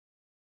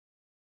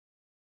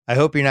I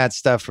hope you're not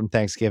stuffed from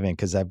Thanksgiving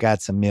because I've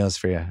got some meals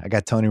for you. I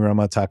got Tony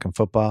Romo talking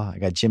football. I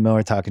got Jim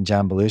Miller talking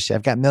John Belushi.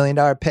 I've got $1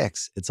 Million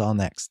picks. It's all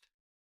next.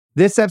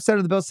 This episode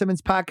of the Bill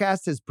Simmons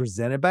podcast is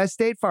presented by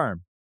State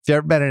Farm. If you've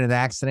ever been in an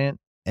accident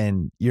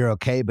and you're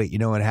okay, but you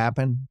know what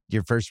happened,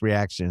 your first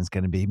reaction is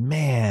going to be,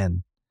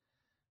 man,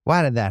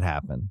 why did that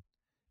happen?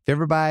 If you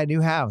ever buy a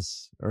new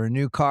house or a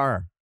new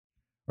car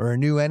or a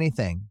new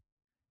anything,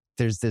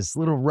 there's this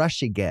little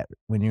rush you get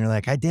when you're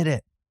like, I did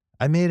it.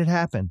 I made it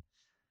happen.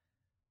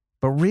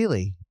 But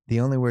really, the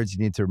only words you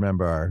need to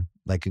remember are,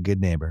 like a good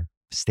neighbor,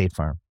 State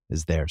Farm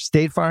is there.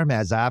 State Farm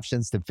has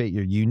options to fit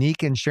your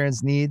unique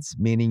insurance needs,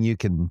 meaning you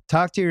can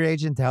talk to your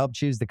agent to help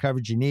choose the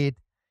coverage you need,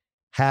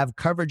 have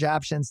coverage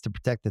options to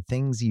protect the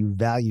things you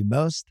value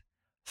most,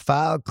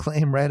 file a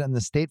claim right on the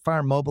State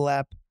Farm mobile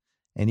app,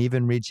 and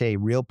even reach a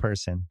real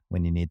person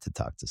when you need to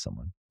talk to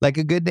someone. Like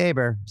a good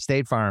neighbor,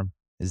 State Farm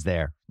is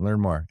there.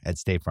 Learn more at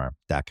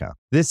statefarm.com.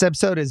 This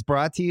episode is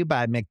brought to you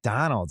by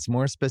McDonald's,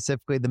 more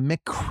specifically the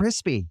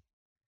McCrispy.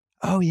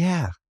 Oh,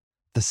 yeah.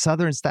 The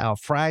Southern style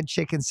fried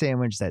chicken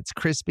sandwich that's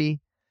crispy,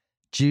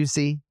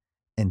 juicy,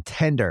 and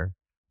tender.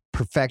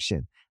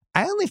 Perfection.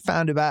 I only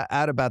found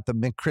out about the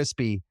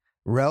McCrispy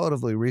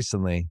relatively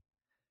recently.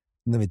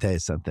 Let me tell you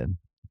something.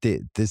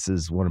 This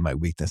is one of my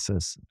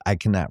weaknesses. I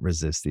cannot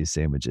resist these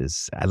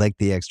sandwiches. I like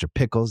the extra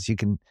pickles. You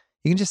can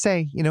just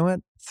say, you know what?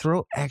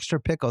 Throw extra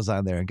pickles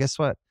on there. And guess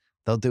what?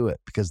 They'll do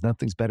it because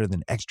nothing's better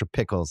than extra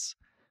pickles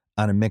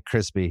on a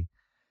McCrispy.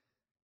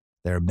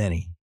 There are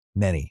many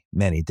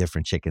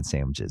different chicken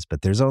sandwiches,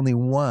 but there's only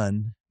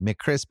one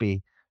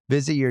McCrispy.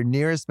 Visit your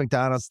nearest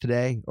McDonald's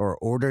today or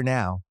order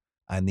now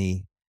on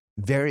the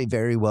very,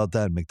 very well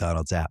done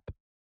McDonald's app.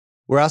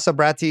 We're also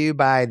brought to you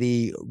by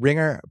the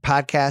Ringer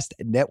Podcast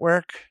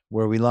Network,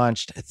 where we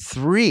launched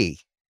three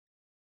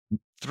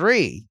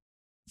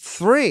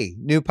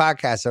new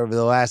podcasts over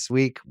the last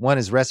week. One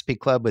is Recipe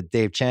Club with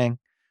Dave Chang.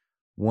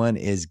 One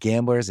is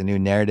Gamblers, a new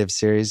narrative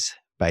series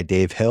by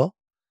Dave Hill.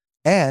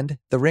 And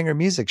the Ringer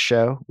Music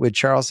Show with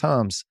Charles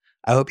Holmes.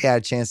 I hope you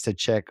had a chance to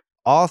check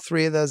all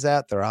three of those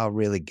out. They're all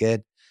really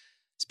good.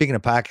 Speaking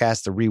of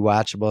podcasts, the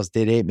rewatchables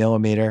did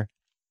 8mm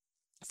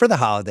for the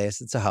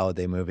holidays. It's a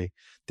holiday movie.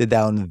 Did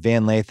that one with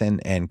Van Lathan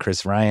and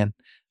Chris Ryan.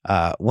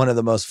 One of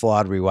the most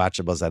flawed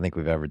rewatchables I think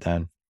we've ever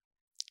done.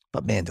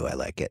 But man, do I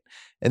like it.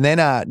 And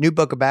then new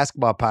Book of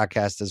Basketball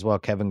podcast as well,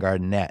 Kevin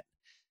Garnett.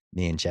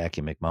 Me and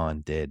Jackie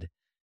McMullen did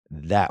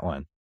that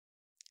one.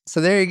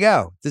 So there you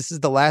go. This is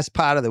the last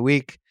pod of the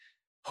week.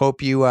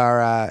 Hope you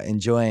are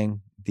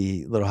enjoying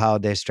the little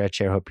holiday stretch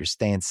here. Hope you're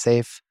staying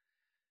safe.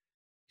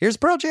 Here's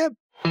Pearl Jam.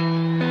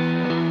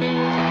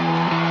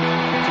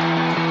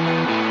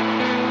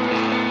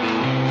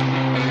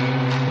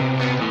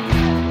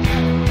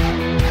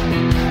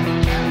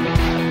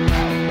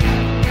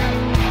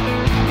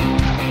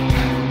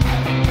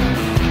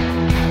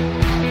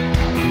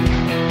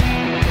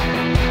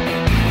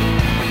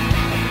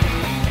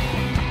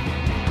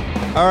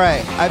 All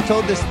right, I've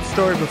told this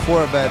story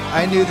before, but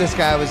I knew this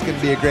guy was going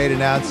to be a great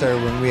announcer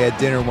when we had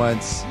dinner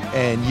once,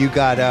 and you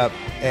got up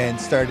and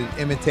started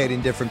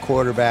imitating different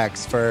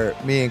quarterbacks for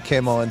me and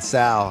Kimmel and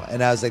Sal,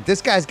 and I was like,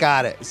 this guy's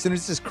got it. As soon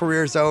as his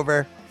career's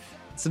over,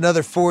 it's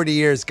another 40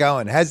 years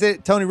going. Has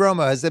it, Tony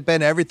Romo, has it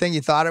been everything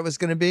you thought it was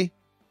going to be?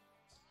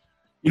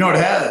 You know, it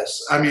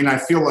has. I mean, I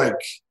feel like,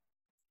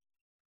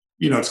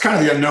 it's kind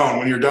of the unknown.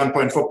 When you're done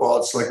playing football,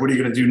 it's like, what are you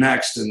going to do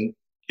next? And,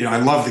 I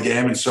love the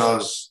game, and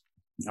so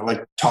I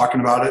like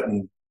talking about it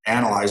and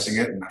analyzing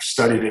it, and I've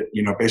studied it,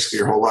 basically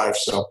your whole life.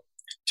 So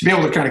to be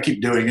able to kind of keep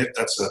doing it,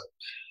 that's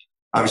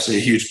obviously a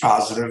huge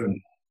positive.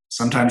 And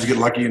sometimes you get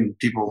lucky and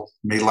people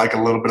may like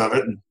a little bit of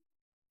it. And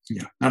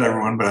not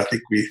everyone, but I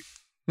think we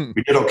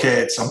did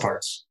okay at some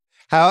parts.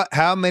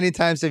 How many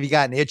times have you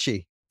gotten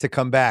itchy to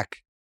come back?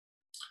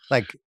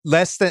 Like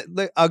less than,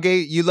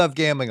 you love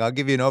gambling. I'll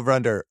give you an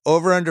over-under.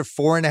 Over-under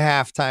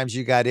 4.5 times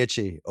you got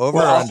itchy. Over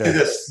or under? I'll say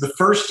this. The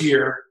first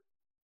year,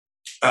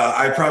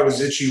 I probably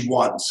was itchy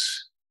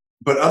once,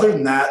 but other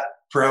than that,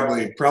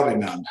 probably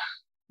none.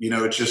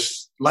 It's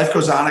just life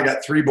goes on. I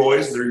got 3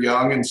 boys; they're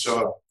young, and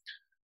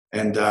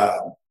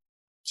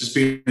just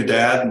being a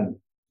dad, and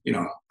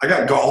I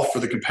got golf for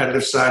the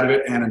competitive side of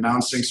it and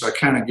announcing, so I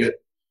kind of get,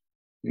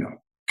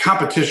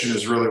 competition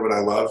is really what I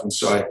love, and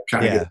so I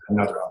kind of get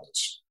another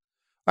outlets.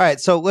 All right,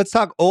 so let's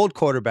talk old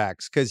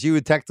quarterbacks, because you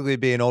would technically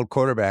be an old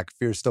quarterback if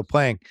you were still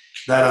playing.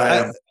 That I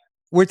am.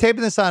 We're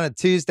taping this on a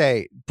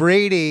Tuesday.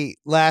 Brady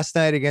last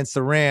night against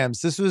the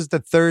Rams. This was the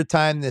 3rd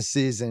time this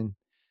season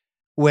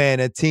when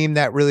a team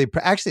that really,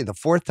 actually the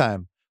 4th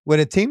time, when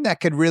a team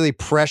that could really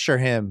pressure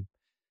him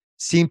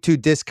seemed to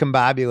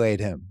discombobulate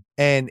him.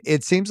 And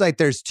it seems like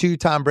there's 2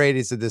 Tom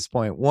Bradys at this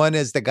point. One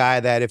is the guy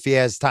that if he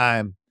has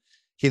time,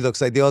 he looks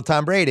like the old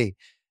Tom Brady.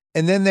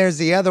 And then there's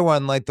the other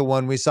one, like the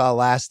one we saw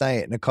last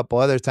night and a couple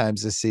other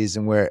times this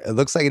season, where it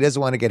looks like he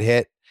doesn't want to get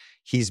hit.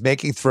 He's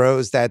making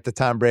throws that the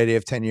Tom Brady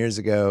of 10 years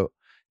ago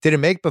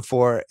didn't make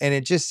before. And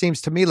it just seems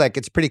to me like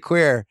it's pretty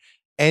clear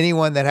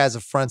anyone that has a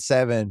front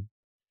 7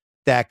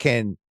 that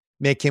can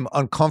make him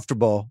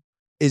uncomfortable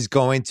is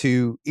going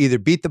to either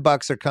beat the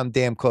Bucs or come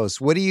damn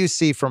close. What do you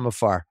see from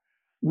afar?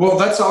 Well,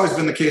 that's always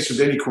been the case with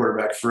any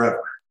quarterback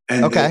forever.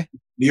 And okay.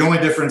 The only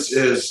difference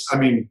is,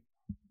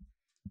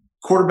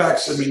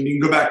 quarterbacks, you can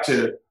go back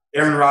to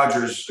Aaron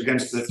Rodgers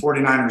against the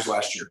 49ers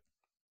last year.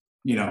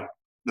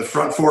 The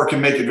front four can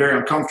make it very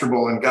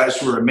uncomfortable, and guys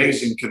who are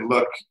amazing can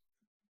look,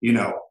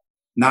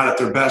 not at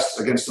their best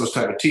against those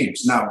type of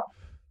teams. Now,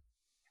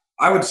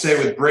 I would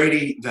say with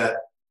Brady that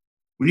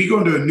when you go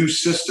into a new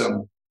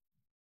system,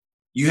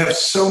 you have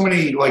so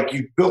many,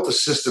 you built a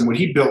system, what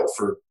he built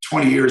for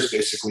 20 years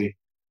basically.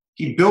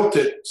 He built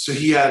it so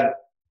he had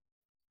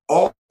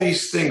all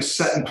these things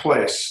set in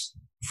place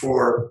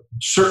for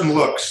certain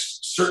looks,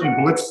 certain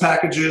blitz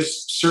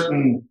packages,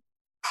 certain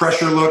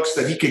pressure looks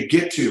that he could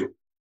get to.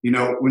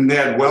 When they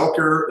had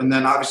Welker and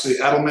then obviously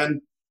Edelman,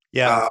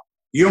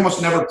 you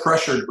almost never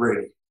pressured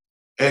Brady.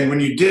 And when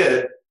you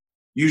did,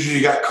 usually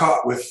you got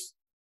caught with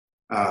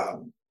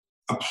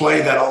a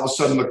play that all of a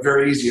sudden looked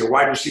very easy, a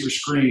wide receiver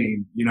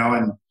screen,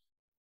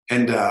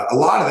 and a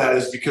lot of that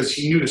is because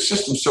he knew the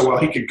system so well,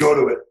 he could go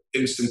to it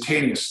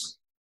instantaneously.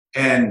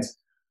 And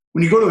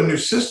when you go to a new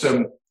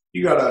system,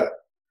 you got to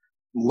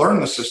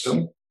learn the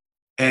system.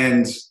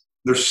 And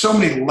there's so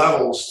many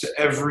levels to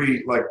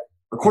every,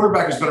 a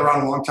quarterback has been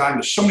around a long time.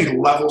 There's so many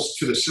levels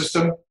to the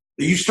system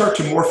that you start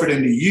to morph it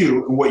into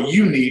you and what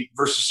you need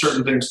versus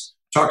certain things.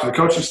 Talk to the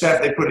coaching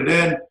staff, they put it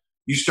in.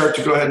 You start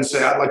to go ahead and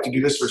say, I'd like to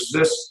do this versus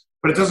this.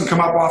 But it doesn't come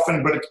up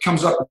often, but it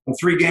comes up in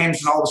 3 games,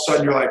 and all of a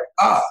sudden you're like,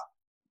 I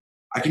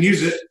can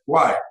use it.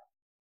 Why?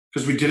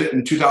 Because we did it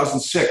in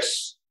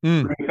 2006,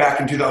 back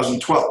in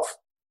 2012,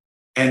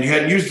 and you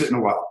hadn't used it in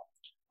a while.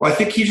 Well, I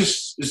think he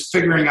just is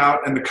figuring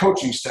out, and the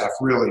coaching staff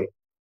really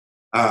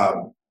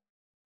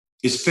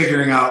is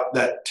figuring out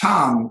that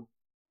Tom's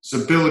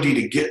ability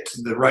to get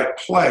to the right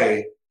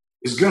play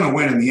is going to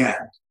win in the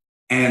end.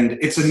 And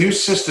it's a new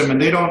system,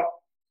 and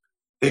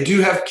they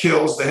do have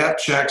kills, they have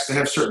checks, they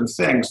have certain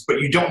things, but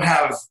you don't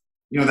have,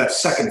 that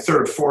second,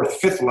 third, fourth,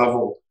 fifth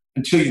level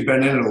until you've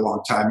been in it a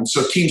long time. And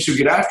so teams who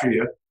get after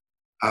you,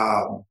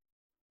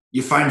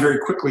 you find very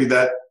quickly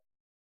that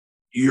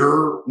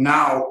you're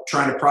now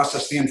trying to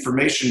process the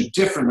information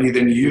differently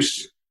than you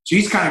used to. So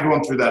he's kind of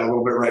going through that a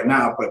little bit right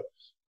now. But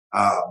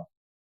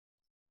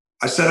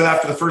I said it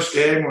after the first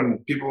game when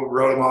people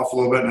wrote him off a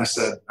little bit, and I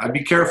said, I'd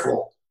be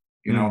careful.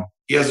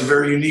 He has a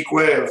very unique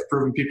way of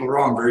proving people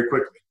wrong very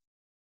quickly.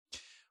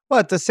 Well,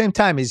 at the same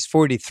time, he's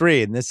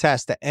 43, and this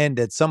has to end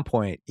at some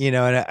point, and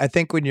I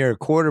think when you're a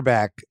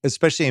quarterback,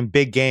 especially in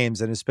big games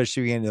and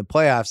especially getting into the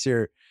playoffs,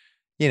 you're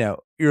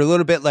a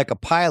little bit like a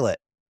pilot.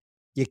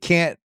 You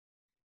can't,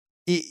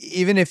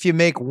 even if you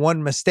make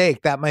one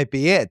mistake, that might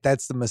be it.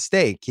 That's the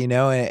mistake,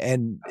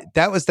 and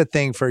that was the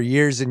thing for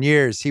years and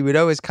years. He would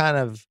always kind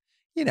of,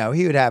 he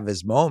would have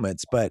his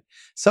moments, but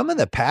some of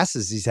the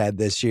passes he's had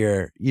this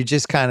year, you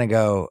just kind of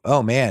go,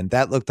 oh man,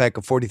 that looked like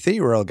a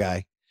 43-year-old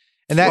guy.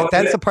 And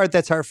that's the part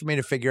that's hard for me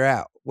to figure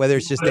out, whether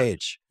it's just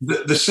age.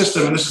 The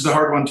system, and this is the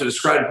hard one to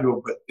describe to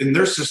people, but in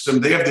their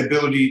system, they have the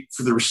ability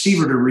for the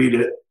receiver to read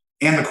it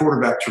and the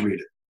quarterback to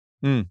read it.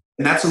 And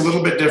that's a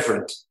little bit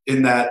different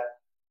in that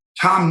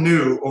Tom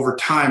knew over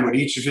time what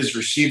each of his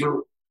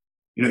receiver,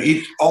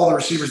 all the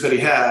receivers that he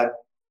had,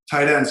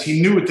 tight ends, he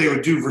knew what they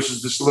would do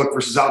versus this look,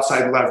 versus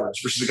outside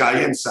leverage, versus the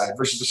guy inside,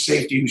 versus the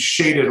safety who's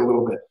shaded a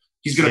little bit.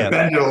 He's going to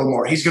bend it a little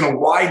more. He's going to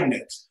widen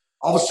it.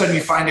 All of a sudden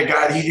you find a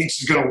guy that he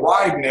thinks is going to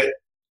widen it,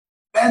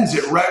 bends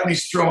it right when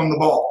he's throwing the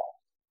ball.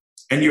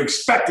 And you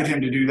expected him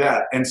to do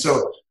that. And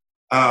so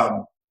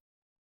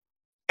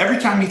every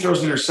time he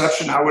throws an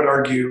interception, I would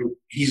argue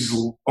he's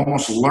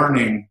almost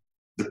learning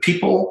the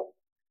people,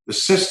 the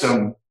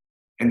system.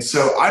 And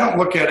so I don't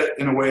look at it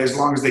in a way as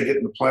long as they get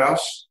in the playoffs.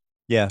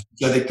 Yeah.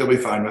 Which I think they'll be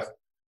fine with.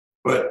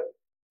 But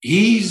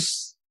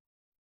he's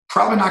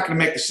probably not going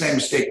to make the same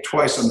mistake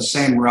twice on the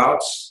same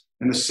routes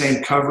and the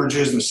same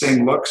coverages and the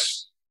same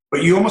looks.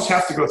 But you almost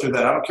have to go through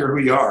that. I don't care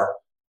who you are.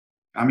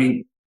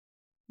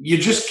 You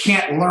just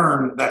can't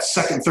learn that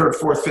second, third,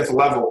 fourth, fifth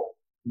level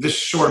this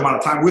short amount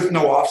of time with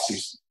no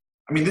offseason.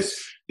 The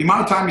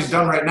amount of time he's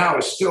done right now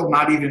is still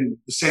not even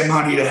the same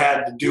amount he'd have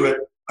had to do it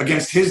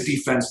against his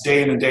defense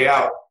day in and day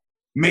out.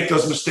 Make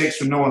those mistakes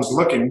when no one's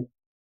looking,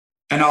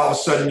 and all of a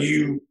sudden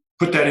you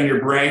put that in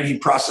your brain, he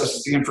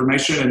processes the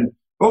information, and,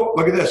 oh,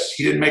 look at this.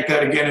 He didn't make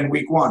that again in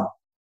week 1.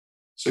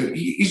 So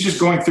he's just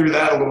going through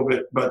that a little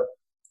bit, but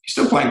he's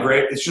still playing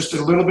great. It's just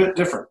a little bit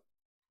different.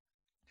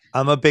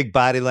 I'm a big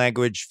body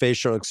language,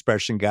 facial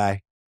expression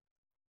guy.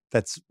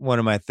 That's one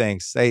of my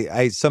things.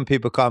 Some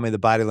people call me the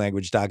body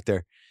language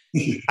doctor.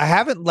 I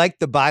haven't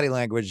liked the body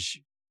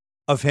language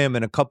of him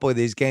in a couple of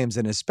these games,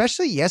 and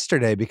especially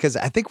yesterday, because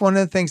I think one of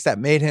the things that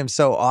made him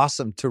so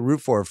awesome to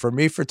root for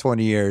me for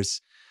 20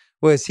 years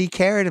was he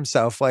carried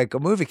himself like a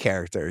movie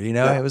character.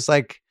 Yeah. It was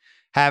like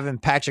having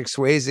Patrick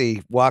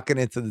Swayze walking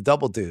into the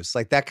Double Deuce,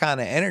 like that kind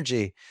of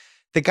energy.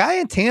 The guy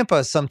in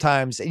Tampa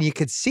sometimes, and you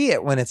could see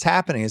it when it's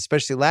happening,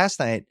 especially last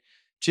night,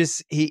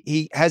 just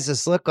he has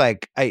this look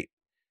like, I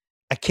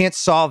can't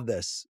solve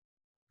this.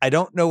 I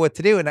don't know what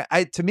to do. And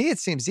to me, it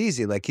seems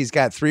easy. Like he's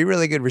got 3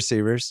 really good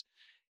receivers.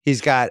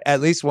 He's got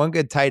at least one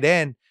good tight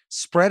end.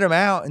 Spread them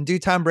out and do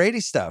Tom Brady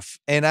stuff.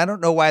 And I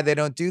don't know why they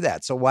don't do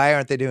that. So why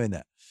aren't they doing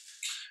that?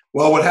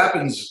 Well, what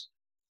happens,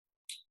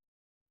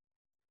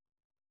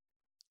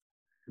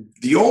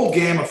 the old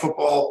game of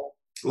football,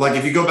 like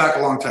if you go back a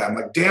long time,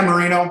 like Dan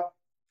Marino,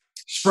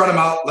 spread them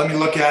out, let me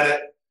look at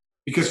it.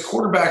 Because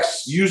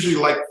quarterbacks usually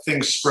like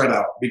things spread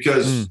out.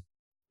 Because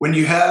when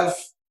you have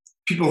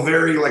people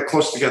very like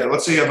close together,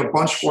 let's say you have a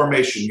bunch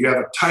formation, you have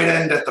a tight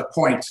end at the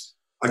point,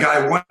 a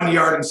guy 1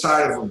 yard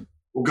inside of him.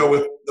 We'll go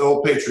with the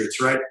old Patriots,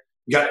 right?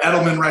 You got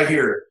Edelman right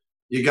here.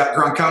 You got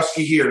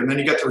Gronkowski here. And then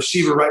you got the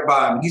receiver right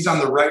by him. He's on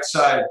the right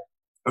side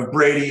of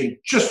Brady and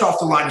just off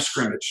the line of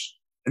scrimmage.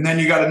 And then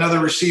you got another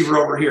receiver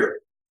over here.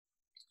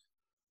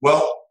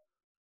 Well,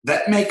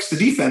 that makes the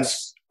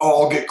defense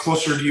all get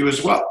closer to you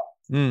as well.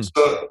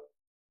 So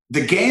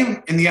the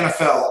game in the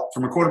NFL,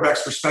 from a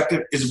quarterback's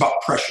perspective, is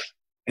about pressure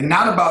and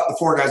not about the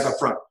 4 guys up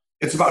front.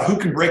 It's about who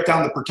can break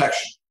down the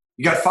protection.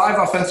 You got 5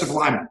 offensive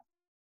linemen.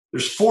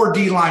 There's 4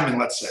 D linemen,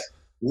 let's say.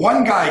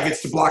 1 guy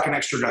gets to block an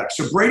extra guy.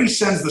 So Brady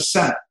sends the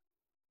center.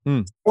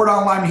 4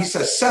 down lineman, he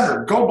says,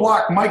 center, go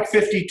block Mike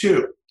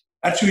 52.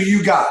 That's who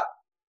you got.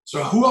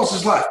 So who else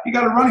is left? You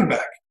got a running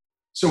back.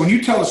 So when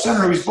you tell the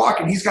center who he's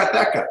blocking, he's got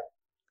that guy.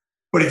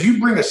 But if you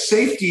bring a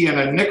safety and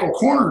a nickel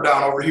corner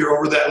down over here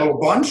over that little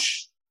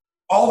bunch,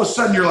 all of a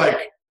sudden you're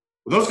like,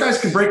 well, those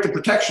guys can break the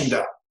protection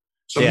down.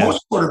 So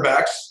most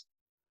quarterbacks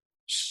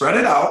spread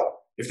it out.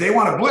 If they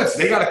want to blitz,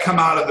 they got to come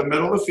out of the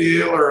middle of the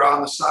field or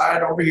on the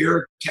side over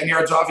here, 10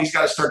 yards off. He's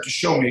got to start to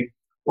show me.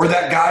 Or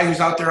that guy who's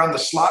out there on the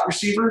slot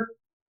receiver,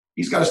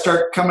 he's got to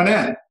start coming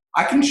in.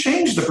 I can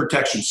change the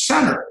protection.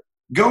 Center,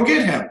 go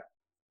get him.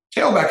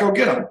 Tailback, go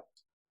get him.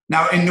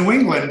 Now, in New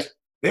England,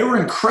 they were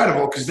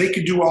incredible because they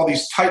could do all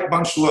these tight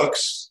bunch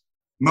looks,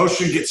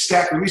 motion, get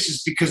stack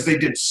releases because they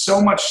did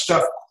so much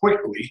stuff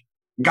quickly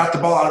and got the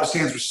ball out of his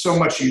hands with so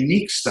much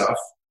unique stuff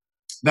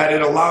that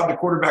it allowed the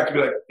quarterback to be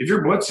like, if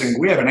you're blitzing,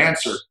 we have an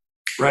answer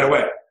right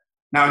away.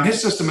 Now, in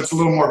his system, it's a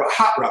little more of a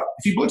hot route.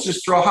 If he blitzes,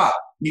 throw hot.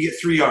 You get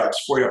 3 yards,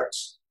 4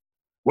 yards.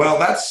 Well,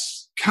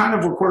 that's kind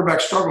of where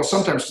quarterbacks struggle.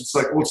 Sometimes it's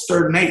like, well, it's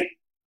 3rd and 8.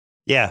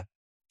 Yeah.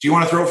 Do you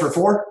want to throw for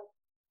 4?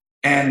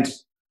 And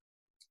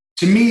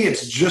to me,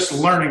 it's just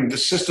learning the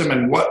system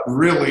and what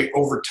really,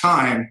 over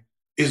time,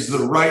 is the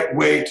right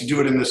way to do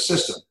it in this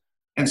system.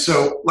 And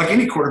so, like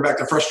any quarterback,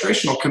 the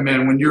frustration will come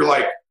in when you're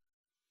like,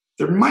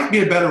 there might be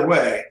a better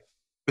way,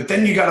 but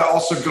then you got to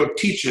also go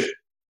teach it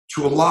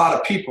to a lot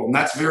of people. And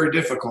that's very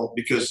difficult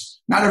because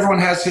not everyone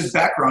has his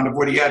background of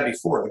what he had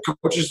before. The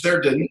coaches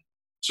there didn't.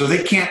 So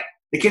they can't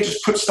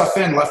just put stuff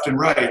in left and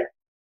right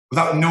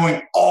without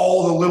knowing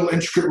all the little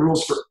intricate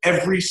rules for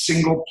every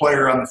single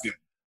player on the field.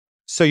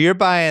 So you're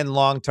buying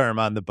long-term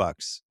on the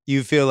Bucks.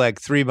 You feel like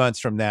 3 months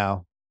from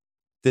now,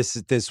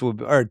 this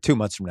will, or 2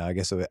 months from now, I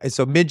guess.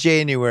 So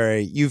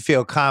mid-January, you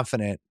feel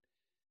confident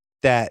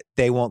that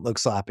they won't look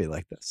sloppy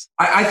like this.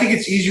 I think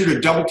it's easier to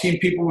double team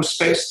people with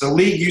space. The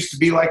league used to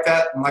be like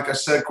that. And like I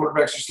said,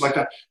 quarterbacks used to like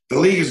that. The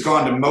league has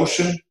gone to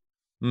motion.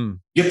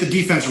 Get the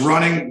defense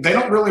running. They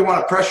don't really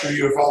want to pressure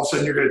you if all of a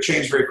sudden you're going to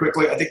change very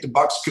quickly. I think the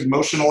Bucks could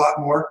motion a lot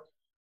more,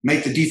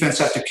 make the defense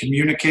have to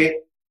communicate.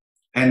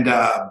 And,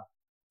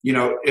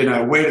 in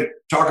a way to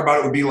talk about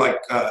it would be like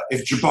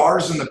if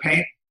Jabbar's in the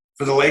paint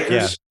for the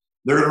Lakers,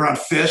 they're going to run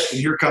fist, and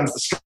here comes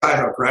the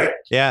skyhook, right?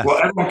 Yeah. Well,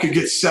 everyone could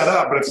get set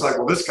up, but it's like,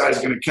 well, this guy's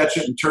going to catch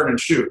it and turn and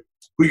shoot.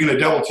 Who are you going to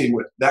double team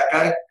with? That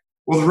guy?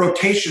 Well, the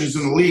rotations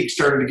in the league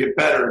started to get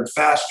better and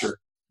faster.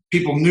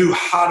 People knew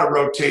how to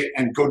rotate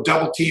and go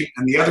double team,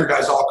 and the other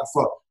guys all could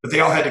flow, but they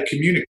all had to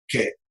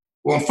communicate.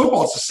 Well, in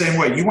football, it's the same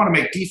way. You want to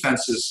make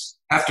defenses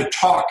have to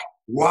talk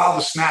while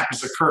the snap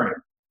is occurring.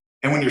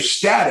 And when you're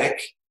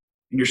static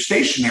and you're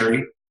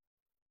stationary,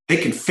 they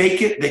can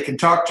fake it. They can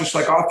talk just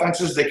like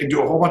offenses. They can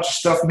do a whole bunch of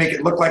stuff, make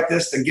it look like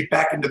this, then get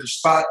back into the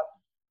spot.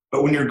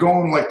 But when you're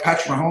going like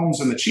Patrick Mahomes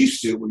and the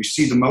Chiefs do, where you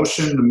see the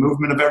motion, the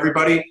movement of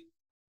everybody,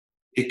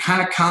 it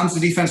kind of calms the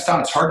defense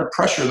down. It's hard to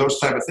pressure those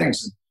type of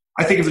things. And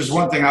I think if there's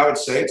one thing I would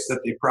say, it's that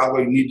they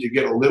probably need to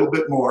get a little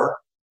bit more,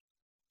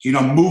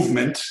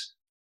 movement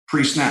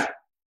pre-snap.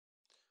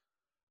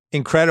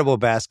 Incredible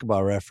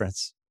basketball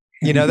reference.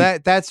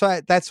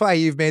 That's why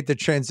you've made the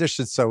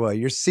transition so well.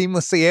 You're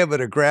seamlessly able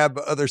to grab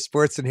other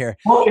sports in here.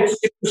 Well, it's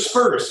the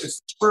Spurs.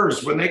 It's the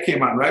Spurs when they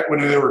came on, right? When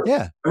they were,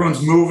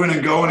 everyone's moving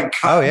and going and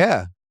cutting. Oh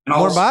yeah, and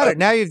more modern.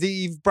 Now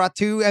you've brought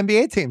 2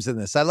 NBA teams in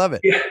this. I love it.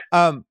 Yeah.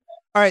 All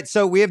right,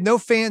 so we have no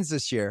fans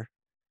this year,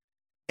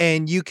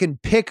 and you can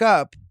pick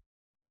up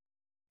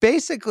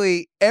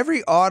basically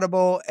every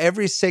audible,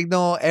 every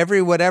signal,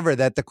 every whatever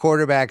that the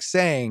quarterback's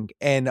saying,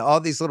 and all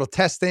these little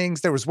test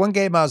things. There was one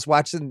game I was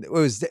watching. It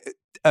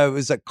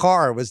was a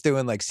car was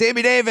doing like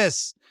Sammy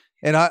Davis.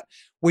 And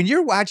when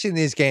you're watching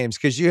these games,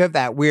 because you have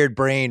that weird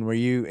brain where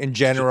you in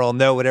general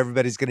know what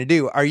everybody's going to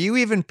do, are you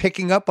even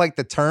picking up like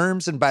the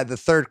terms and by the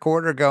 3rd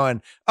quarter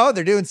going, oh,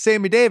 they're doing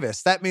Sammy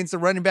Davis, that means the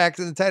running back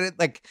to the tight end?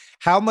 Like,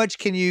 how much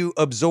can you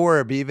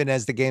absorb even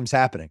as the game's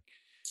happening?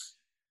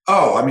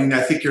 Oh, I mean,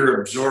 I think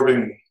you're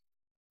absorbing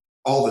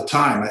all the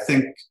time. I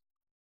think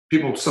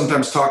people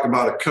sometimes talk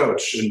about a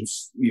coach, and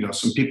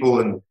some people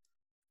in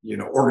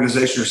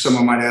organization or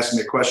someone might ask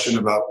me a question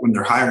about when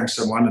they're hiring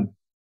someone, and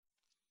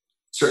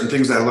certain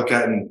things I look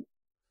at, and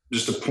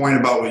just a point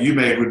about what you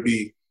made would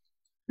be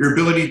your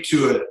ability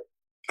to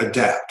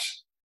adapt.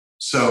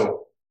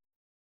 So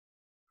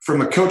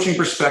from a coaching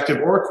perspective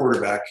or a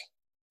quarterback,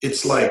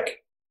 it's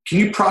like, can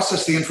you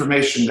process the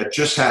information that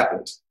just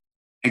happened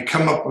and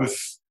come up with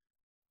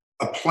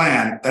a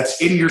plan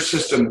that's in your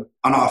system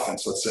on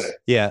offense, let's say?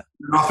 Yeah.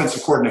 You're an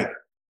offensive coordinator.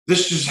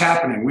 This is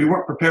happening. We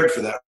weren't prepared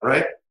for that,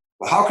 right?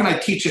 Well, how can I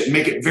teach it and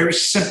make it very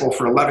simple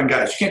for 11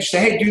 guys? You can't just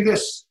say, hey, do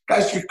this.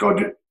 Guys, just go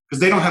do it. Because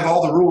they don't have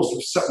all the rules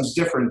if something's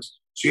different.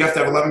 So you have to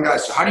have 11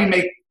 guys. So how do you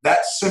make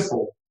that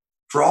simple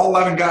for all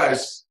 11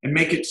 guys and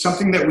make it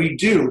something that we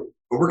do,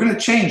 but we're going to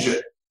change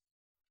it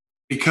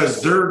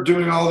because they're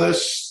doing all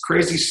this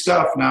crazy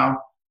stuff now.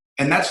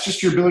 And that's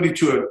just your ability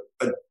to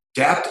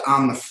adapt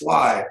on the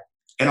fly.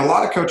 And a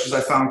lot of coaches I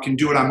found can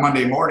do it on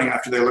Monday morning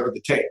after they look at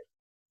the tape.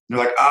 They're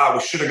like, we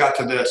should have got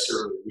to this,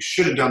 or we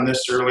should have done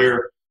this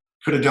earlier,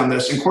 could have done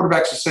this. And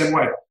quarterbacks the same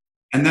way.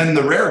 And then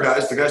the rare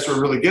guys, the guys who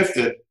are really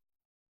gifted,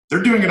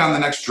 they're doing it on the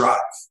next drive.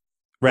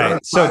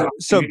 Right. So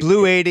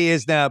blue 80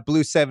 is now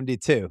blue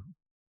 72.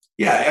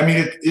 Yeah, I mean,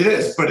 it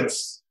is, but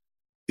it's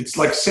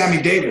like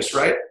Sammy Davis,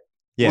 right?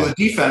 Yeah. Well, the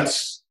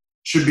defense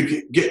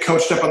should get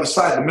coached up on the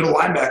side. The middle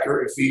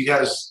linebacker, if he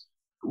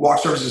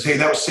walks over and says, hey,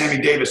 that was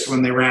Sammy Davis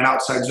when they ran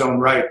outside zone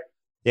right.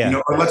 Yeah.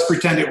 Or let's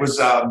pretend it was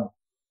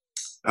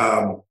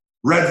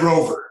Red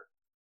Rover.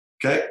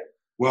 Okay.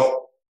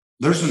 Well,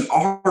 there's an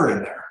R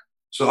in there.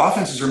 So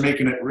offenses are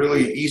making it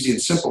really easy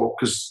and simple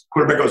because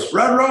quarterback goes,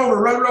 Red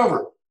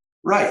Rover.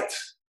 Right.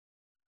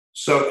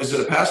 So is it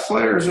a pass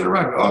play or is it a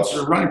run? Oh, it's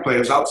a running play. It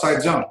was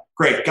outside zone.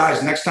 Great.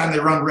 Guys, next time they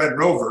run Red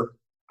Rover,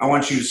 I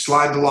want you to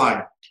slide the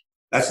line.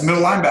 That's the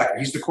middle linebacker.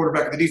 He's the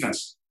quarterback of the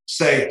defense.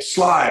 Say,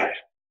 slide,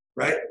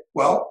 right?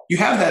 Well, you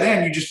have that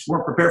in. You just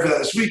weren't prepared for that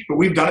this week, but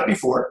we've done it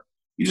before.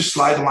 You just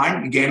slide the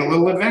line, you gain a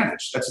little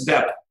advantage. That's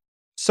depth.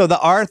 So the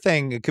R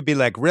thing, it could be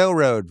like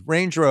Railroad,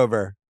 Range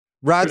Rover,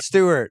 Rod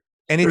Stewart,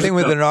 anything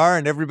with an R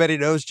and everybody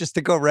knows just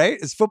to go right.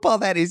 Is football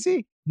that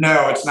easy?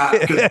 No, it's not.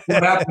 Because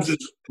what happens is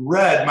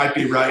red might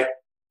be right.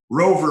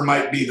 Rover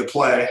might be the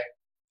play.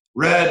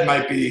 Red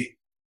might be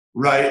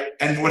right.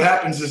 And what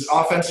happens is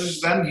offenses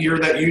then hear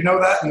that you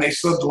know that and they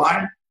slip the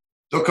line.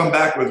 They'll come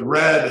back with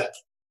red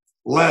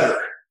letter.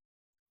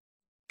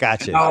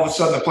 Gotcha. And all of a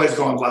sudden the play's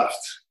going left.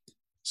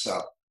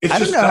 So it's I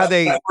just don't know how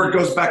that word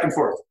goes back and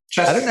forth.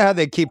 I don't know how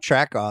they keep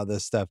track of all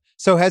this stuff.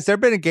 So has there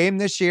been a game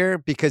this year?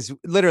 Because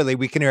literally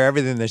we can hear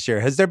everything this year.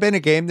 Has there been a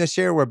game this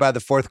year where by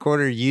the fourth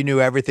quarter you knew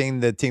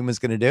everything the team was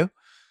going to do?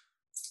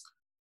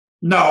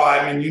 No,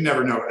 I mean, you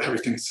never know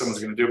everything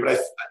someone's going to do. But,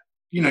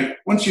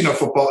 once you know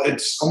football,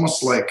 it's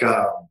almost like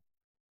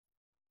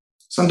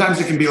sometimes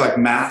it can be like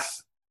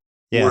math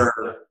where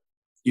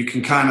you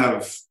can kind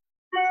of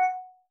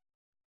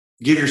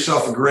give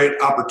yourself a great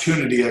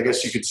opportunity, I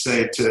guess you could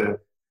say, to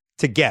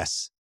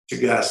guess.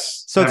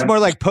 So it's more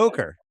like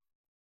poker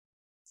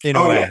in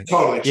a way. Yeah,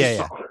 totally.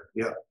 Yeah.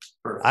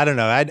 Perfect. I don't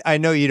know. I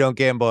know you don't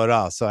gamble at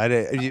all. So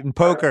in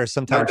poker,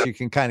 sometimes you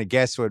can kind of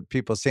guess what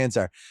people's hands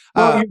are.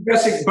 Well, you're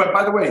guessing, but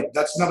by the way,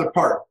 that's another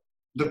part.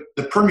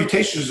 The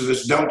permutations of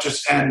this don't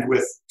just end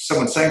with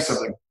someone saying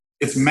something.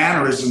 It's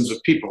mannerisms of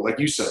people, like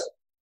you said.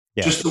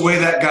 Yeah. Just the way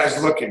that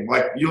guy's looking.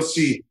 Like you'll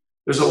see,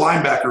 there's a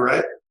linebacker,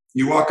 right?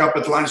 You walk up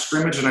at the line of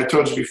scrimmage, and I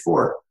told you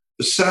before,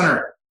 the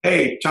center.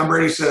 Hey, Tom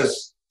Brady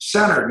says,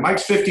 center,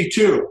 Mike's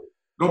 52.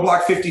 Go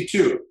block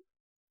 52.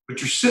 But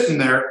you're sitting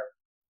there.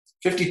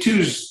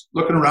 52's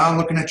looking around,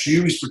 looking at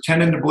you. He's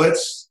pretending to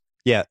blitz.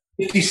 Yeah.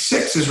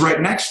 56 is right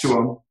next to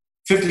him.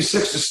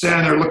 56 is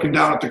standing there looking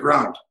down at the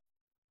ground.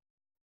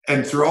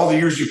 And through all the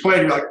years you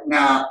played, you're like,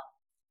 nah,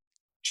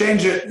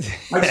 change it.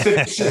 Mike's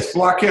 56,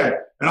 block him.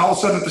 And all of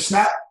a sudden at the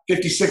snap,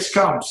 56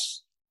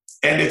 comes.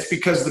 And it's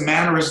because the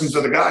mannerisms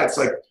of the guy. It's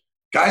like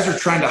guys are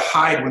trying to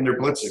hide when they're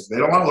blitzing. They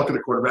don't want to look at the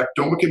quarterback.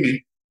 Don't look at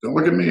me. Don't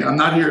look at me. I'm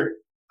not here.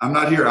 I'm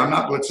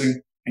not blitzing.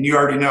 And you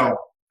already know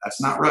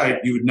that's not right.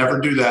 You would never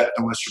do that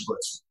unless you're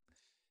blitzing.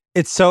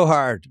 It's so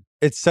hard.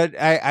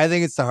 I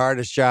think it's the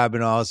hardest job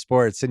in all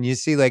sports. And you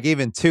see, like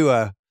even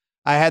Tua,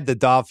 I had the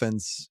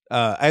Dolphins.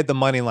 I had the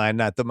money line,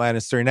 not the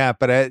 -3.5.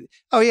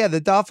 But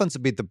the Dolphins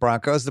will beat the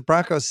Broncos. The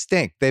Broncos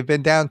stink. They've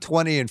been down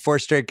 20 in 4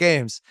 straight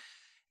games.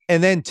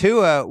 And then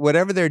Tua,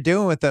 whatever they're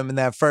doing with them in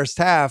that first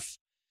half,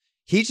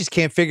 he just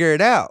can't figure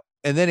it out.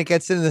 And then it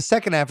gets into the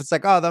second half. It's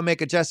like, they'll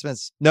make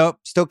adjustments. Nope,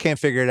 still can't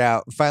figure it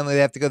out. And finally, they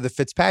have to go to the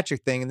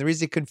Fitzpatrick thing. And the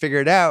reason he couldn't figure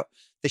it out,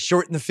 they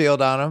shorten the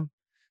field on him.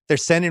 They're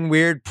sending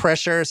weird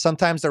pressure.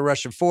 Sometimes they're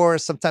rushing 4,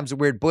 sometimes a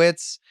weird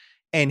blitz.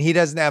 And he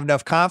doesn't have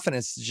enough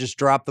confidence to just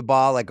drop the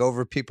ball like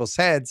over people's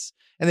heads.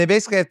 And they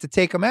basically have to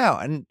take him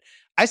out. And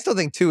I still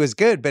think 2 is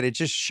good, but it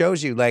just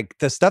shows you like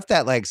the stuff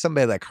that like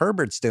somebody like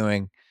Herbert's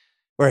doing,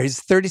 where he's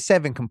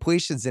 37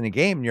 completions in a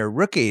game and you're a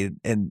rookie.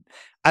 And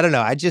I don't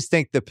know. I just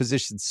think the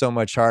position's so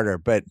much harder.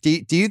 But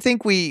do you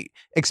think we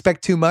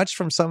expect too much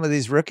from some of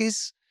these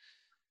rookies?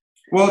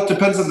 Well, it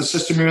depends on the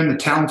system you're in, the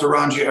talent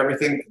around you,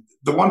 everything.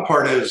 The one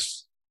part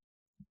is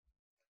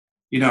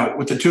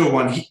with the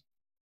 2-1,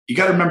 you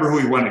got to remember who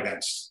he went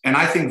against. And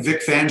I think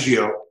Vic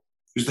Fangio,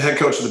 who's the head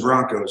coach of the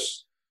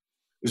Broncos,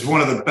 is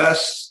one of the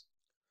best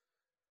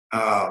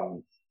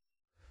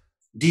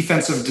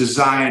defensive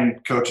design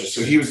coaches.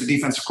 So he was the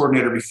defensive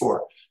coordinator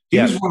before. He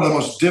was one of the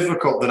most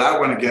difficult that I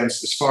went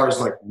against as far as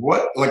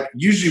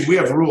usually we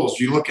have rules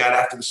you look at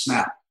after the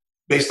snap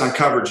based on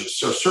coverages.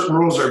 So certain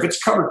rules are, if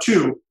it's cover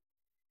 2,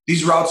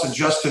 these routes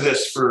adjust to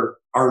this for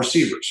our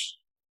receivers.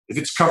 If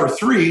it's cover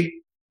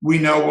 3, we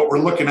know what we're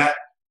looking at.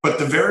 But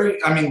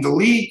the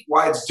league,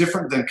 why it's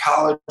different than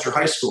college or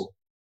high school,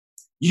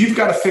 you've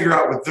got to figure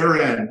out what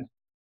they're in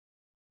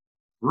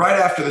right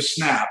after the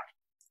snap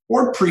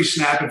or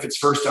pre-snap if it's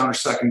first down or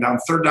second down.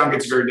 Third down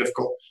gets very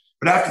difficult.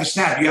 But after the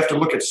snap, you have to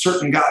look at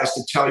certain guys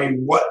to tell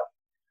you what,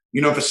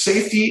 if a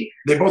safety,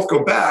 they both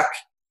go back,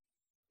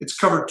 it's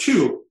cover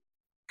 2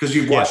 because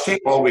you've watched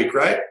tape all week,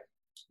 right?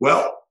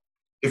 Well,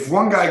 if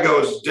one guy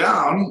goes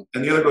down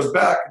and the other goes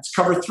back, it's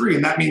cover 3.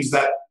 And that means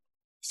that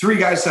 3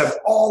 guys have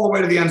all the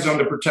way to the end zone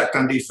to protect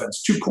on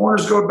defense. 2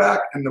 corners go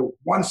back and the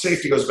 1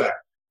 safety goes back.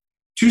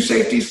 2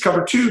 safeties,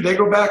 cover 2, they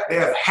go back. They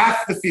have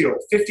half the field,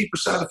 50%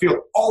 of the field,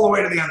 all the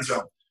way to the end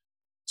zone.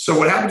 So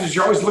what happens is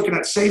you're always looking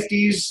at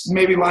safeties,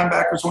 maybe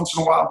linebackers once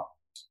in a while,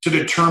 to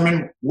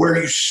determine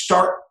where you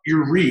start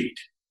your read.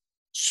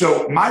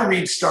 So my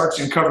read starts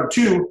in cover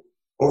 2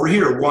 over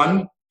here,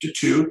 1 to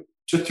 2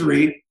 to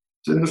 3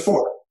 to the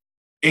 4.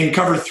 In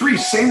cover 3,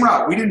 same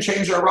route. We didn't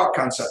change our route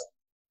concept.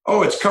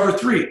 Oh, it's cover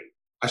 3.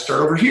 I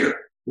start over here,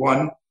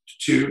 1 to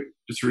 2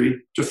 to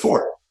 3 to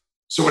 4.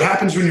 So what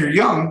happens when you're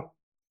young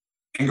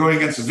and going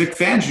against Vic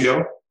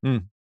Fangio,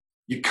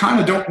 you kind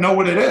of don't know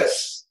what it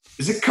is.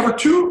 Is it cover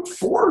 2,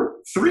 4,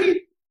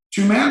 3,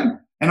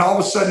 2-man? And all of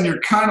a sudden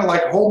you're kind of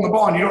like holding the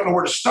ball and you don't know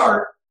where to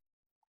start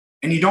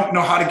and you don't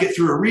know how to get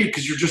through a read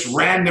because you're just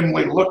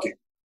randomly looking.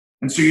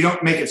 And so you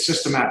don't make it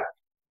systematic.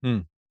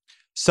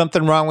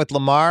 Something wrong with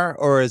Lamar,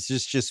 or is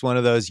this just one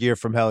of those year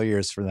from hell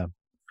years for them?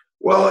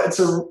 Well, it's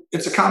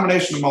a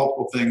combination of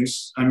multiple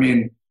things. I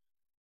mean,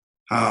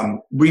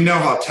 we know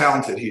how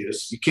talented he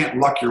is. You can't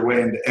luck your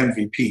way into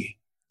MVP.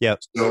 Yep.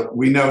 So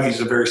we know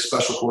he's a very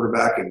special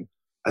quarterback, and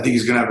I think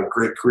he's going to have a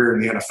great career in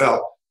the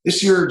NFL.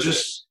 This year,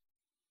 just,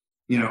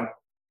 they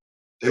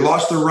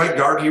lost their right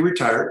guard. He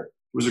retired.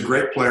 He was a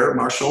great player,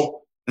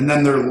 Marshall. And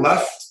then their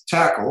left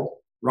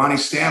tackle, Ronnie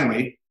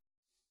Stanley,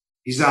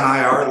 he's on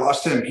IR.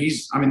 Lost him.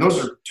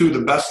 Those are 2 of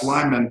the best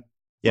linemen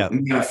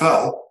in the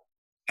NFL.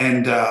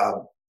 And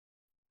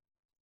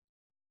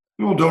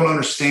people don't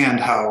understand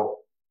how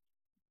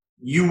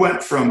you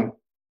went from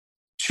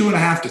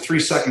 2.5 to 3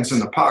 seconds in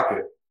the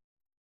pocket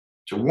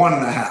to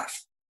 1.5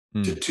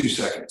 to 2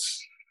 seconds.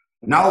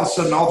 Now, all of a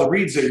sudden, all the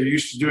reads that you're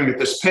used to doing at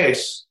this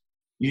pace,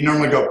 you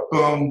normally go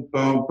boom,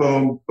 boom,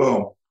 boom,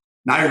 boom.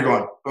 Now you're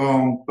going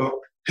boom, boom,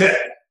 hit.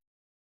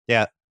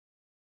 Yeah.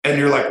 And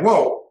you're like,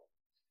 whoa,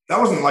 that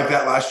wasn't like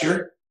that last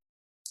year.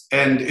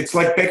 And it's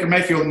like Baker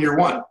Mayfield in year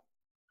 1.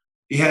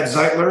 He had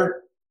Zeitler,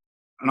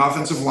 an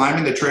offensive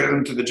lineman. They traded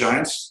him to the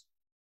Giants.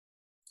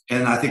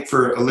 And I think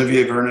for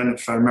Olivier Vernon,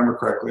 if I remember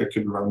correctly, I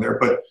could be wrong there.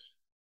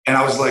 And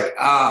I was like,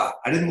 I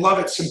didn't love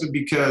it simply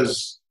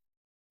because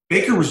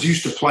Baker was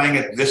used to playing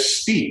at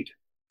this speed.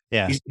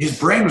 Yeah. His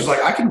brain was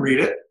like, I can read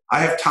it.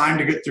 I have time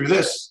to get through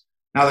this.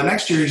 Now, the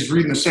next year, he's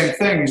reading the same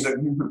thing. He's like,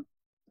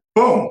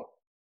 boom.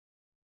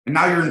 And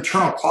now your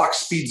internal clock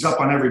speeds up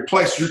on every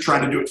play, so you're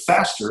trying to do it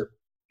faster.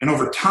 And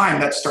over time,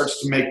 that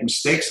starts to make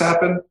mistakes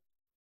happen.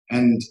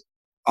 And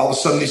all of a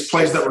sudden, these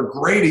plays that were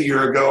great a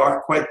year ago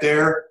aren't quite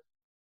there.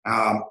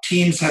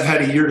 Teams have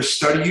had a year to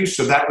study you,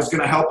 so that was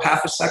going to help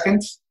half a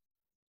second.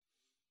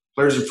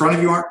 Players in front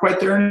of you aren't quite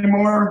there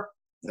anymore.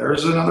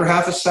 There's another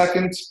half a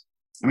second.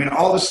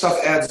 All this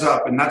stuff adds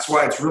up, and that's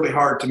why it's really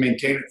hard to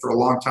maintain it for a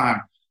long time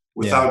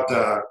without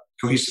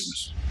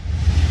cohesiveness.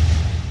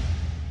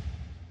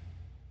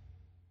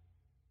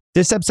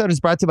 This episode is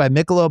brought to you by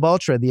Michelob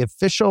Ultra, the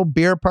official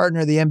beer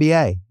partner of the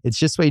NBA. It's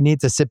just what you need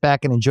to sit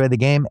back and enjoy the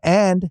game,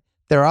 and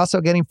they're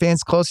also getting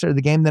fans closer to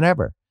the game than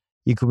ever.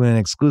 You can win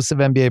exclusive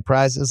NBA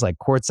prizes like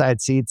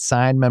courtside seats,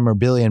 signed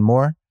memorabilia, and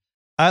more.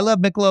 I love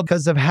Michelob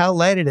because of how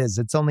light it is.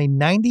 It's only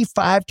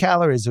 95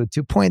 calories with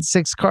 2.6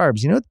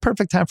 carbs. You know what the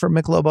perfect time for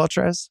Michelob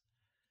Ultra is?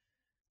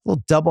 A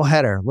little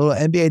doubleheader, little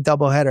NBA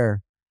doubleheader.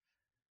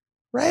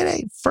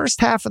 Right? First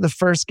half of the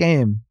first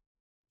game.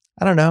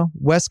 I don't know,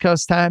 West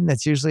Coast time.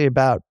 That's usually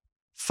about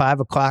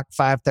 5 o'clock,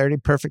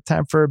 5:30. Perfect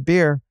time for a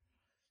beer.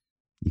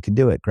 You can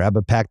do it. Grab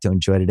a pack to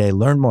enjoy today.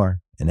 Learn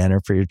more and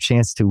enter for your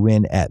chance to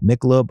win at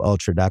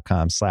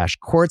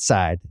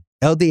MichelobUltra.com/courtside.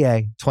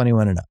 LDA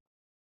 21 and up.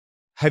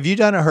 Have you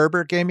done a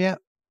Herbert game yet?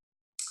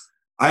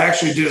 I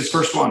actually did his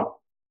first one.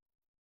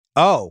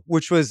 Oh,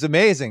 which was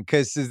amazing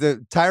because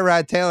the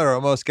Tyrod Taylor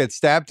almost gets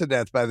stabbed to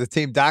death by the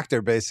team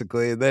doctor,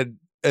 basically. And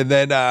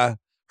then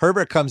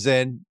Herbert comes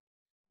in,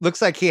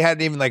 looks like he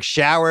hadn't even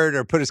showered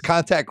or put his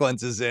contact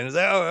lenses in. He's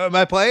like, oh, am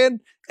I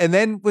playing? And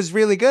then was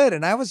really good.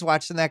 And I was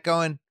watching that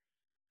going,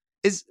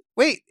 is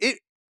he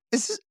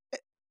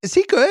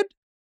good?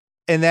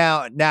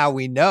 And now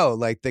we know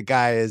like the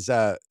guy is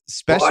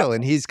special,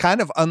 and he's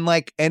kind of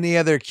unlike any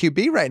other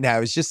QB right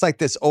now. He's just like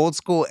this old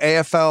school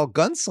AFL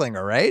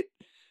gunslinger, right?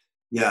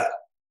 Yeah.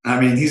 I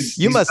mean,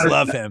 you must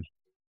love him.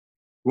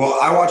 Well,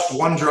 I watched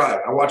one drive.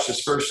 I watched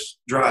his first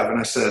drive, and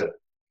I said,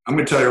 I'm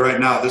going to tell you right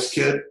now, this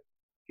kid,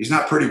 he's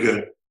not pretty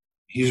good.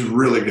 He's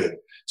really good.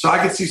 So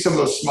I could see some of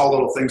those small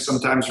little things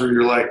sometimes where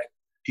you're like,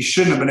 he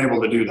shouldn't have been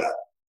able to do that.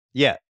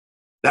 Yeah.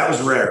 That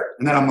was rare.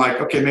 And then I'm like,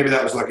 okay, maybe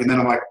that was lucky. And then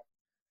I'm like,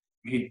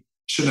 he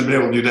shouldn't have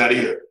been able to do that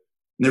either. And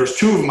there was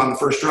 2 of them on the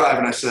first drive,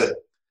 and I said,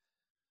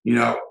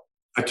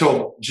 I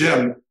told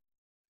Jim,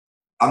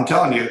 I'm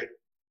telling you,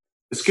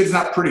 this kid's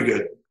not pretty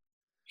good.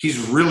 He's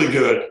really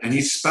good, and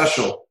he's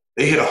special.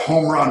 They hit a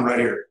home run right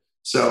here.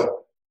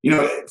 So,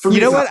 for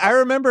me, what? I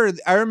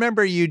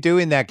remember you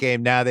doing that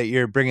game now that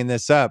you're bringing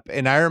this up.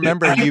 And I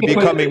remember you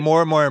becoming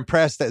more and more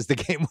impressed as the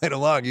game went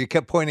along. You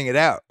kept pointing it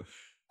out.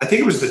 I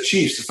think it was the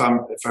Chiefs, if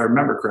I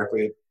remember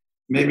correctly.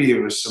 Maybe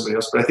it was somebody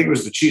else, but I think it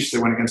was the Chiefs they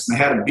went against, and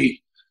they had him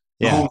beat.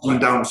 Mahomes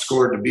went down and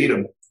scored to beat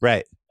him.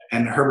 Right.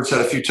 And Herbert's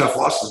had a few tough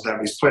losses down.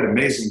 He's played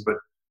amazing, but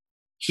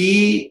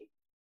he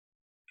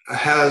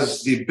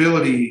has the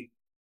ability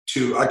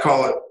to, I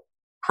call it,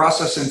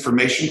 process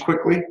information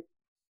quickly.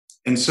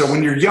 And so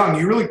when you're young,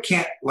 you really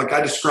can't, like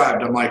I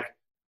described, I'm like,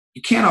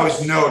 you can't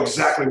always know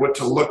exactly what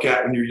to look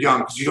at when you're young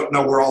because you don't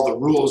know where all the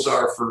rules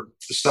are for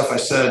the stuff I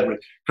said. With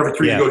cover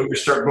 3, you go here,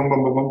 start boom,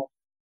 boom, boom, boom.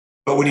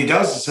 But what he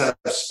does is have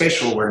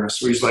spatial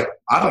awareness where he's like,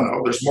 I don't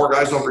know, there's more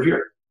guys over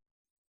here.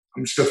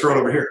 I'm just going to throw it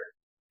over here.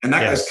 And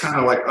that guy's kind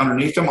of like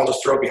underneath him. I'll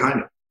just throw it behind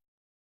him.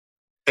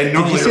 And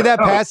did you see that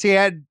pass he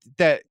had,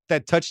 that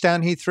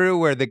touchdown he threw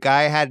where the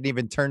guy hadn't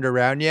even turned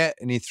around yet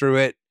and he threw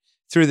it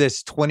through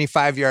this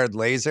 25-yard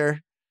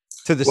laser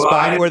to the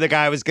spot where the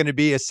guy was going to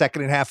be a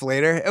second and a half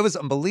later? It was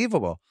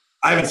unbelievable.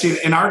 I haven't seen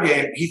it. In our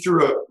game, he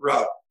threw a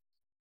route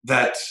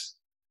that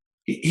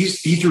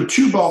he threw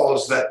 2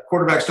 balls that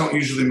quarterbacks don't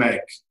usually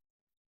make.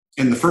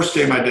 In the first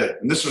game I did,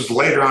 and this was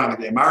later on in the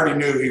game. I already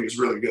knew he was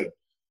really good.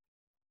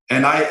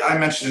 And I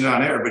mentioned it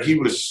on air, but he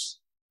was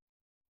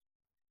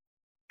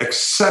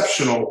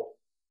exceptional.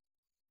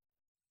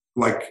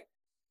 Like,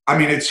 I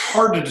mean, it's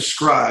hard to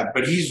describe,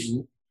 but he's,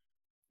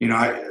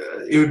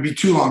 it would be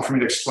too long for me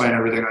to explain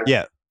everything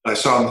I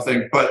saw in the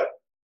thing. But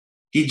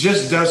he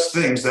just does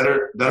things that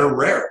are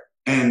rare.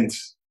 And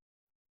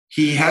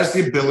he has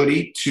the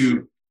ability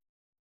to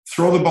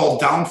throw the ball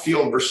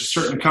downfield versus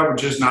certain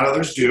coverages not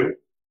others do.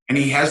 And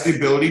he has the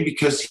ability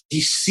because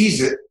he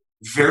sees it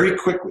very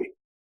quickly.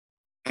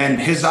 And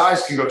his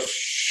eyes can go,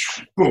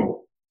 boom.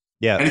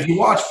 Yeah. And if you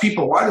watch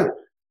people, Patrick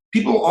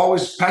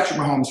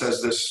Mahomes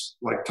has this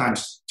like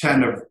times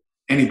 10 of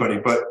anybody,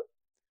 but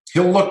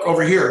he'll look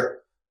over here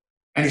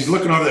and he's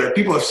looking over there.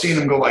 People have seen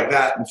him go like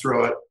that and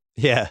throw it.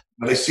 Yeah.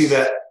 They see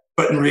that.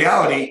 But in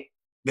reality,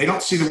 they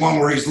don't see the one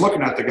where he's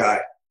looking at the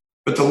guy.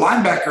 But the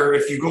linebacker,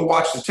 if you go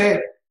watch the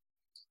tape,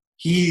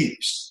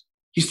 he's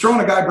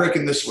throwing a guy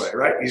breaking this way,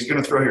 right? He's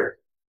going to throw here.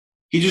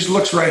 He just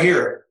looks right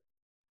here.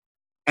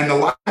 And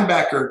the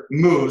linebacker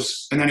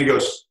moves, and then he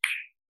goes,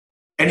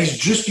 and he's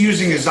just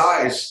using his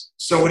eyes.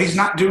 So what he's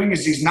not doing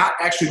is he's not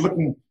actually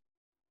looking.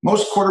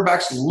 Most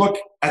quarterbacks look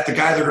at the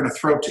guy they're going to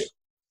throw to.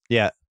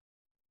 Yeah.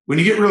 When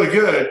you get really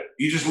good,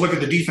 you just look at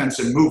the defense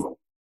and move them.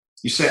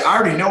 You say, I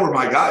already know where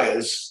my guy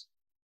is.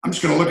 I'm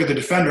just going to look at the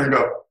defender and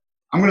go,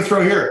 I'm going to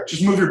throw here.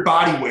 Just move your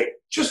body weight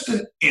just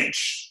an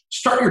inch.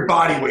 Start your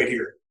body weight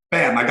here.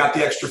 Bam, I got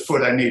the extra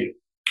foot I needed.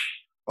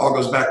 All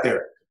goes back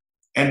there.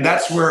 And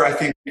that's where I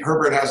think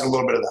Herbert has a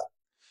little bit of that.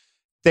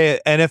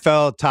 The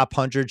NFL top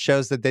 100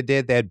 shows that they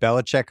did, they had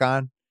Belichick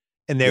on,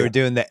 and they were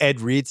doing the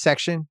Ed Reed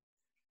section.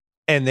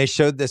 And they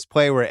showed this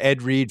play where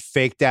Ed Reed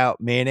faked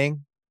out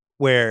Manning,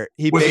 where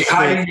was he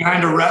hiding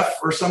behind a ref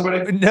or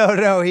somebody?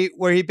 No. He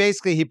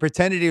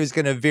pretended he was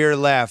going to veer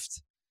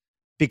left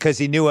because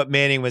he knew what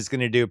Manning was going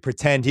to do,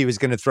 pretend he was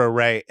going to throw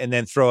right, and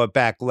then throw it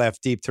back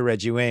left deep to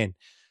Reggie Wayne.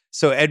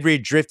 So Ed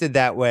Reed drifted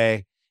that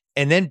way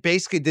and then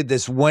basically did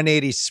this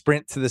 180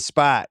 sprint to the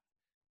spot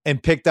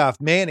and picked off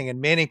Manning. And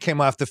Manning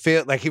came off the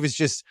field like he was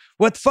just,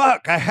 what the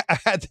fuck? I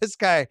had this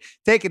guy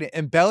taking it.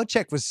 And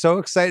Belichick was so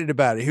excited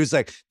about it. He was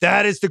like,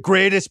 that is the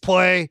greatest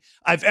play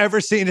I've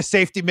ever seen a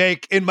safety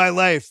make in my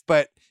life.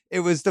 But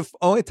it was the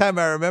only time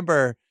I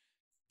remember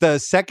the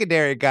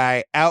secondary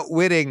guy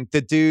outwitting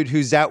the dude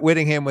who's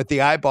outwitting him with the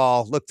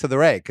eyeball look to the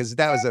right, because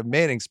that was a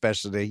Manning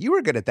specialty. You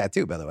were good at that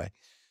too, by the way.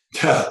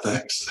 Yeah,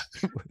 thanks.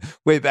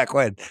 Way back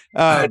when.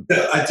 I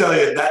tell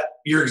you that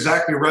you're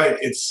exactly right.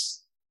 It's,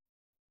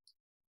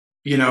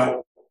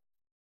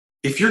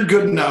 if you're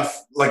good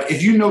enough, like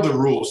if you know the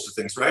rules to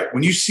things, right?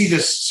 When you see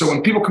this, so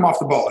when people come off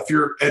the ball, if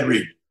you're Ed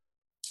Reed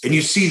and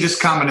you see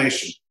this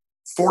combination,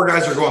 4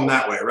 guys are going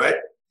that way, right?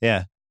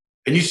 Yeah.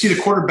 And you see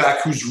the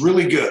quarterback who's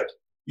really good.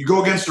 You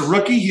go against a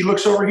rookie, he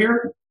looks over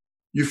here,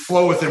 you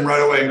flow with him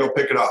right away and go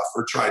pick it off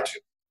or try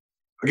to.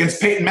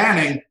 Against Peyton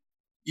Manning,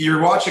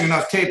 you're watching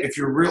enough tape. If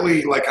you're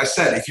really, like I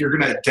said, if you're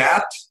going to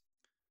adapt,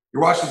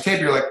 you're watching the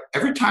tape, you're like,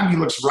 every time he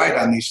looks right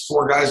on these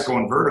 4 guys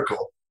going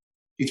vertical,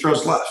 he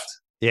throws left.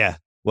 Yeah.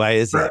 Why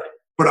is that?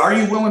 But are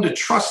you willing to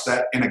trust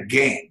that in a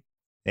game?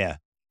 Yeah.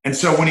 And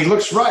so when he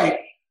looks right,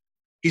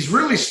 he's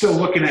really still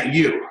looking at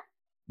you.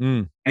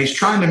 And he's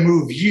trying to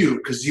move you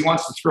because he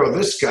wants to throw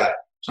this guy.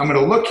 So I'm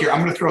going to look here. I'm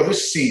going to throw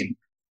this seam.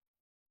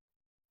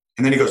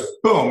 And then he goes,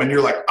 boom. And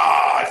you're like,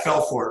 I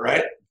fell for it,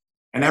 right?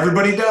 And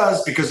everybody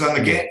does, because on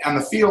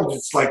the field,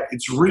 it's like,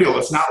 it's real.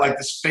 It's not like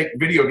this fake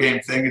video game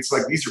thing. It's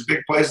like, these are big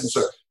plays. And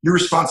so your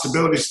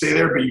responsibility is stay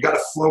there, but you got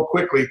to flow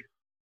quickly.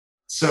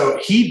 So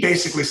he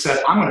basically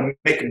said, I'm going to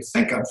make him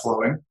think I'm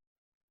flowing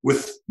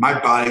with my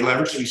body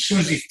leverage. And as soon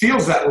as he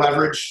feels that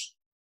leverage,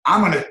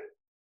 I'm going to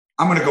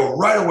go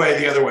right away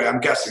the other way.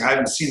 I'm guessing. I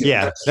haven't seen it.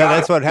 Yeah,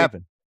 that's what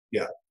happened.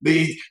 Yeah.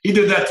 He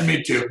did that to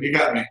me too. You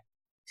got me.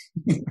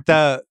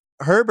 The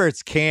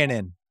Herbert's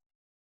cannon,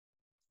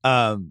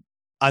 on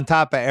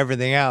top of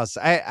everything else.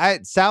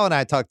 Sal and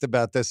I talked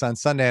about this on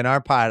Sunday in our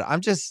pod.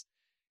 I'm just,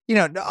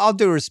 all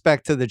due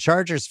respect to the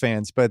Chargers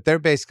fans, but they're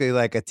basically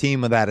like a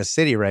team without a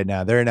city right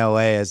now. They're in LA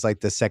as like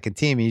the second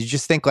team. You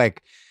just think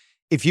like,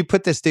 if you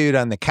put this dude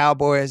on the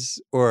Cowboys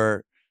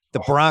or the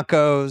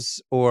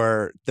Broncos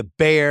or the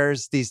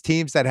Bears, these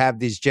teams that have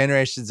these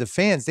generations of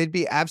fans, they'd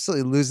be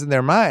absolutely losing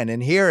their mind.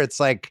 And here it's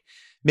like,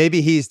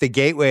 maybe he's the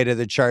gateway to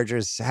the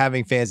Chargers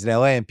having fans in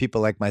LA and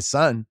people like my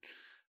son.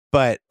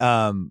 But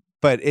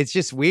it's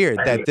just weird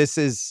that this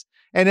is,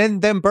 and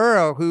then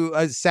Burrow, who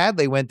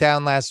sadly went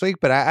down last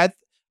week, but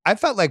I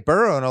felt like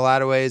Burrow in a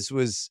lot of ways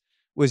was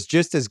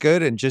just as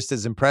good and just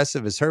as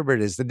impressive as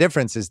Herbert is. The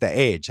difference is the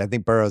age. I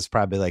think Burrow's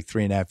probably like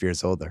 3.5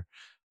 years older.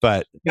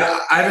 But yeah,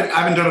 I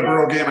haven't done a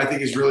Burrow game. I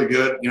think he's really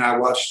good. I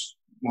watched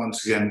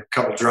once again a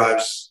couple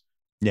drives.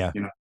 Yeah.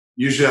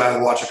 Usually I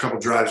watch a couple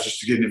drives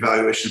just to get an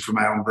evaluation for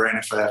my own brain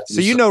if I have to.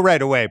 So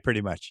right away,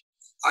 pretty much.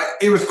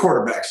 With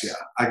quarterbacks, yeah,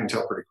 I can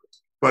tell pretty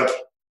quickly. But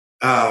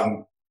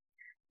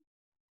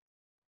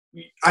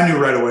I knew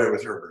right away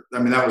with Herbert. I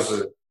mean,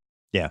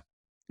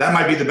 that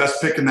might be the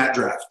best pick in that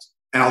draft.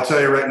 And I'll tell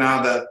you right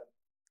now that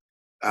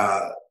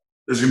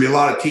there's going to be a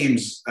lot of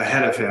teams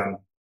ahead of him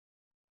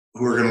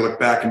who are going to look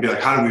back and be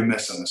like, how did we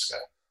miss on this guy?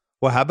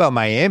 Well, how about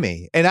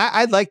Miami? And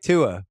I'd like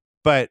Tua,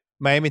 but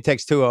Miami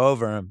takes Tua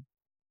over him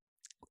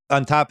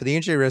on top of the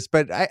injury risk.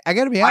 But I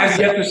got to be honest.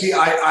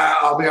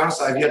 I'll be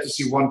honest, I've yet to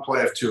see one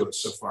play of Tua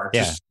so far.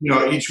 Yeah. Just,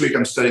 each week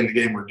I'm studying the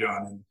game we're doing.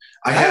 And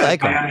I had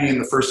like Miami in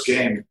the first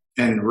game,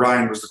 and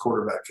Ryan was the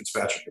quarterback,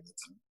 Fitzpatrick at the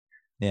time.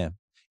 Yeah.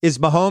 Is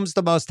Mahomes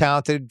the most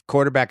talented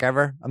quarterback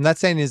ever? I'm not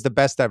saying he's the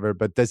best ever,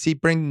 but does he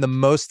bring the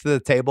most to the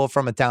table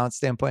from a talent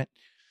standpoint?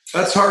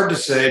 That's hard to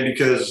say,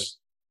 because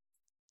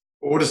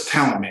what does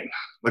talent mean?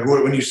 Like,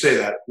 when you say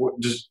that,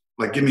 just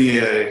like give me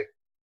a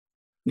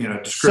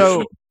description.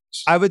 So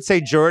I would say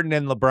Jordan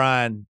and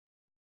LeBron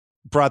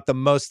brought the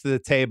most to the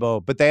table,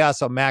 but they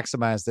also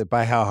maximized it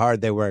by how hard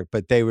they worked.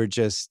 But they were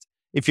just,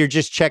 if you're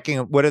just checking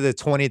what are the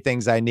 20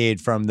 things I need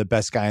from the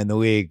best guy in the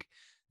league,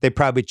 they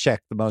probably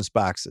check the most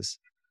boxes.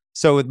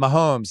 So with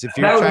Mahomes, if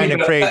you're trying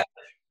to create...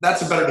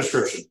 That's a better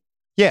description.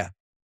 Yeah.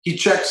 He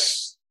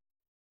checks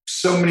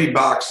so many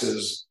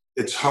boxes,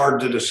 it's hard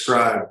to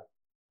describe,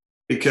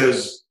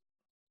 because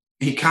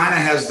he kind of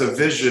has the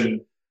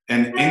vision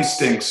and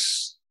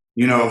instincts,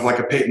 of like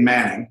a Peyton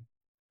Manning.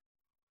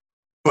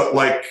 But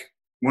like,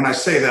 when I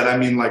say that, I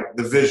mean like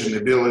the vision, the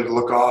ability to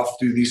look off,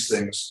 do these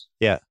things.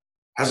 Yeah.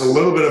 Has a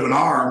little bit of an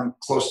arm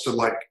close to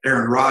like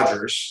Aaron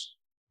Rodgers.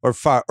 Or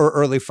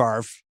early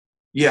Favre.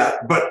 Yeah,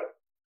 but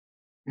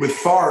with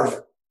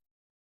Favre,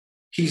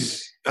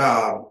 he's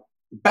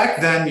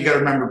back then, you got to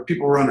remember,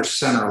 people were under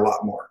center a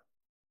lot more.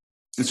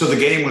 And so the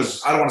game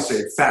was, I don't want to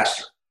say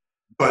faster,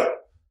 but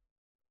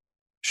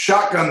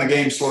shotgun, the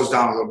game slows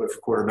down a little bit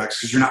for quarterbacks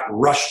because you're not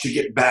rushed to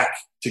get back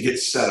to get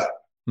set up.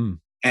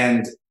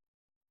 And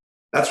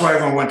that's why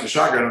everyone went to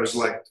shotgun. It was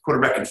like the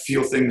quarterback can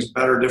feel things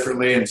better,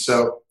 differently. And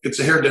so it's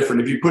a hair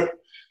different.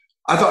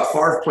 I thought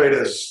Favre played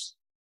as,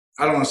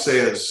 I don't want to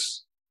say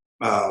as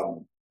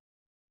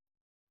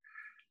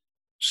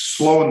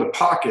slow in the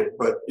pocket,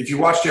 but if you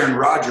watched Aaron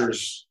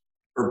Rodgers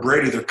or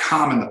Brady, they're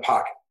calm in the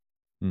pocket.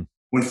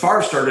 When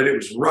Favre started, it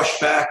was rush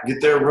back,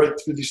 get there, right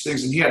through these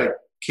things, and he had a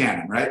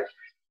cannon, right?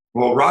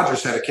 Well,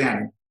 Rodgers had a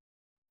cannon.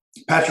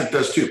 Patrick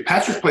does too.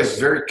 Patrick plays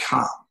very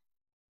calm.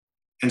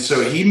 And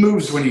so he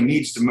moves when he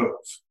needs to move.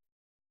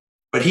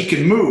 But he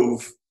can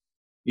move,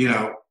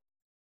 whenever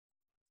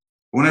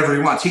he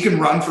wants. He can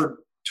run for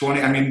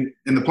 20. I mean,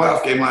 in the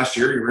playoff game last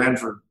year, he ran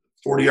for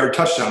 40-yard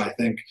touchdown, I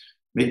think.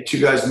 Made two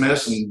guys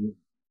miss and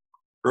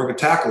broke a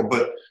tackle.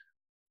 But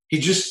he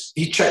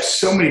checks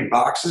so many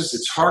boxes.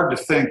 It's hard to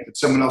think that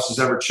someone else has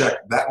ever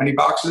checked that many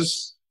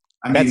boxes.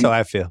 That's how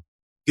I feel.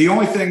 The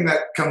only thing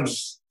that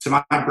comes to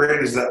my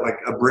brain is that, like,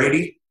 a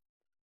Brady,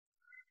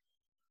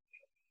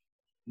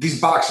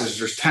 these boxes,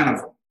 there's 10 of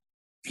them.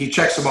 He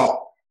checks them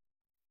all.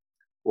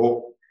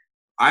 Well,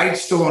 I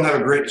still don't have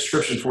a great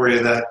description for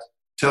you that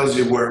tells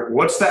you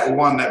what's that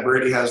one that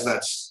Brady has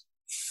that's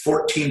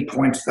 14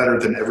 points better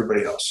than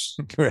everybody else.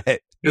 Right.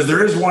 Because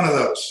there is one of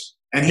those.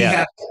 And he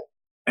has it.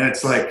 And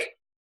it's like,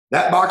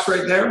 that box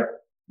right there,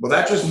 well,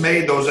 that just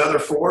made those other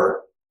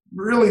four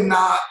really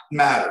not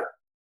matter.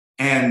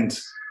 And,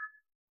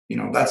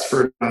 that's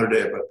for another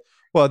day. But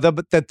Well,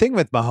 the thing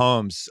with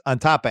Mahomes, on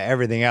top of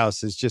everything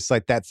else, is just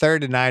like that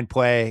 3rd and 9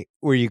 play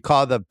where you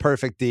call the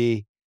perfect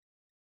D.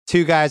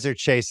 2 guys are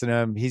chasing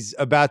him. He's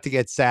about to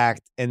get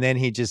sacked, and then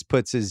he just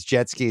puts his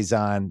jet skis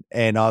on,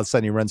 and all of a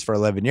sudden he runs for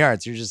 11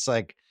 yards. You're just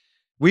like,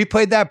 we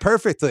played that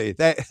perfectly.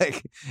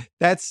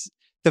 That's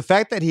the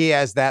fact that he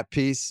has that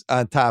piece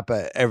on top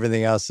of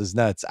everything else is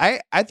nuts.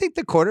 I think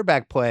the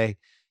quarterback play,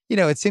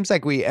 it seems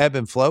like we ebb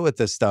and flow with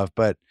this stuff,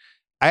 but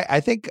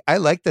I think I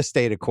like the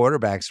state of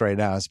quarterbacks right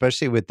now,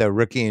 especially with the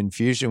rookie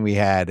infusion we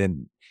had.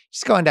 And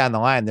just going down the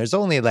line, there's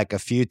only like a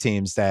few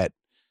teams that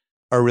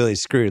are really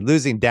screwed.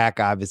 Losing Dak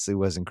obviously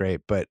wasn't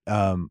great, but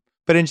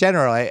in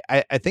general,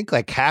 I think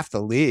like half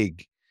the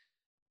league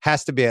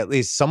has to be at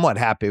least somewhat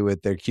happy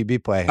with their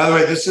QB play. by the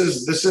way, this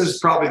is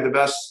probably the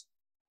best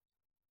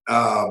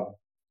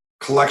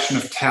collection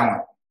of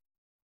talent.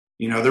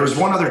 There was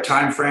one other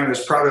time frame. It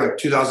was probably like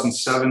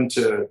 2007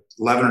 to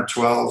 11 or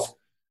 12,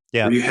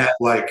 where you had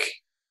like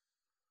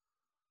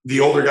the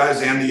older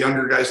guys and the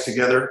younger guys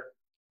together.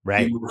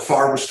 Right.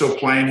 Favre was still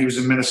playing. He was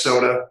in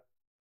Minnesota.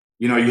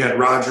 You had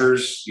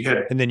Rodgers.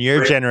 And then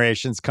your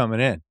generation's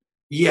coming in.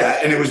 Yeah,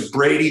 and it was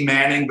Brady,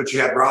 Manning, but you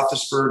had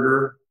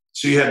Roethlisberger.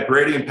 So you had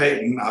Brady and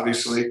Peyton,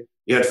 obviously.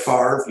 You had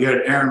Favre. You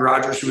had Aaron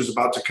Rodgers, who was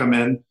about to come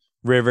in.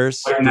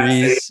 Rivers,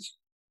 Breeze.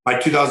 By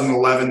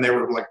 2011, they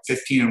were like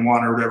 15-1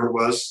 or whatever it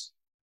was.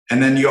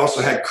 And then you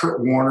also had Kurt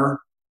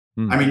Warner.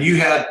 I mean, you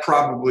had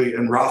probably,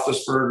 and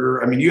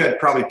Roethlisberger, you had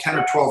probably 10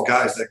 or 12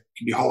 guys that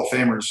could be Hall of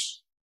Famers,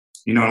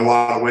 in a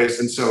lot of ways.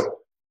 And so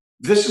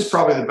this is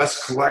probably the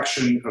best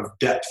collection of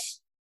depth,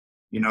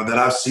 that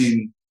I've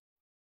seen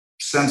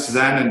since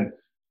then. And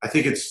I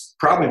think it's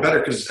probably better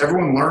because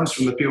everyone learns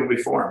from the people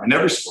before him in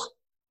every sport.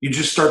 You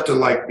just start to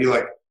be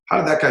like, how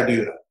did that guy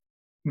do that?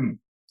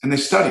 And they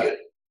study it.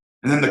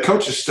 And then the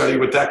coaches study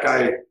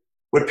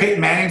what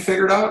Peyton Manning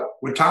figured out,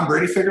 what Tom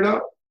Brady figured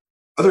out.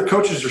 Other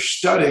coaches are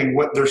studying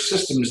what their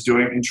system is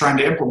doing and trying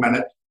to implement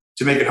it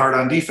to make it hard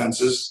on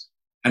defenses.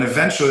 And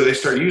eventually they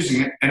start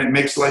using it, and it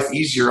makes life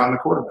easier on the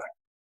quarterback.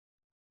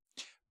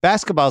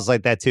 Basketball's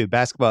like that too.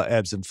 Basketball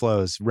ebbs and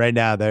flows. Right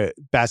now,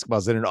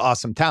 basketball's in an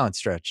awesome talent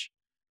stretch.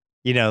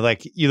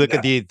 Like you look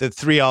at the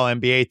 3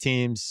 All-NBA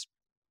teams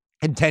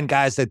and 10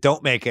 guys that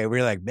don't make it.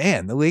 We're like,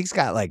 man, the league's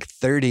got like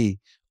 30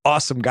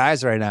 awesome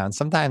guys right now. And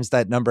sometimes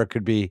that number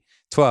could be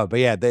 12. But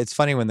yeah, it's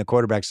funny when the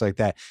quarterback's like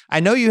that. I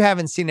know you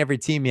haven't seen every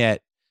team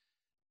yet.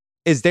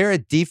 Is there a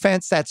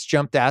defense that's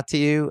jumped out to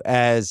you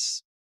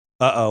as,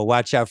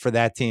 watch out for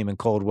that team in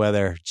cold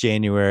weather,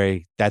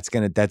 January? That's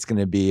gonna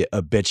be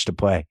a bitch to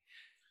play.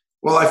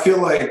 Well, I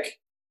feel like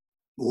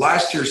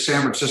last year,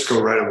 San Francisco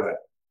right away,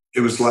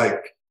 it was like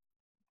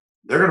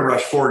they're going to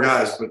rush 4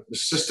 guys, but the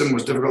system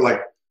was difficult.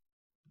 Like,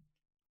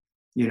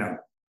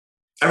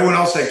 everyone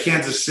else had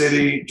Kansas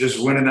City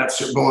just winning that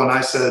Super Bowl, and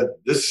I said,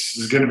 this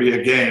is going to be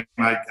a game.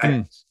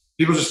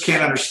 People just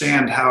can't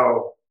understand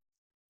how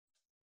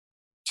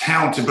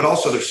talented, but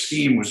also their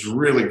scheme was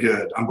really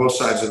good on both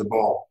sides of the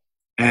ball.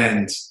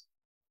 And,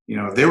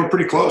 they were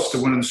pretty close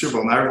to winning the Super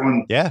Bowl. Now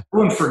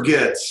everyone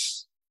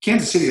forgets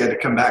Kansas City had to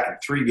come back in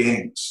 3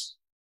 games,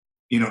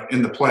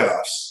 in the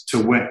playoffs to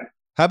win.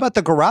 How about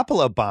the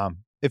Garoppolo bomb?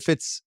 If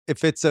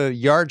it's a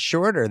yard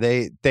shorter,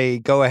 they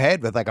go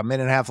ahead with like a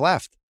minute and a half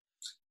left.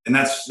 And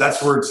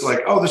that's where it's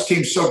like, oh, this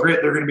team's so great,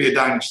 they're going to be a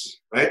dynasty,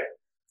 right?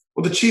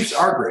 Well, the Chiefs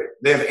are great.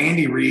 They have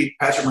Andy Reid,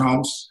 Patrick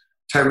Mahomes,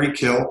 Tyreek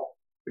Hill.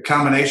 The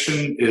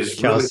combination is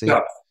Kelsey. Really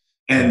tough.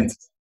 And,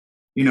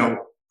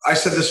 I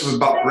said this was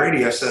about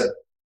Brady. I said,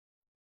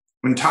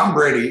 when Tom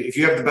Brady, if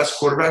you have the best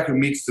quarterback who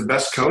meets the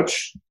best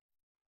coach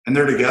and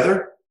they're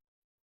together,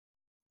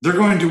 they're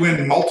going to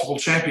win multiple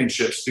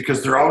championships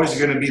because they're always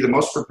going to be the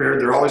most prepared.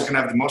 They're always going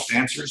to have the most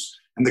answers.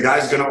 And the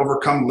guy's going to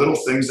overcome little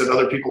things that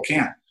other people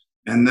can't.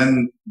 And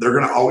then they're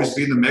going to always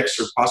be in the mix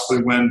or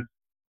possibly win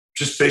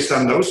just based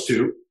on those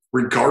two,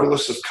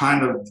 regardless of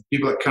kind of the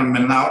people that come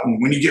in and out. And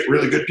when you get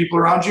really good people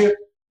around you,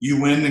 you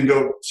win and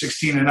go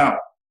 16-0.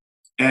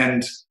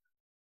 And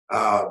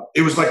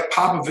it was like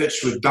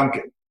Popovich with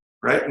Duncan,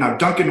 right? Now,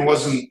 Duncan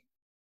wasn't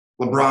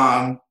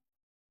LeBron,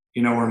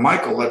 or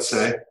Michael, let's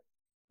say,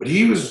 but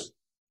he's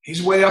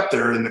way up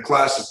there in the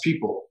class of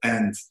people.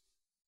 And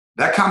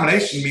that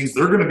combination means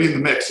they're going to be in the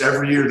mix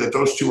every year that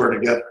those two are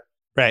together.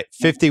 Right.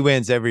 50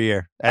 wins every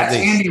year. That's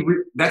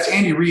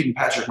Andy Reid and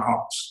Patrick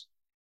Mahomes.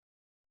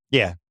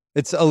 Yeah.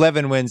 It's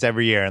 11 wins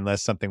every year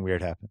unless something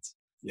weird happens.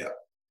 Yeah.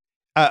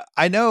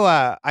 I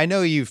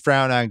know you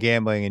frown on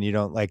gambling and you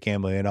don't like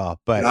gambling at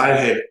all, but I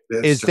hate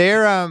it. Is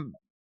there,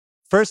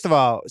 first of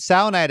all,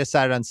 Sal and I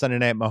decided on Sunday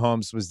night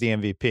Mahomes was the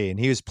MVP, and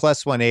he was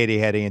plus 180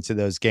 heading into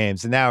those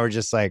games. And now we're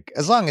just like,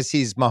 as long as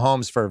he's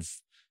Mahomes for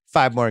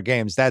 5 more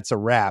games, that's a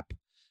wrap.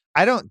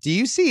 Do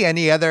you see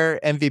any other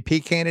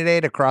MVP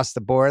candidate across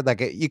the board?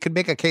 Like you could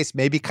make a case,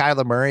 maybe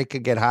Kyler Murray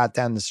could get hot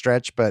down the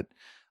stretch, but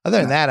other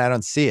than that, I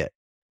don't see it.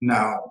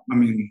 No.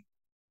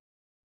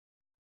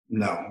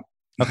 No.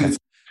 Okay.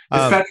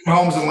 It's Patrick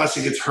Mahomes unless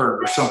he gets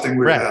hurt or something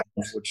weird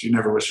happens, which you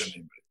never wish on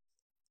anybody.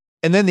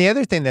 And then the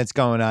other thing that's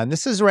going on,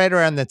 this is right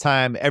around the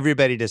time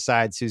everybody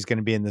decides who's going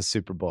to be in the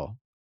Super Bowl.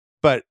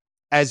 But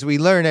as we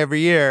learn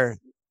every year,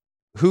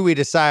 who we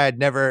decide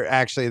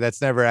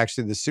that's never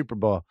actually the Super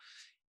Bowl.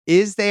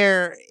 Is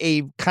there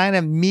a kind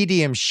of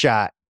medium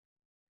shot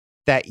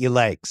that you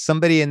like?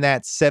 Somebody in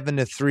that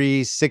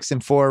 7-3,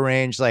 6-4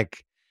 range,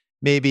 like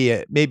maybe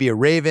a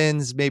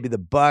Ravens, maybe the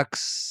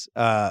Bucks,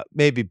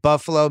 maybe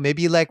Buffalo.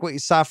 Maybe you like what you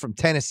saw from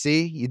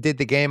Tennessee. You did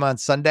the game on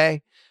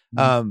Sunday.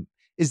 Mm-hmm.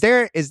 Is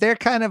there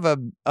kind of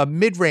a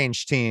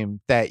mid-range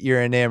team that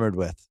you're enamored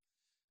with?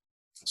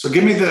 So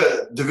give me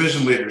the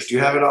division leaders. Do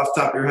you have it off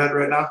the top of your head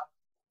right now?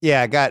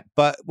 Yeah, I got,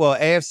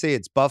 AFC,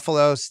 it's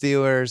Buffalo,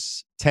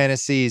 Steelers,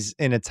 Tennessee's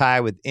in a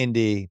tie with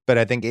Indy, but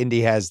I think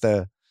Indy has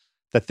the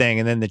thing,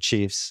 and then the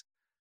Chiefs.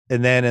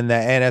 And then in the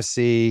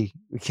NFC,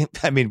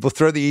 we'll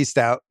throw the East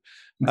out.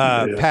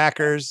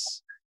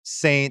 Packers,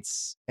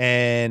 Saints,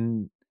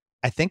 and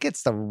I think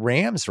it's the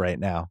Rams right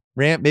now.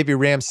 Maybe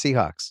Rams,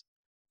 Seahawks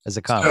as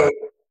a combo. So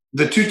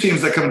the two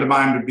teams that come to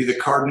mind would be the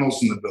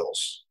Cardinals and the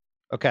Bills.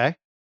 Okay.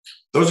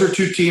 Those are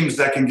two teams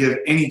that can give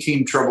any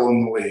team trouble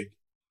in the league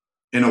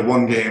in a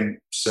one-game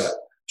set.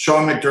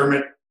 Sean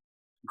McDermott,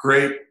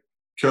 great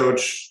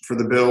coach for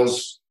the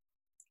Bills.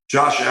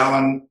 Josh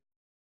Allen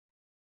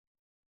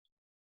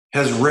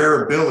has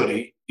rare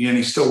ability, and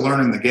he's still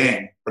learning the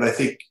game. But I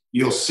think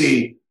you'll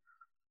see,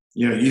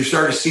 you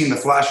started seeing the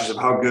flashes of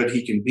how good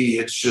he can be.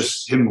 It's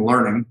just him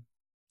learning.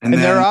 And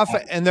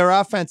their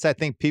offense, I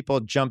think people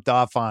jumped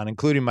off on,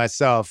 including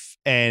myself.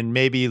 And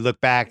maybe you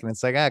look back and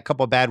it's like a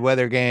couple of bad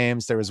weather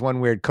games. There was one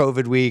weird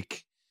COVID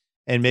week,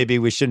 and maybe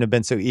we shouldn't have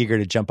been so eager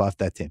to jump off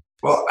that team.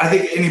 Well, I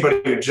think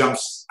anybody who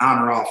jumps on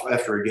or off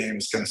after a game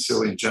is kind of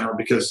silly in general,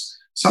 because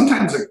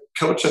sometimes a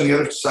coach on the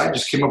other side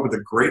just came up with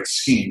a great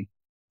scheme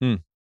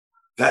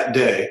that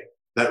day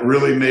that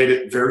really made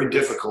it very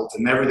difficult,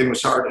 and everything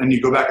was hard. And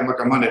you go back and look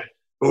on Monday.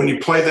 But when you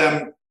play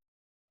them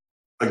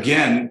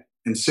again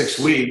in 6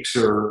 weeks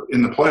or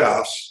in the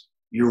playoffs,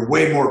 you're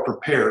way more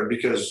prepared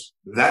because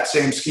that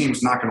same scheme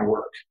is not going to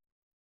work.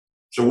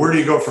 So where do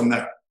you go from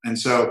there? And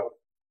so,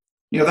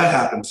 that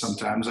happens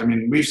sometimes. I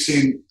mean, we've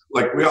seen,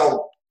 like,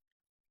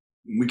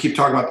 we keep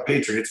talking about the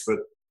Patriots, but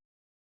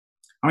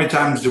how many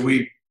times do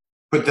we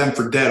put them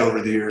for dead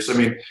over the years? I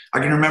mean, I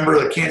can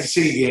remember the Kansas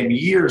City game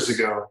years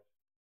ago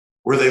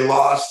where they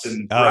lost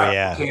and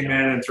came in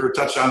and threw a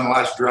touchdown on the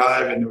last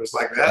drive, and it was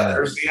like,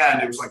 there's the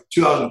end. It was like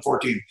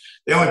 2014.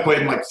 They only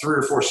played in like 3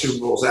 or 4 Super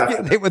Bowls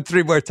after. They won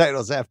 3 more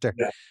titles after.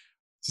 Yeah.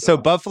 So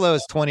Buffalo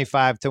is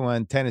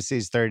 25-1,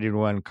 Tennessee's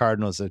 30-1,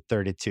 Cardinals are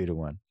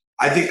 32-1.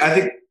 I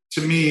think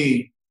to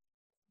me,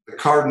 the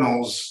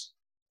Cardinals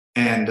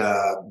and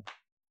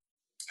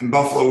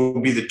Buffalo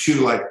would be the two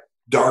like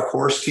dark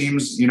horse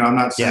teams. I'm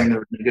not saying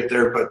they're going to get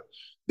there, but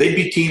they'd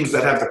be teams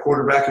that have the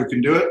quarterback who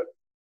can do it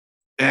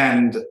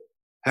and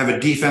have a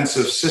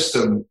defensive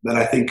system that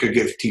I think could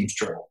give teams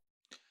trouble.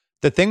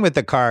 The thing with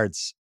the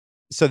Cards,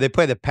 so they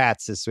play the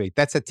Pats this week.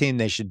 That's a team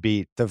they should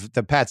beat.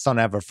 The Pats don't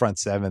have a front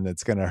seven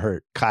that's going to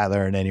hurt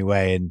Kyler in any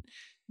way. And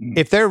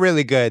if they're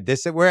really good,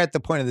 we're at the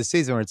point of the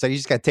season where it's like you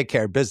just got to take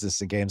care of business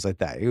in games like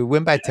that. You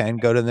win by 10,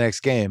 go to the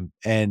next game.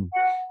 And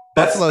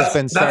Buffalo's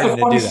been starting to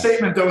do that. That's a funny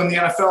statement, though, in the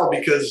NFL,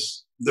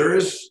 because there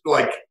is,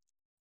 like,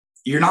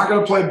 you're not going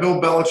to play Bill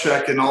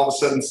Belichick and all of a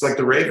sudden it's like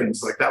the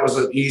Ravens. Like, that was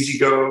an easy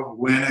go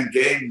win a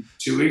game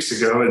 2 weeks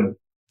ago, and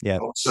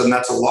all of a sudden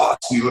that's a loss.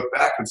 And you look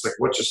back and it's like,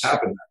 what just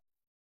happened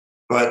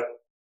there? But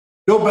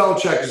Bill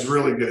Belichick is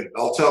really good.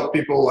 I'll tell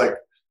people, like,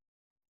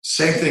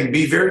 same thing.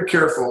 Be very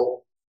careful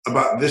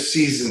about this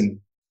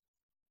season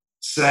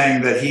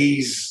saying that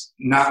he's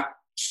not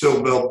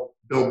still Bill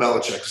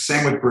Belichick.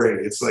 Same with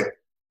Brady. It's like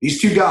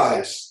these two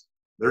guys,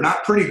 they're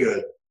not pretty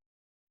good.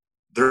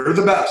 They're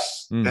the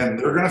best, and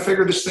they're going to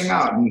figure this thing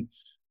out. And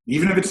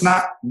even if it's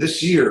not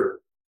this year,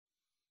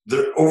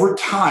 over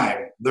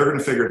time, they're going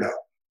to figure it out.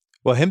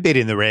 Well, him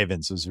beating the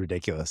Ravens was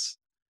ridiculous.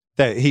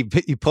 That he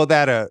pulled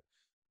out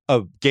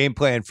a game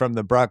plan from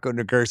the Bronco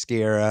Nagurski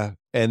era,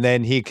 and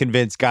then he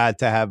convinced God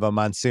to have a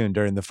monsoon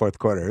during the fourth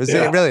quarter.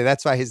 Really,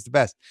 that's why he's the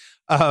best.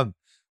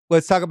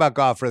 Let's talk about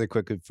golf really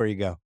quickly before you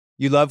go.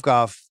 You love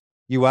golf.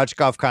 You watch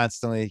golf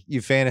constantly.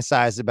 You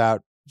fantasize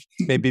about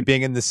maybe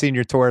being in the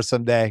senior tour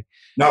someday.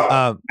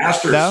 No,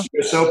 Masters, no?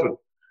 US Open.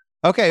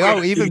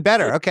 Okay, even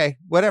better. Okay,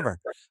 whatever.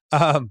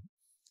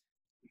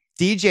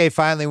 DJ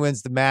finally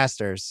wins the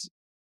Masters.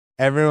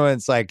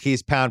 Everyone's like,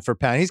 he's pound for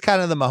pound. He's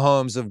kind of the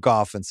Mahomes of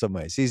golf in some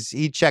ways.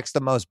 He checks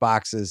the most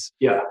boxes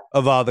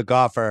of all the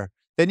golfer.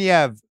 Then you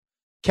have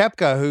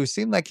Koepka, who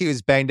seemed like he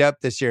was banged up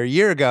this year. A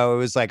year ago, it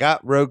was like,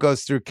 road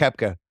goes through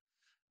Koepka.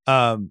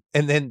 And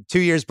then 2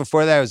 years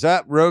before that, it was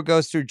road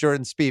goes through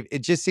Jordan Spieth.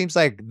 It just seems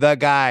like the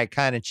guy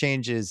kind of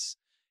changes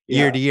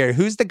year to year.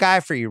 Who's the guy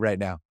for you right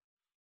now?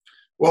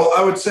 Well,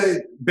 I would say,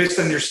 based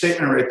on your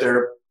statement right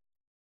there,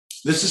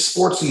 this is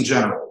sports in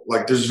general.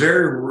 Like, there's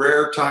very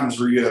rare times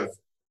where you have,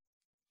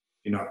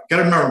 got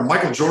to remember,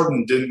 Michael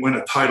Jordan didn't win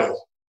a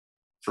title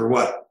for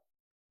what,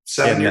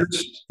 7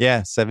 years?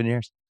 Yeah, 7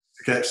 years.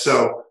 Okay,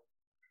 so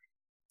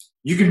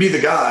you can be the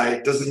guy.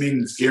 It doesn't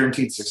mean it's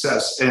guaranteed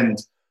success. And,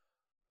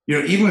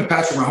 even with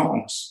Patrick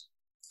Mahomes,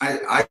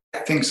 I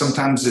think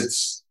sometimes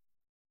it's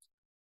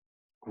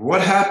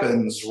what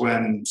happens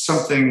when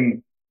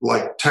something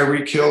like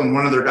Tyreek Hill and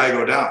one other guy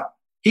go down.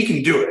 He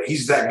can do it.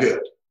 He's that good.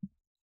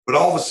 But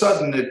all of a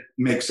sudden, it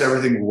makes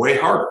everything way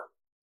harder.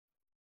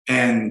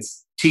 And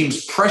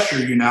teams pressure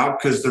you now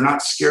because they're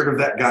not scared of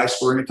that guy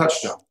scoring a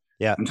touchdown.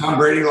 Yeah. And Tom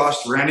Brady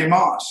lost to Randy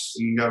Moss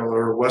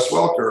or Wes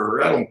Welker or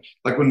Edelman.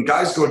 Like when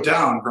guys go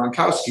down,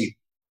 Gronkowski,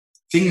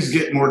 things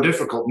get more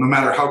difficult no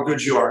matter how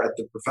good you are at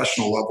the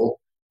professional level,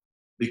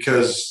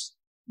 because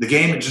the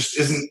game just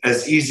isn't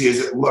as easy as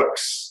it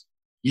looks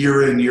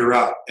year in, year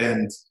out.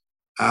 And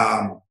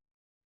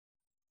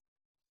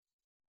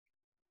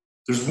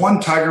there's one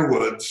Tiger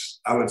Woods,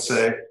 I would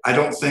say. I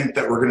don't think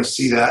that we're going to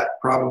see that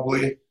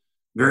probably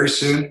very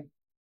soon.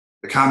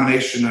 The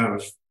combination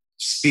of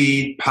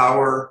speed,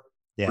 power,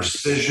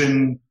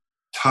 precision,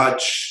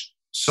 touch,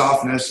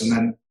 softness, and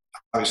then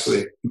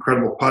obviously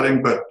incredible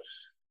putting. But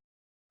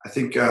I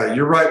think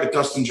you're right with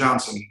Dustin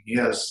Johnson. He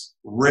has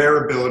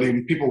rare ability.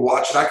 When people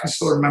watch it, I can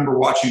still remember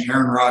watching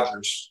Aaron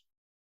Rodgers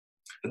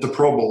at the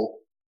Pro Bowl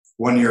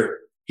one year.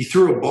 He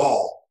threw a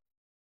ball,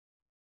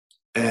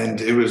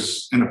 and it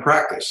was in a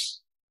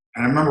practice.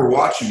 And I remember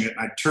watching it, and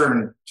I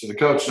turned to the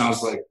coach, and I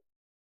was like,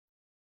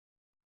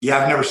 yeah,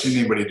 I've never seen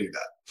anybody do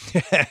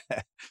that.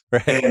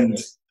 Right. And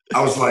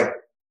I was like,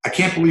 I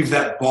can't believe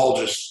that ball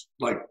just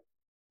like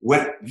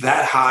went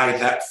that high,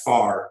 that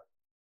far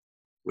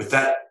with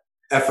that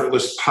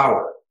effortless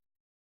power.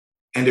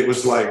 And it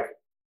was like,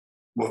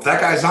 well, if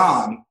that guy's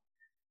on,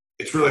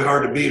 it's really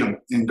hard to beat him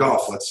in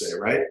golf, let's say,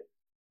 right?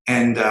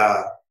 And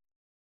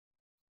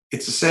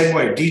it's the same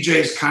way.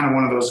 DJ's kind of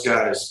one of those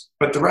guys,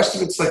 but the rest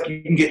of it's like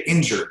you can get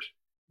injured.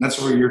 That's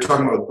what you're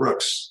talking about with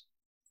Brooks.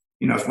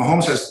 If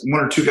Mahomes has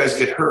one or two guys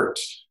get hurt,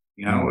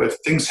 if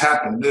things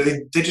happen,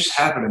 they just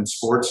happen in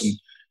sports, and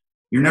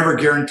you're never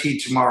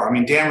guaranteed tomorrow. I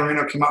mean, Dan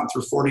Marino came out and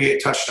threw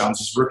 48 touchdowns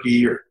his rookie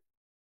year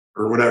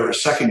or whatever,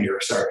 second year,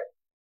 sorry.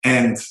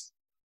 And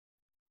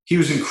he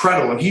was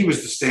incredible, and he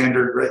was the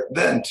standard right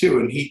then too.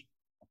 And he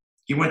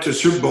went to a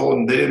Super Bowl,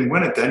 and they didn't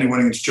win it then. He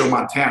went against Joe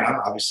Montana.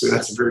 Obviously,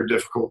 that's a very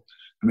difficult.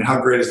 I mean, how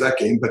great is that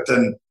game? But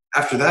then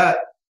after that,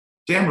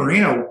 Dan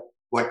Marino,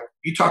 like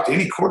you talk to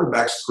any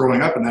quarterbacks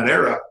growing up in that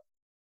era,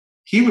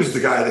 he was the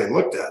guy they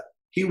looked at.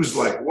 He was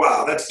like,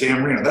 wow, that's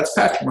Dan Marino. That's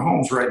Patrick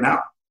Mahomes right now.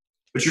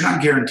 But you're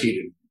not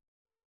guaranteed it.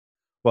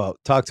 Well,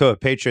 talk to a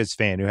Patriots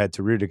fan who had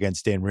to root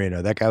against Dan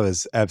Marino. That guy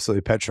was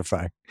absolutely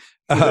petrifying.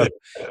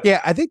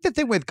 Yeah, I think the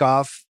thing with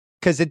golf,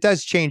 because it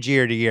does change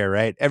year to year,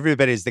 right?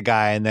 Everybody's the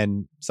guy, and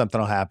then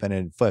something will happen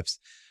and it flips.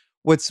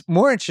 What's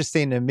more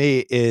interesting to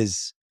me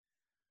is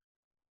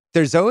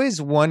there's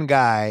always one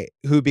guy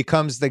who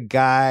becomes the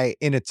guy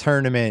in a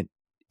tournament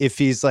if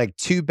he's like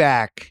two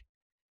back.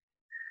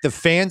 The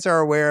fans are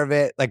aware of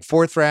it, like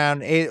fourth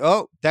round, eight.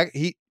 Oh,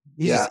 he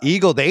just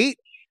eagled 8.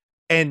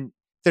 And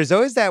there's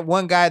always that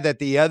one guy that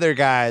the other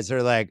guys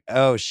are like,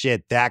 oh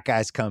shit, that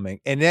guy's coming.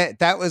 And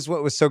that was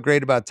what was so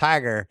great about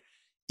Tiger.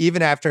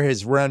 Even after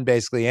his run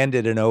basically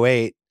ended in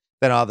 2008,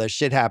 then all the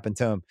shit happened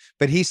to him.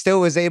 But he still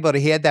was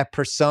he had that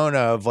persona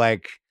of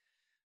like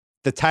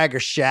the Tiger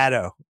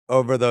shadow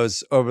over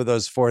those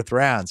fourth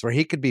rounds where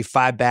he could be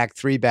 5 back,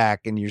 3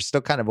 back, and you're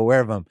still kind of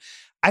aware of him.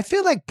 I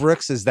feel like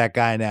Brooks is that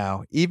guy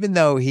now, even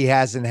though he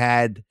hasn't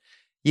had,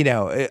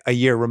 a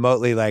year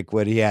remotely like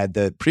what he had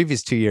the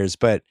previous 2 years.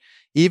 But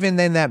even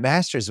in that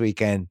Masters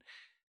weekend,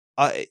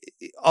 all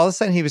of a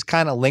sudden he was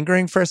kind of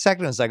lingering for a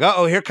second. It was like,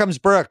 oh, here comes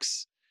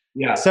Brooks.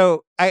 Yeah.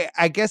 So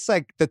I guess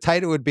like the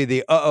title would be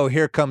the,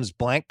 here comes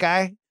blank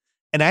guy.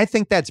 And I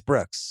think that's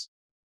Brooks,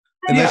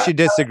 unless you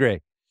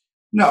disagree.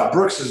 No,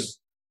 Brooks has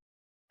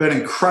been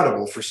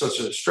incredible for such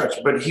a stretch,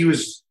 but he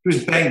was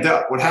banged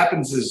up. What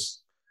happens is,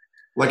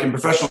 like in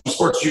professional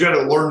sports, you got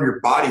to learn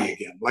your body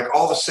again. Like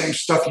all the same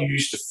stuff you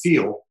used to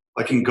feel,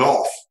 like in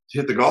golf, to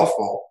hit the golf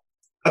ball,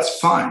 that's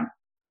fine.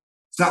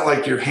 It's not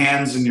like your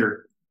hands and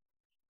your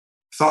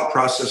thought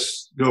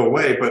process go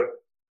away, but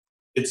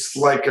it's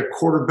like a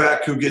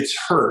quarterback who gets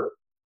hurt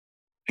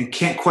and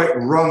can't quite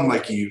run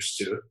like he used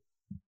to.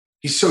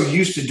 He's so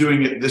used to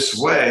doing it this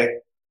way,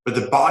 but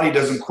the body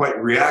doesn't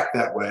quite react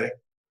that way.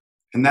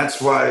 And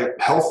that's why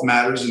health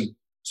matters. And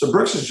so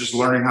Brooks is just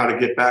learning how to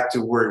get back to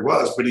where he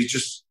was, but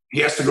he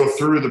has to go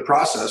through the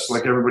process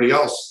like everybody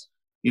else.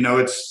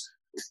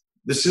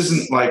 This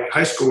isn't like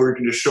high school where you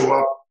can just show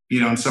up,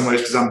 in some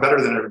ways because I'm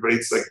better than everybody.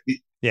 It's like these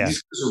guys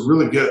are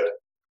really good.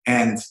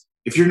 And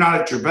if you're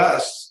not at your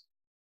best,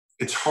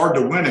 it's hard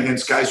to win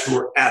against guys who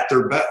are at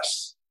their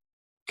best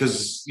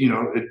because,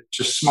 it's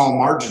just small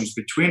margins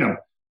between them.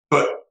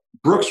 But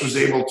Brooks was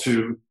able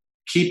to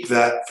keep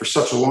that for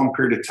such a long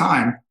period of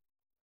time.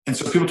 And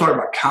so people talk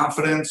about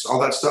confidence, all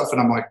that stuff. And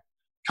I'm like,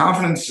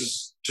 confidence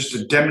is just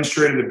a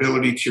demonstrated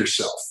ability to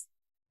yourself.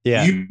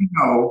 Yeah.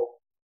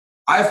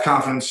 I have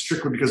confidence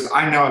strictly because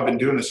I know I've been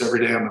doing this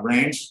every day on the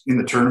range, in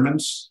the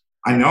tournaments.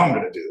 I know I'm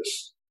going to do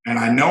this. And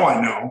I know,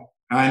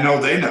 and I know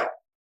they know.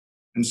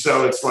 And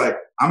so it's like,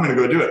 I'm going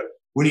to go do it.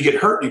 When you get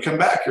hurt and you come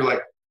back, you're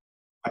like,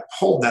 I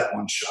pulled that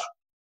one shot.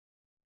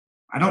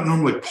 I don't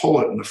normally pull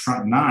it in the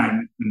front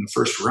 9 in the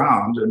first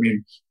round. I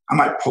mean, I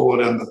might pull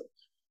it in the,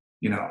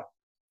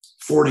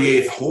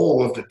 48th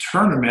hole of the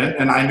tournament,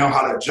 and I know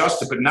how to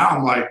adjust it. But now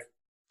I'm like,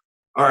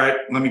 all right,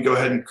 let me go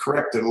ahead and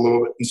correct it a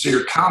little bit. And so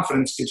your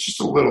confidence gets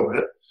just a little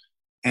bit.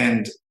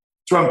 And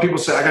so when people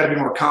say, I got to be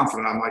more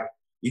confident, I'm like,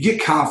 you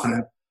get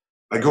confident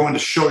by going to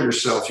show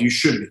yourself you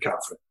should be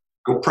confident.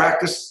 Go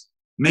practice,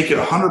 make it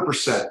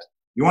 100%.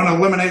 You want to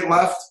eliminate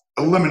left?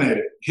 Eliminate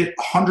it. Hit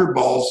 100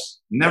 balls.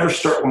 Never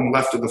start one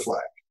left of the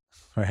flag.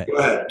 Right. Go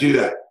ahead, do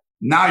that.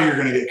 Now you're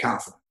going to get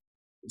confident.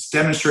 It's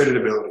demonstrated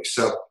ability.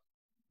 So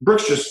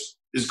Brooks just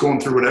is going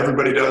through what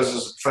everybody does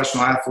as a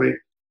professional athlete.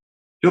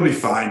 He'll be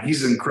fine.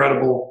 He's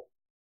incredible.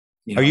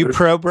 Are you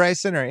pro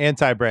Bryson or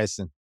anti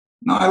Bryson?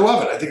 No, I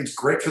love it. I think it's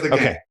great for the game.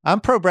 Okay,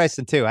 I'm pro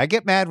Bryson too. I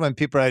get mad when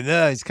people are like,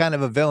 no, he's kind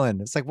of a villain.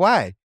 It's like,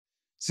 why?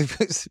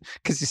 Because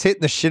he's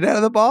hitting the shit out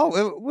of the ball?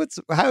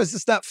 How is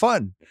this not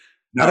fun?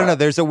 No. I don't know.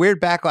 There's a weird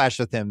backlash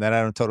with him that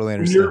I don't totally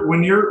understand.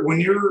 When you're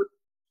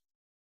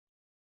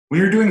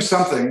doing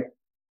something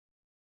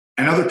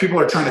and other people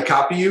are trying to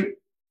copy you,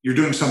 you're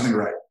doing something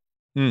right.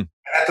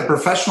 At the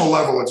professional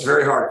level, it's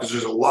very hard because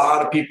there's a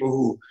lot of people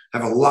who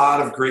have a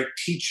lot of great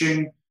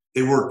teaching.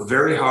 They work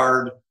very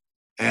hard,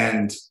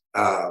 and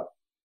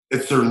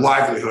it's their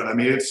livelihood. I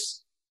mean,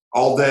 it's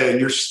all day,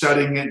 and you're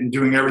studying it and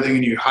doing everything,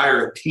 and you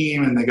hire a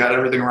team, and they got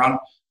everything around.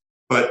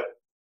 But,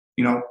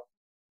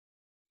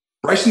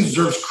 Bryson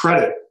deserves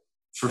credit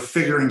for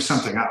figuring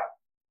something out.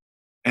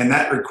 And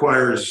that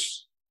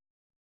requires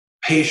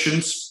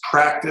patience,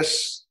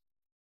 practice,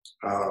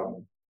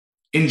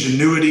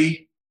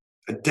 ingenuity,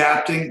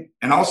 adapting,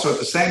 and also at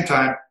the same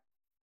time,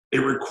 it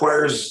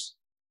requires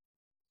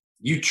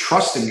you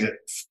trusting it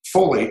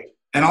fully.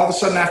 And all of a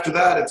sudden after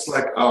that, it's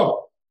like,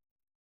 oh,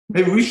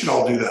 maybe we should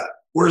all do that.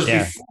 Whereas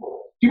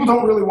before, people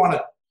don't really want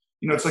to,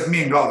 it's like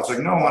me and golf. It's like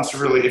no one wants to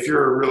really, if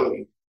you're a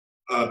really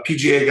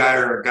PGA guy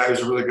or a guy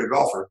who's a really good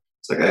golfer,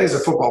 it's like, hey, he's a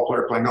football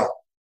player playing golf.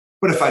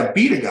 But if I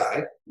beat a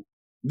guy,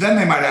 then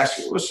they might ask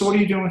you, well, so what are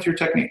you doing with your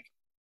technique?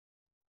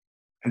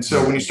 And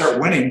so when you start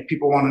winning,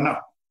 people want to know.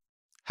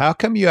 How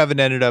come you haven't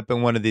ended up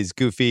in one of these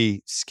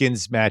goofy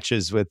skins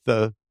matches with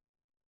the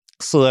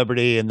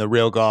celebrity and the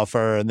real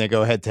golfer, and they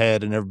go head to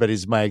head and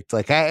everybody's mic'd?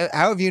 Like, how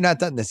have you not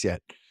done this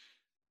yet?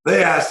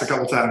 They asked a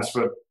couple times,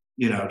 but,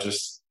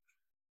 just.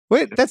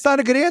 Wait, that's not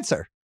a good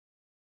answer.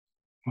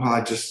 Well,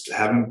 I just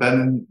haven't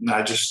been.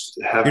 I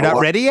just have. You're not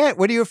ready yet?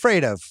 What are you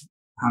afraid of?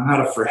 I'm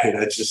not afraid.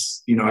 I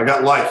just, I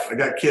got life. I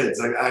got kids.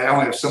 I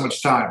only have so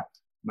much time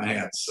in my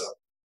hands. So,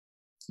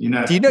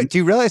 Do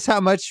you realize how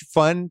much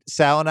fun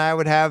Sal and I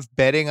would have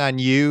betting on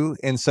you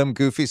in some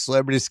goofy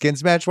celebrity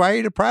skins match? Why are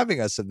you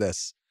depriving us of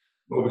this?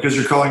 Well, because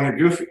you're calling it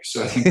goofy.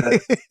 So I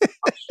think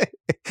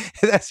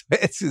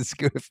it's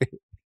goofy.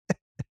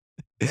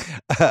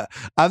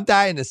 I'm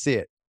dying to see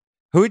it.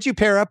 Who would you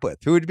pair up with?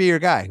 Who would be your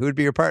guy? Who would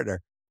be your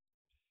partner?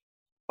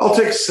 I'll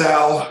take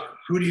Sal.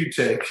 Who do you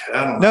take?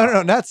 I don't know.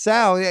 No, not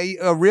Sal.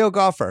 A real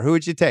golfer. Who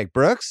would you take?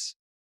 Brooks?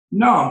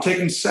 No, I'm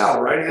taking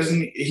Sal, right?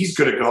 He's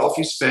good at golf.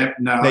 He's fam.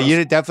 No,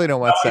 you definitely don't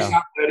want Sal. He's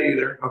not that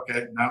either.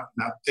 Okay, no.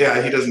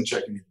 Yeah, he doesn't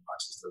check any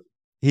boxes, does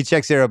he? He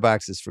checks 0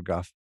 boxes for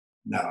golf.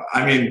 No,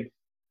 I mean,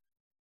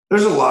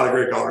 there's a lot of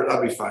great golfers.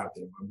 I'll be fine with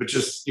him. But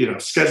just,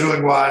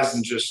 scheduling wise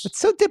and just. It's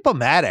so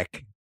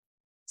diplomatic.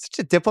 Such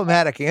a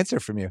diplomatic answer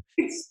from you.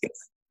 It's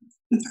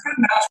a good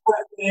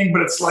natural thing,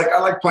 but it's like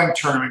I like playing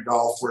tournament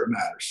golf where it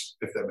matters,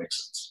 if that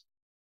makes sense.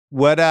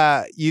 What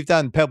you've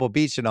done Pebble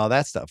Beach and all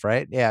that stuff,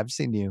 right? Yeah, I've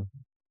seen you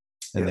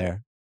in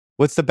there.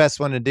 What's the best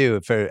one to do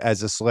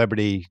as a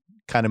celebrity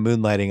kind of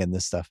moonlighting in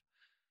this stuff?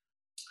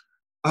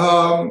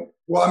 Well,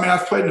 I mean,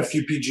 I've played in a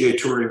few PGA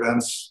Tour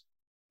events,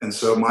 and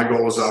so my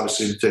goal is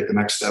obviously to take the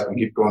next step and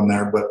keep going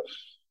there. But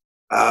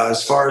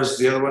as far as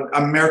the other one,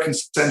 American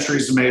Century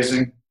is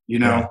amazing,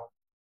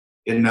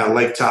 in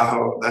Lake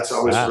Tahoe. That's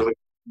always really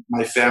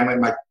my family,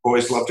 my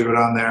boys love to go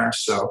down there.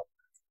 So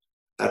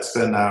that's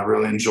been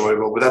really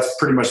enjoyable. But that's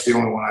pretty much the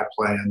only one I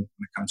play in when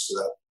it comes to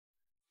that.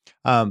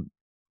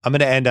 I'm going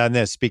to end on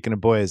this. Speaking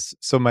of boys,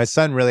 so my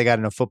son really got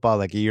into football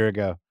like a year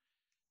ago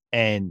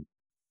and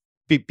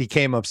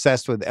became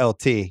obsessed with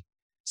LT.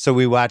 So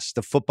we watched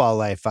The Football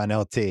Life on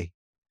LT,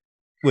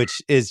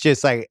 which is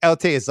just like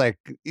LT is like,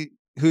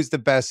 who's the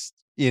best,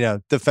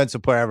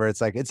 defensive player ever?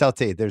 It's like, it's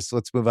LT.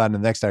 Let's move on to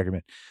the next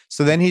argument.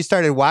 So then he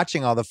started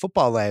watching all the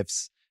Football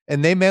Lives,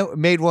 and they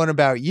made one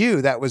about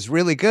you that was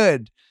really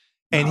good.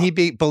 And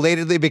he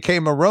belatedly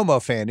became a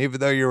Romo fan, even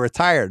though you're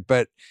retired.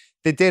 But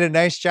they did a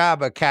nice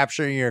job of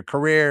capturing your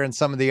career and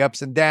some of the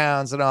ups and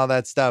downs and all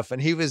that stuff.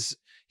 And he was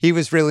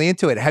really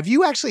into it. Have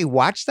you actually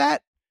watched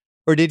that?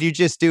 Or did you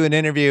just do an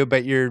interview,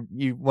 but you're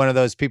one of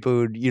those people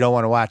who you don't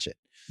want to watch it?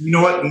 You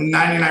know what?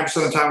 99%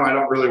 of the time, I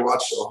don't really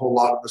watch a whole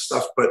lot of the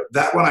stuff, but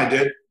that one I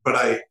did. But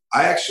I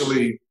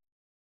actually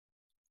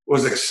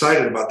was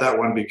excited about that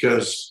one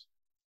because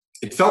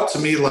it felt to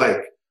me like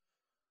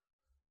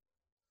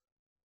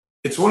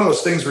it's one of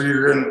those things where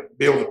you're going to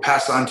be able to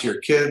pass on to your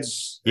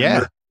kids.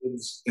 Yeah.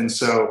 And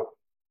so,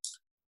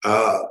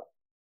 I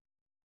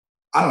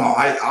don't know.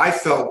 I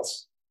felt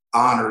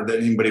honored that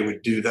anybody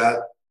would do that.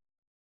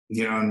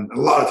 And a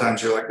lot of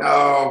times you're like,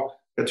 no,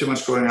 got too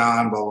much going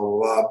on, blah, blah,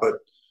 blah. But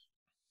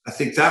I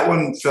think that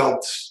one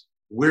felt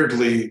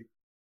weirdly,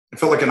 it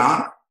felt like an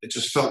honor. It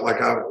just felt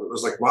like I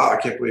was like, wow, I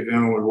can't believe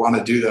anyone would want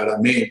to do that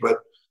on me. But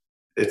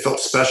it felt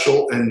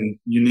special and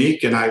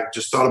unique. And I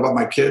just thought about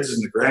my kids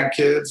and the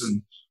grandkids.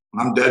 And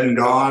when I'm dead and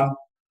gone,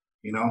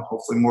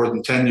 hopefully more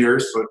than 10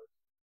 years, but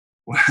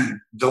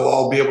they'll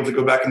all be able to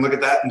go back and look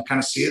at that and kind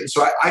of see it. And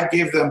so I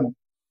gave them,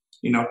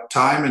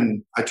 time,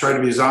 and I tried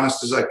to be as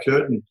honest as I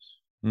could.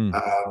 And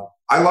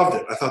I loved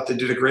it. I thought they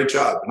did a great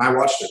job. And I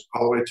watched it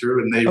all the way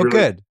through, and they really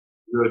did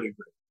great.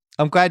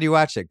 I'm glad you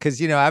watched it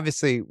because,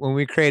 obviously when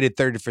we created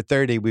 30 for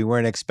 30, we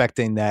weren't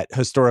expecting that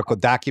historical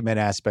document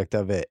aspect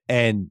of it.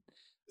 And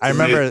I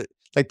remember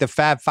like the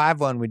Fab Five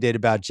one we did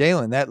about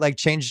Jalen, that like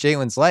changed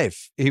Jalen's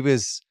life. He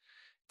was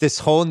this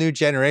whole new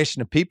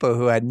generation of people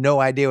who had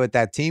no idea what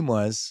that team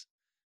was.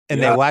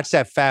 And they watched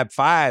that Fab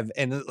Five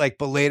and it like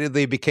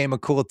belatedly became a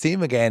cool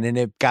team again. And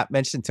it got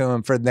mentioned to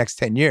him for the next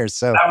 10 years.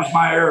 So that was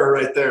my era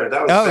right there.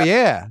 That was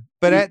yeah.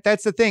 But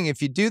that's the thing.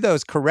 If you do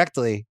those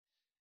correctly,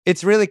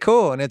 it's really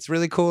cool. And it's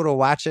really cool to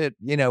watch it,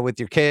 with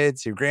your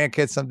kids, your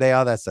grandkids someday,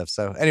 all that stuff.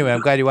 So anyway,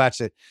 I'm glad you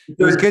watched it.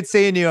 It was good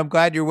seeing you. I'm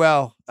glad you're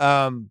well.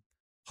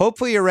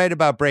 Hopefully you're right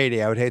about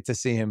Brady. I would hate to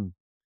see him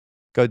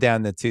go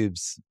down the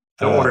tubes.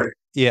 Don't worry.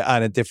 Yeah,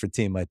 on a different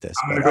team like this.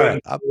 I'm going to go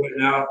ahead and do it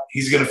now.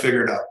 He's going to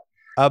figure it out.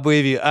 I'll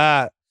believe you.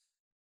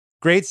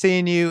 Great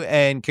seeing you,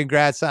 and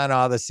congrats on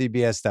all the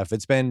CBS stuff.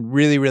 It's been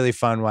really, really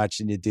fun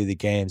watching you do the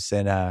games,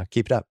 and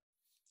keep it up.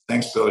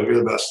 Thanks, Bill. You're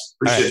the best.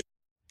 Appreciate it.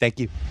 Thank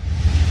you.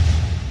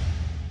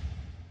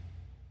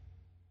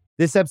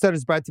 This episode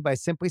is brought to you by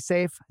Simply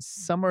Safe.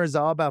 Summer is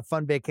all about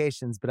fun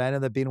vacations, but I know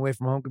that being away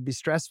from home can be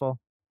stressful.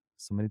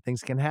 So many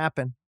things can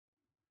happen.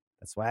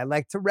 That's why I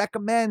like to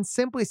recommend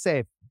Simply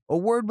Safe,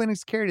 award-winning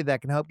security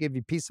that can help give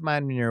you peace of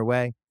mind when you're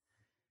away.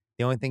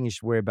 The only thing you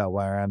should worry about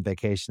while you're on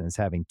vacation is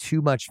having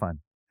too much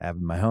fun. I have it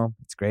in my home.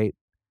 It's great.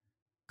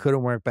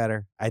 Couldn't work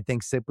better. I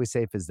think Simply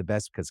Safe is the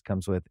best because it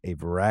comes with a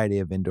variety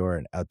of indoor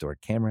and outdoor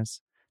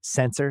cameras,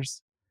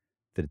 sensors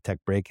to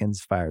detect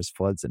break-ins, fires,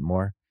 floods, and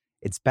more.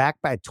 It's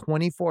backed by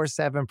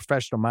 24/7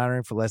 professional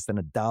monitoring for less than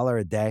 $1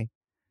 a day.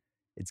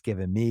 It's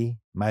given me,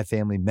 my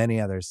family, many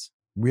others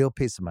real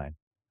peace of mind.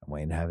 I'm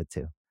waiting to have it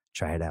too.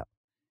 Try it out.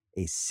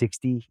 A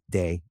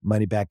 60-day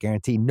money-back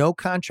guarantee. No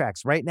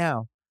contracts right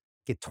now.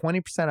 Get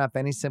 20% off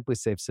any Simply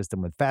Safe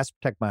system with Fast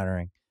Protect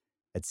monitoring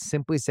at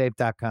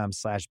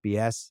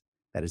simplysafe.com/BS.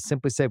 That is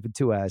Simply Safe with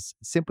 2 S's.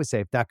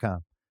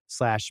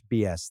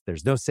 simplysafe.com/BS.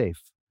 There's no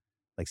safe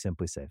like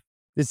Simply Safe.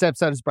 This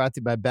episode is brought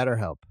to you by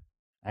BetterHelp.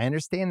 I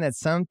understand that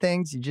some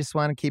things you just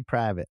want to keep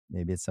private.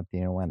 Maybe it's something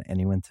you don't want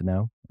anyone to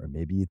know, or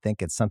maybe you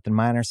think it's something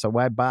minor, so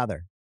why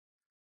bother?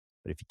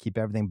 But if you keep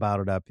everything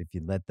bottled up, if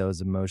you let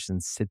those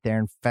emotions sit there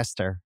and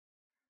fester,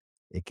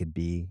 it could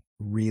be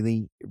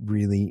really,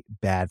 really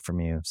bad from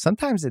you.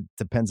 Sometimes it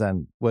depends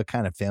on what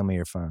kind of family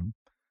you're from.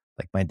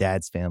 Like my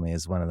dad's family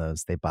is one of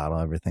those. They bottle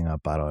everything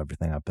up,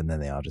 and then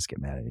they all just get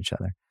mad at each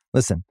other.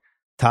 Listen,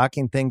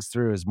 talking things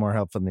through is more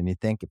helpful than you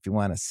think. If you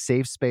want a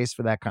safe space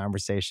for that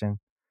conversation,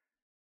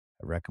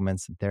 I recommend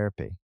some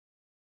therapy.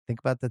 Think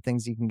about the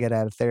things you can get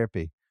out of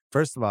therapy.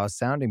 First of all, a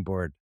sounding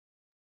board.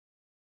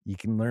 You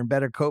can learn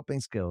better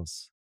coping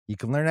skills. You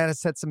can learn how to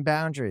set some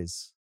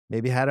boundaries.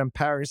 Maybe how to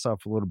empower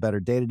yourself a little better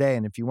day to day.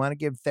 And if you want to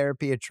give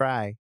therapy a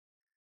try,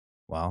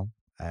 well,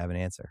 I have an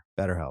answer.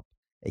 BetterHelp.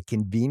 A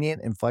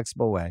convenient and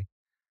flexible way,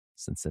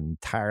 since it's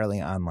entirely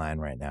online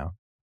right now.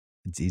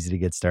 It's easy to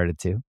get started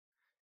too.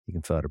 You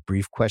can fill out a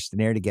brief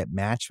questionnaire to get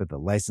matched with a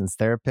licensed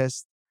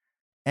therapist,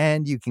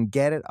 and you can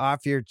get it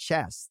off your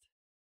chest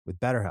with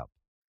BetterHelp.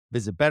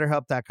 Visit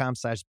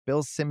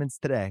BetterHelp.com/Bill Simmons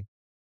today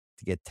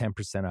to get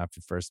 10% off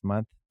your first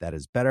month. That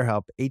is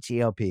BetterHelp,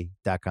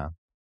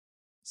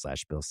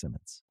 HELP.com/Bill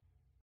Simmons.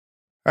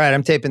 All right,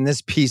 I'm taping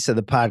this piece of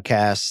the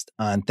podcast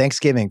on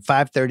Thanksgiving,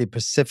 5:30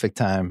 Pacific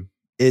time.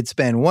 It's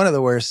been one of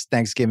the worst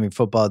Thanksgiving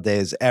football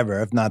days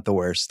ever, if not the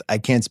worst. I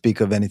can't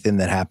speak of anything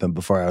that happened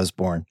before I was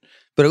born,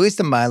 but at least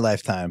in my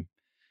lifetime,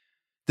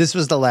 this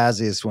was the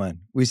lousiest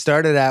one. We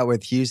started out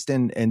with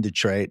Houston and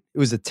Detroit. It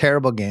was a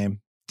terrible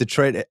game.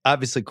 Detroit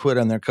obviously quit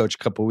on their coach a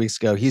couple of weeks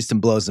ago.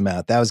 Houston blows them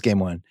out. That was game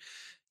one.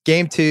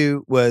 Game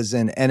two was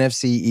an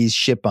NFC East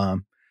shit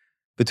bomb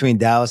between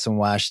Dallas and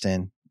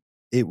Washington.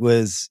 It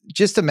was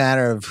just a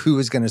matter of who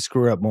was going to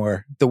screw up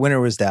more. The winner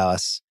was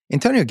Dallas.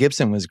 Antonio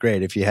Gibson was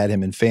great if you had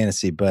him in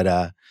fantasy,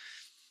 but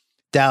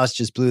Dallas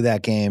just blew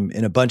that game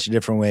in a bunch of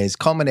different ways,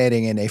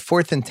 culminating in a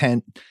 4th and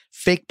 10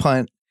 fake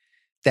punt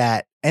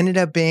that ended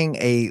up being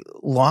a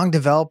long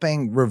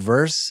developing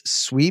reverse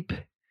sweep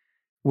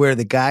where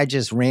the guy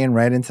just ran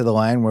right into the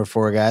line where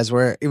 4 guys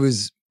were. It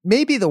was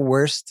maybe the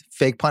worst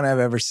fake punt I've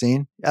ever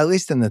seen, at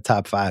least in the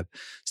top 5.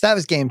 So that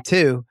was game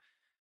 2.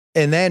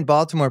 And then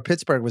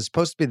Baltimore-Pittsburgh was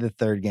supposed to be the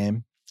third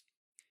game.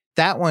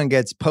 That one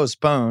gets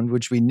postponed,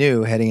 which we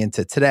knew heading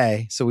into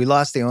today. So we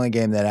lost the only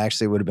game that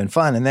actually would have been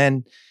fun. And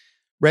then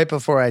right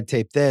before I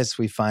taped this,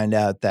 we find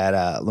out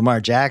that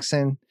Lamar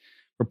Jackson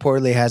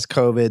reportedly has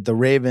COVID. The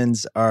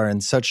Ravens are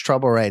in such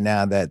trouble right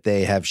now that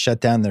they have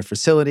shut down their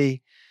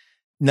facility.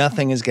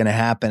 Nothing is going to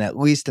happen at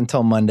least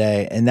until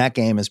Monday, and that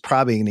game is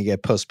probably going to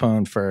get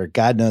postponed for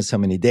God knows how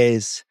many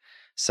days.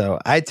 So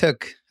I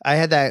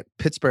had that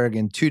Pittsburgh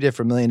in 2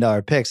 different $1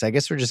 million picks. I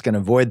guess we're just going to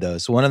avoid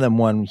those. One of them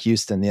won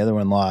Houston, the other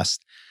one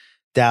lost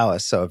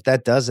Dallas. So if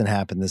that doesn't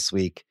happen this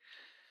week,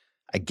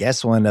 I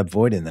guess we'll end up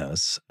avoiding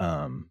those.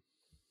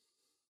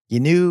 You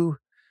knew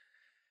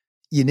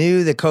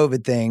the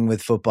COVID thing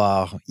with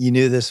football. You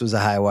knew this was a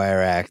high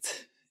wire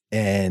act,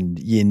 and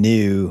you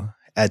knew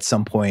at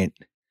some point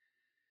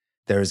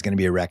there was going to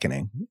be a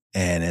reckoning.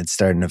 And it's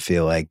starting to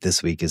feel like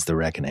this week is the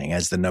reckoning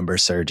as the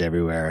numbers surge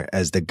everywhere,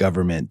 as the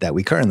government that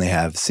we currently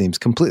have seems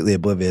completely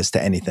oblivious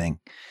to anything.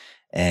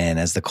 And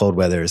as the cold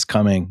weather is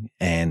coming,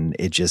 and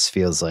it just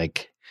feels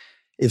like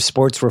if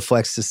sports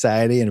reflects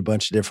society in a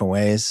bunch of different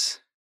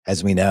ways,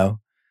 as we know,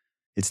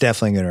 it's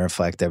definitely going to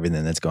reflect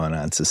everything that's going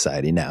on in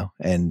society now.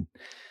 And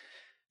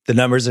the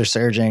numbers are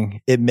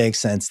surging. It makes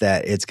sense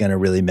that it's going to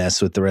really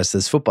mess with the rest of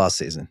this football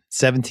season.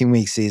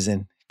 17-week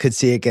season. Could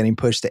see it getting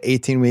pushed to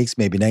 18 weeks,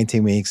 maybe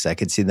 19 weeks. I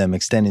could see them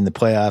extending the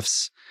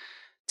playoffs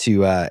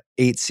to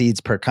 8 seeds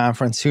per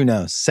conference. Who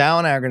knows? Sal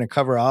and I are going to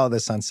cover all of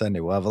this on Sunday.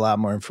 We'll have a lot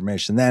more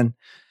information then,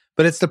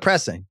 but it's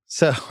depressing.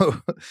 So,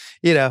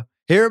 here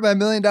are my $1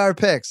 million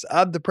picks.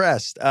 I'm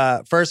depressed.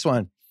 First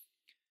one,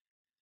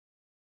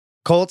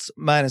 Colts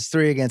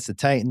 -3 against the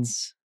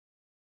Titans.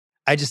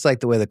 I just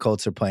like the way the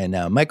Colts are playing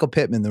now. Michael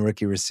Pittman, the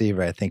rookie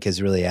receiver, I think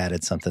has really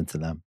added something to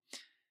them.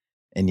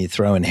 And you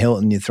throw in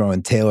Hilton, you throw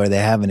in Taylor, they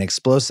have an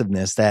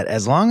explosiveness that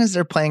as long as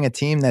they're playing a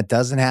team that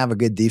doesn't have a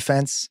good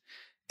defense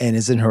and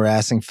isn't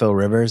harassing Phil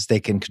Rivers, they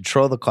can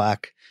control the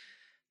clock.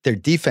 Their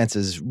defense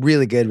is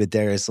really good with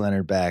Darius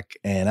Leonard back,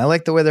 and I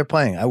like the way they're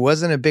playing. I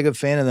wasn't a big a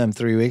fan of them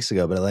 3 weeks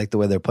ago, but I like the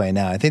way they're playing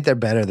now. I think they're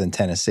better than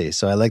Tennessee,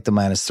 so I like the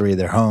 -3.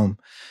 They're home,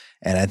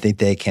 and I think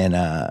they can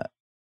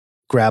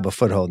grab a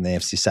foothold in the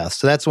AFC South.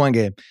 So that's one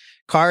game.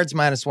 Cards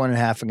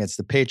 -1.5 against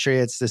the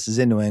Patriots. This is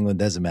in New England,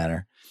 doesn't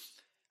matter.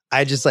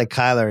 I just like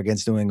Kyler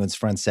against New England's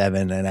front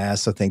seven, and I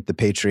also think the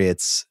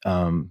Patriots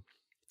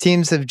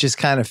teams have just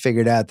kind of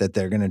figured out that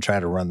they're going to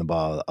try to run the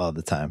ball all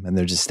the time, and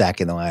they're just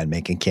stacking the line,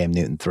 making Cam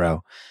Newton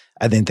throw.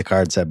 I think the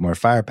Cards have more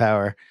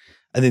firepower.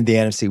 I think the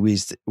NFC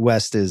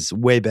West is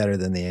way better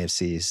than the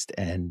AFC East,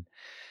 and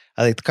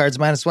I like the Cards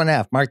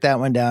 -1.5. Mark that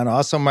one down.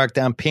 Also mark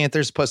down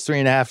Panthers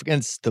 +3.5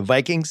 against the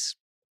Vikings.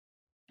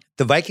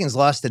 The Vikings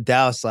lost to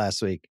Dallas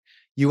last week.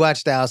 You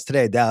watched Dallas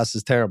today. Dallas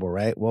is terrible,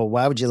 right? Well,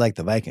 why would you like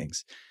the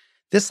Vikings?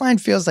 This line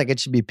feels like it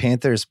should be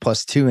Panthers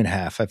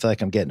 +2.5. I feel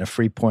like I'm getting a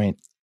free point.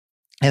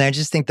 And I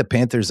just think the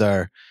Panthers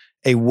are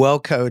a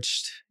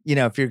well-coached,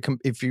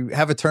 if you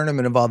have a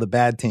tournament of all the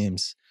bad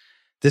teams,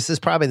 this is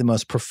probably the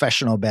most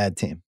professional bad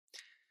team.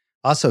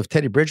 Also, if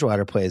Teddy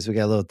Bridgewater plays, we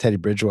got a little Teddy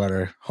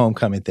Bridgewater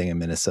homecoming thing in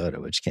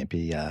Minnesota, which can't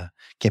be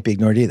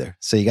ignored either.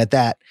 So you got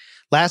that.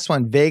 Last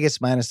one, Vegas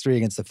 -3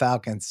 against the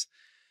Falcons.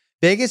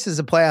 Vegas is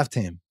a playoff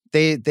team.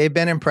 They've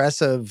been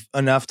impressive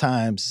enough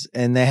times,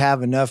 and they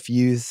have enough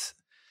youth.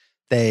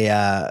 They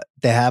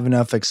have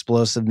enough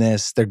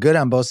explosiveness. They're good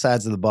on both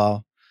sides of the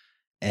ball.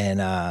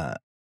 And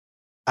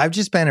I've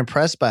just been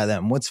impressed by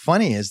them. What's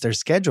funny is their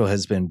schedule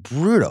has been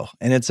brutal,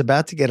 and it's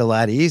about to get a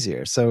lot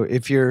easier. So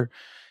if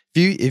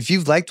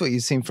you've liked what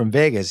you've seen from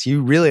Vegas,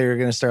 you really are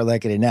going to start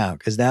liking it now,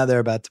 because now they're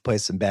about to play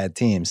some bad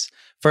teams.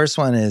 First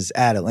one is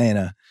at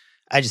Atlanta.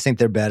 I just think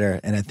they're better,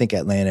 and I think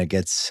Atlanta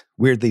gets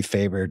weirdly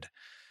favored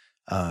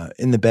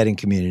in the betting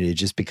community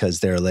just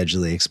because they're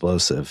allegedly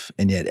explosive,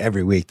 and yet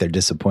every week they're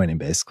disappointing,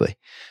 basically.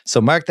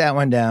 So mark that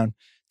one down.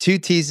 2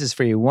 teases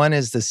for you. One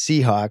is the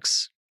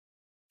Seahawks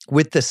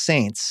with the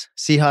Saints.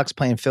 Seahawks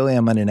playing Philly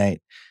on Monday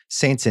night.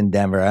 Saints in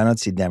Denver. I don't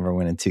see Denver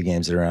winning 2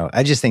 games in a row.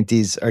 I just think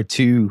these are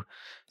 2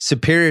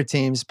 superior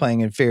teams playing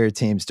inferior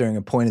teams during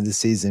a point of the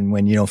season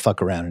when you don't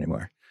fuck around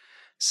anymore.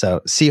 So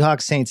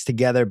Seahawks, Saints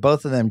together.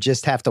 Both of them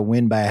just have to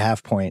win by a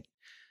half point.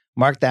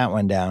 Mark that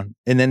one down.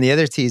 And then the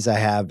other tease I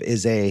have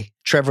is a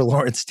Trevor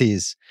Lawrence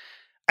tease.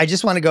 I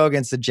just want to go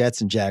against the Jets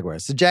and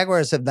Jaguars. The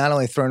Jaguars have not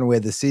only thrown away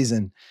the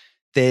season,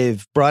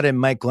 they've brought in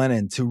Mike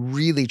Glennon to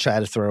really try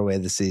to throw away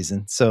the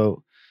season.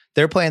 So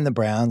they're playing the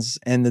Browns,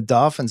 and the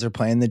Dolphins are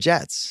playing the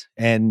Jets.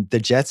 And the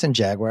Jets and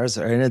Jaguars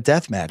are in a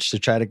death match to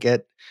try to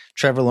get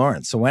Trevor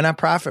Lawrence. So why not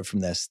profit from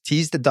this?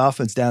 Tease the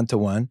Dolphins down to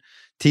 1.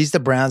 Tease the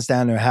Browns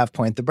down to a half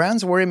point. The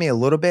Browns worry me a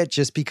little bit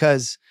just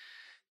because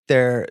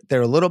they're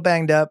a little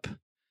banged up.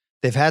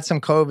 They've had some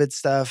COVID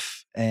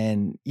stuff,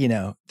 and,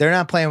 they're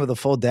not playing with a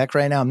full deck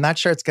right now. I'm not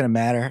sure it's going to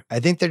matter.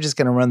 I think they're just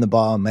going to run the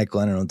ball, and Mike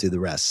Glennon will do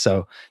the rest.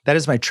 So that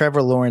is my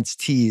Trevor Lawrence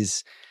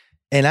tease.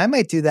 And I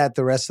might do that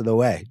the rest of the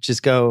way.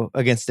 Just go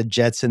against the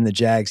Jets and the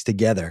Jags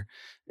together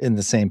in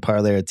the same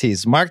parlay or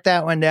tease. Mark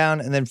that one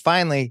down. And then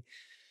finally,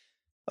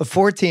 a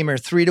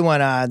 4-teamer, 3-1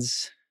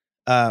 odds,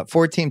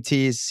 4-team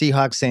tease,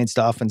 Seahawks, Saints,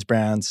 Dolphins,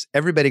 Browns.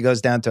 Everybody goes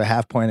down to a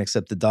half point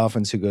except the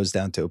Dolphins, who goes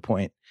down to a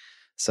point.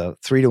 So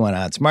 3-1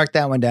 odds. Mark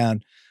that one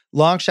down.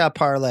 Long shot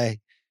parlay,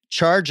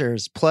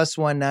 Chargers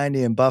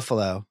 +190 in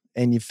Buffalo.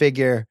 And you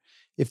figure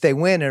If they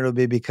win, it'll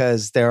be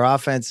because their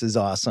offense is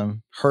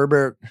awesome.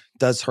 Herbert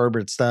does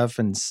Herbert stuff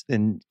and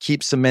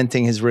keeps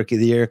cementing his rookie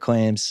of the year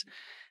claims.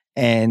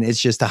 And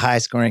it's just a high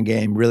scoring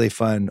game, really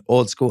fun,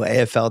 old school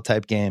AFL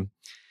type game.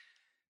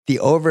 The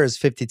over is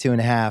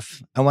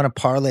 52.5. I want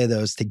to parlay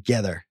those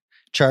together.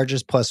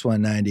 Chargers plus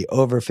 190,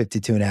 over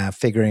 52.5,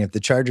 figuring if the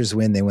Chargers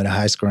win, they win a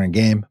high scoring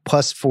game,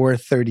 plus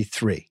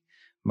 433.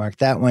 Mark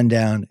that one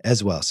down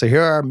as well. So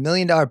here are our $1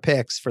 million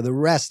picks for the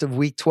rest of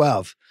week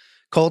 12.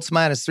 Colts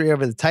 -3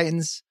 over the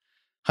Titans,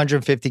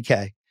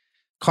 150K.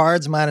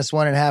 Cards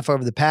 -1.5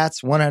 over the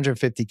Pats,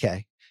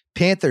 150K.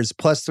 Panthers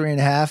plus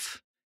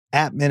 3.5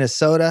 at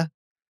Minnesota,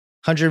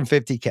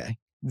 150K.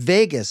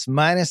 Vegas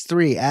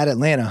 -3 at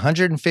Atlanta,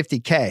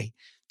 150K.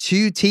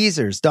 2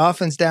 teasers,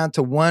 Dolphins down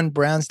to 1,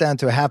 Browns down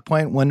to a half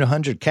point,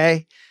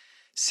 100K.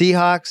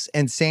 Seahawks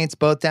and Saints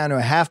both down to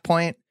a half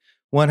point,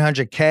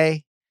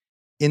 100K.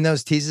 In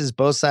those teases,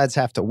 both sides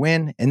have to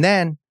win. And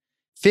then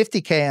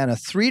 50K on a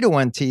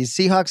 3-1 tease,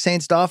 Seahawks,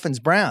 Saints, Dolphins,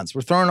 Browns.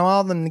 We're throwing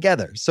all of them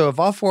together. So if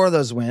all 4 of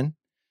those win,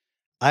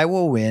 I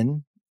will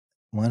win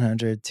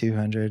 100,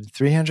 200,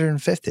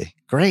 350.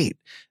 Great.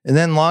 And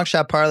then long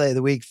shot parlay of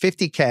the week,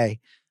 50K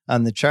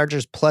on the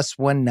Chargers plus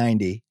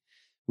 190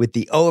 with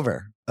the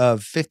over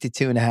of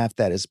 52.5.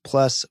 That is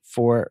plus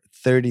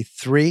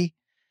 433.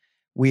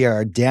 We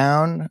are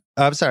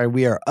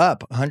we are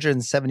up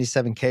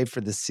 177K for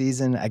the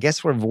season. I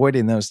guess we're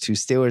avoiding those 2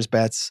 Steelers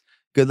bets.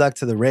 Good luck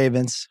to the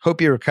Ravens.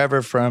 Hope you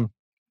recover from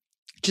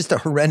just a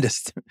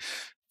horrendous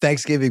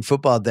Thanksgiving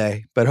football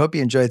day, but hope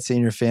you enjoyed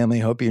seeing your family.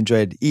 Hope you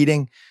enjoyed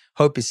eating.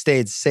 Hope you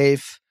stayed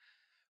safe.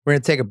 We're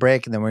going to take a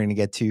break and then we're going to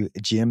get to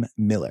Jim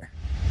Miller.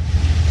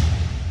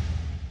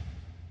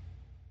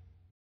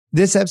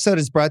 This episode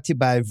is brought to you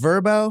by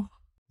Vrbo.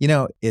 You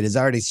know, it is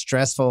already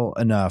stressful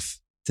enough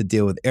to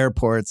deal with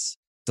airports,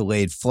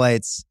 delayed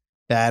flights,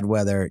 bad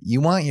weather.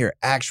 You want your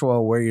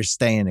actual where you're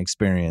staying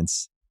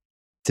experience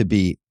to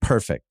be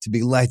perfect, to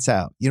be lights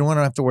out. You don't want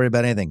to have to worry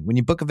about anything. When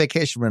you book a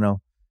vacation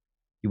rental,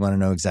 you want to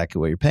know exactly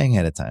what you're paying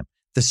ahead of time.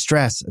 The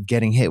stress of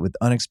getting hit with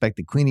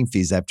unexpected cleaning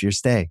fees after your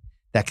stay,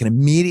 that can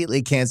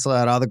immediately cancel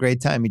out all the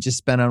great time you just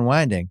spent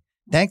unwinding.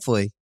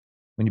 Thankfully,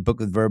 when you book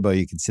with Vrbo,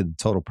 you can see the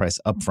total price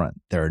upfront.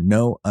 There are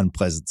no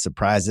unpleasant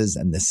surprises,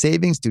 and the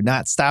savings do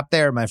not stop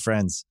there, my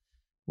friends.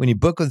 When you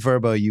book with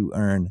Vrbo, you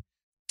earn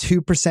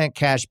 2%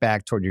 cash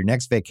back toward your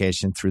next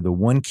vacation through the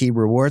One Key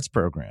Rewards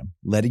program,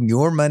 letting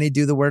your money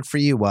do the work for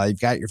you while you've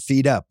got your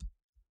feet up.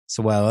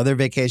 So while other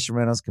vacation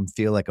rentals can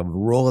feel like a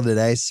roll of the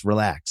dice,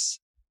 relax,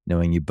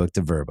 knowing you booked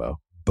a Vrbo.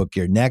 Book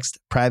your next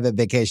private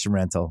vacation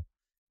rental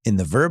in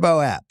the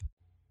Vrbo app.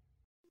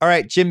 All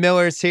right, Jim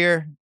Miller's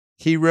here.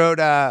 He wrote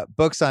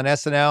books on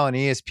SNL and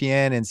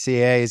ESPN and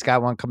CA. He's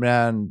got one coming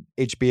out on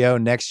HBO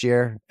next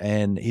year,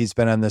 and he's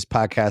been on this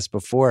podcast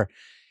before.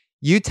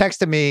 You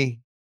texted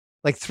me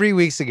like 2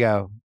 weeks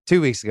ago,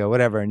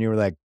 whatever, and you were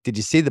like, did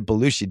you see the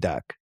Belushi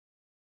doc?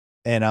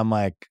 And I'm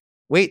like,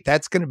 wait,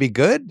 that's going to be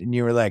good? And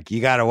you were like,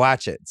 you got to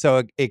watch it.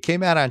 So it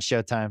came out on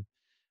Showtime.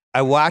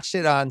 I watched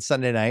it on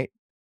Sunday night.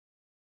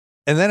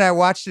 And then I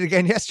watched it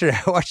again yesterday.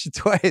 I watched it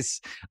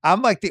twice.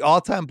 I'm like the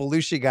all-time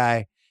Belushi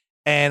guy.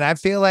 And I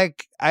feel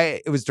like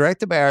it was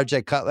directed by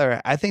RJ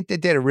Cutler. I think they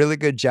did a really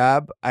good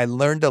job. I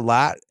learned a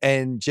lot.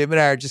 And Jim and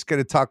I are just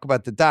going to talk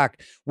about the doc.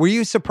 Were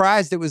you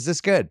surprised it was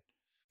this good?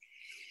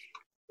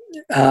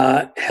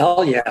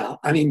 Hell yeah.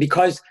 I mean,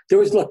 because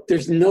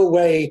there's no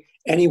way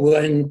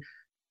anyone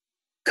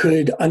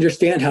could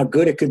understand how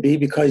good it could be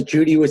because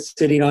Judy was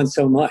sitting on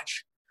so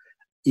much.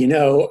 You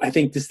know, I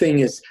think this thing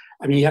is,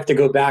 I mean, you have to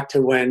go back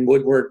to when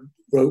Woodward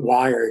wrote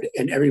Wired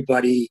and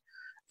everybody,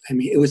 I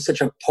mean, it was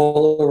such a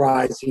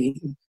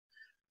polarizing,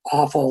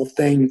 awful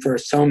thing for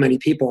so many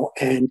people.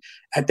 And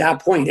at that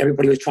point,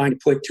 everybody was trying to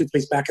put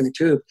toothpaste back in the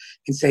tube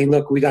and saying,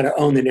 look, we got to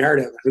own the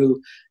narrative of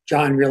who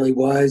John really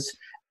was.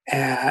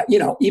 You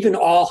know, even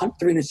all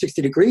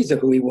 360 degrees of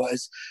who he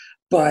was.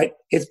 But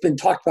it's been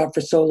talked about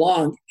for so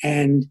long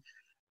and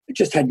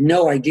just had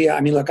no idea.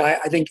 I mean, look, I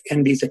think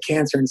envy's a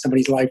cancer in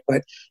somebody's life,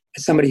 but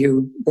as somebody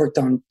who worked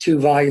on 2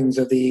 volumes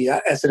of the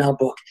SNL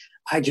book,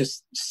 I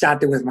just sat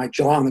there with my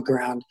jaw on the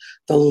ground.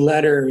 The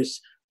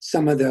letters,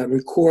 some of the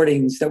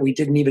recordings that we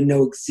didn't even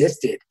know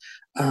existed.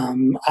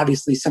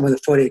 Obviously, some of the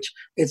footage.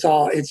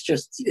 It's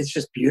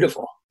just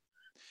beautiful.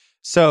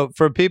 So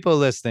for people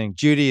listening,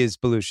 Judy is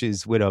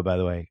Belushi's widow, by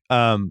the way.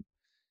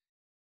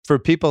 For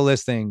people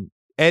listening,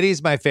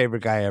 Eddie's my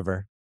favorite guy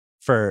ever,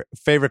 for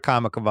favorite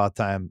comic of all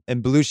time.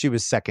 And Belushi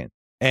was second.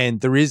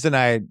 And the reason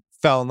I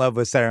fell in love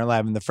with Saturday Night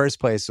Live in the first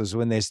place was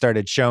when they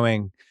started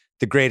showing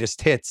the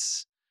greatest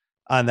hits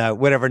on the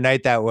whatever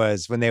night that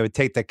was, when they would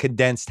take the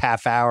condensed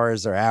half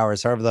hours or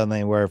hours, however long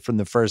they were, from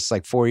the first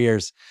like 4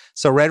 years.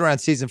 So right around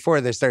season 4,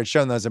 they started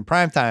showing those in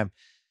primetime.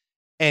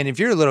 And if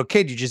you're a little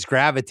kid, you just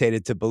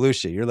gravitated to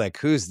Belushi. You're like,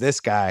 who's this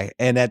guy?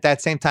 And at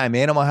that same time,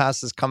 Animal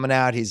House is coming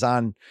out. He's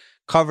on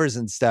covers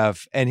and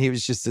stuff. And he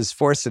was just this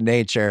force of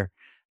nature.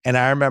 And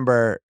I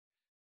remember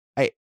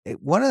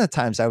one of the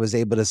times I was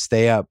able to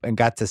stay up and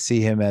got to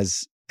see him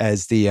as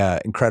the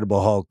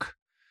Incredible Hulk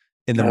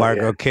in the Oh,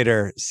 Margot yeah.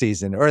 Kidder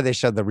season, or they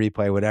showed the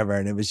replay, whatever.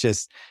 And it was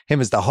just him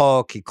as the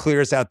Hulk. He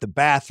clears out the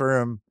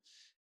bathroom.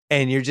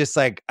 And you're just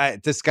like,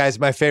 this guy's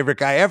my favorite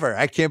guy ever.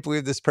 I can't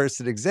believe this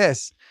person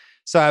exists.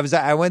 So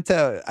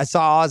I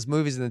saw all his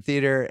movies in the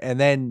theater. And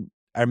then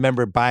I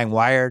remember buying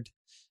Wired.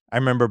 I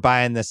remember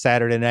buying the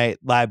Saturday Night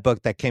Live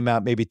book that came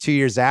out maybe 2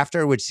 years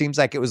after, which seems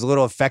like it was a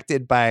little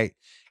affected by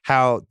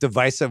how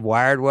divisive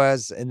Wired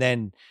was. And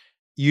then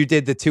you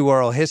did the 2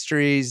 oral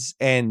histories.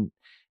 And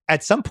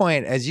at some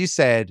point, as you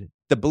said,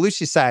 the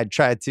Belushi side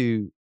tried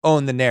to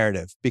own the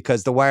narrative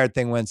because the Wired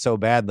thing went so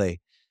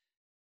badly.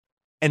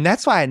 And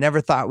that's why I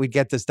never thought we'd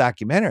get this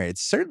documentary.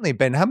 It's certainly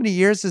been, how many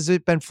years has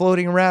it been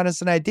floating around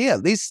as an idea?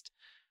 At least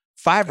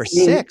 5 or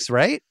 6,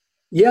 right?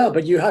 Yeah,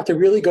 but you have to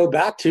really go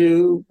back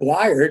to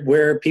Wired,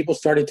 where people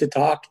started to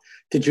talk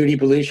to Judy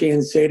Belushi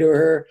and say to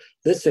her,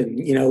 listen,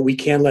 we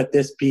can't let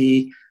this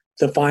be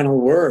the final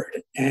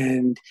word.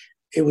 And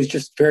it was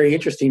just very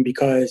interesting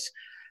because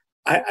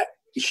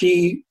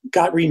she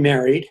got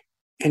remarried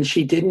and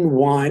she didn't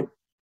want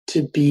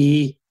to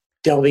be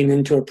delving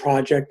into a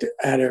project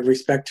out of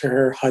respect to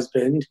her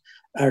husband,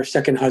 her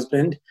second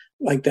husband,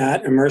 like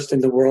that, immersed in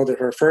the world of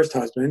her first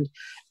husband.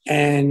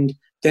 And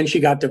then she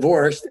got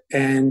divorced.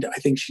 And I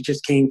think she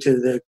just came to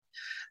the,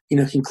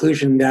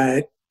 conclusion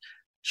that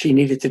she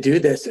needed to do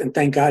this. And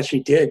thank God she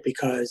did,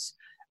 because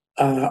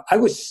I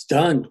was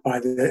stunned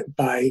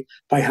by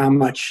how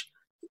much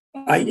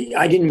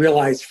I didn't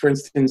realize, for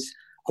instance,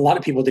 a lot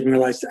of people didn't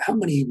realize how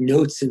many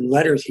notes and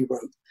letters he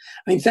wrote.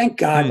 I mean, thank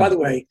God, by the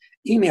way,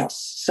 email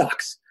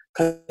sucks.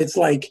 Because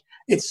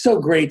it's so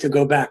great to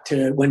go back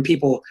to when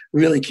people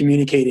really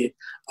communicated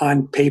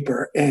on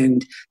paper,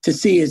 and to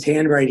see his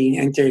handwriting,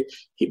 and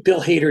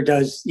Bill Hader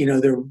does,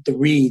 the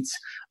reads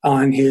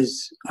on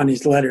his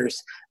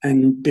letters,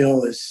 and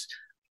Bill is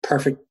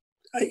perfect.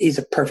 He's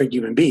a perfect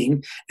human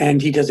being,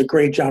 and he does a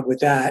great job with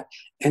that.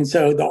 And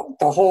so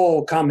the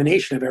whole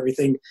combination of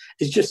everything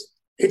is just,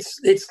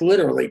 it's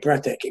literally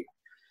breathtaking.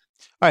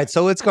 All right,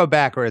 so let's go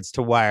backwards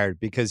to Wired,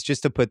 because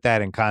just to put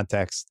that in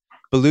context,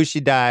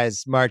 Belushi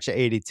dies March of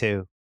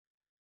 82.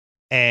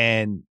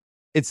 And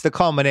it's the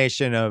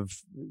culmination of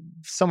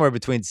somewhere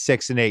between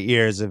 6 and 8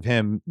 years of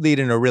him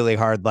leading a really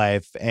hard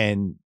life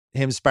and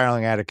him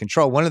spiraling out of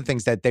control. One of the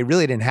things that they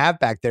really didn't have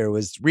back there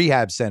was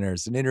rehab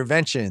centers and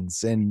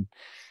interventions. And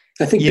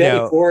I think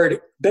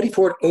Betty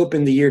Ford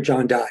opened the year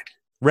John died.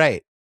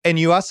 Right. And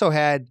you also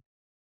had,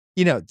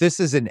 this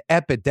is an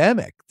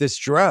epidemic, this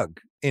drug,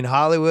 in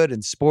Hollywood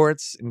and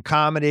sports and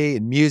comedy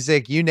and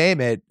music, you name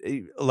it.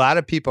 A lot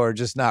of people are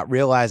just not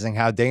realizing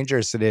how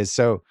dangerous it is.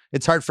 So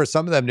it's hard for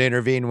some of them to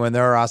intervene when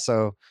they're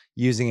also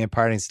using and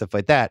partying, stuff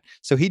like that.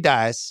 So he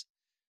dies.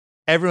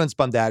 Everyone's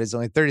bummed out. He's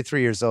only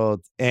 33 years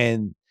old.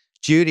 And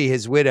Judy,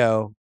 his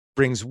widow,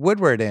 brings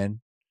Woodward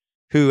in,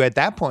 who at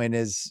that point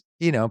is,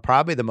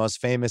 probably the most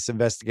famous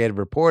investigative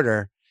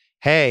reporter.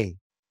 Hey,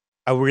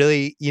 I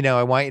really,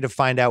 I want you to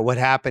find out what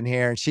happened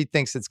here. And she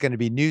thinks it's going to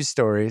be news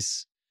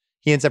stories.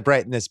 He ends up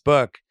writing this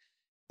book,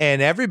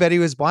 and everybody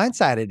was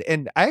blindsided.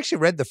 And I actually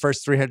read the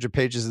first 300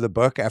 pages of the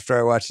book after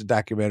I watched the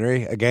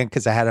documentary, again,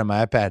 because I had it on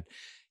my iPad.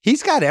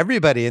 He's got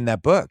everybody in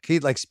that book.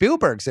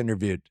 Spielberg's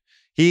interviewed.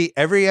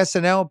 Every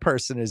SNL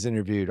person is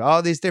interviewed,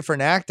 all these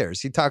different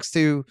actors. He talks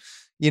to,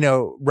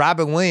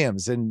 Robin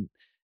Williams. And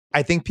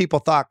I think people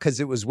thought because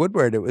it was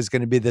Woodward, it was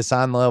going to be this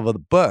on level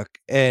book.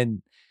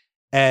 And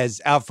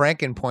as Al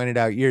Franken pointed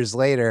out years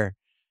later,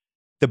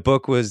 the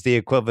book was the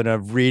equivalent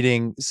of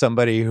reading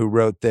somebody who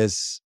wrote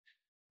this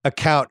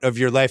account of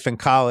your life in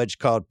college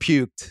called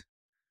Puked.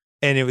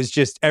 And it was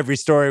just, every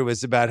story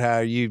was about how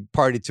you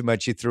partied too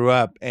much, you threw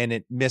up, and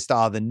it missed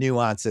all the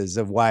nuances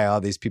of why all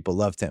these people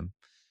loved him.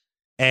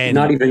 And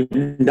not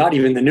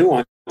even the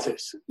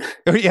nuances.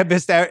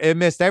 It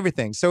missed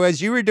everything. So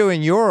as you were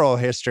doing your oral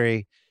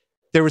history,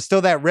 there was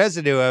still that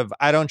residue of,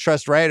 I don't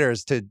trust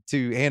writers to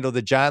handle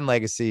the John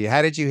legacy.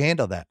 How did you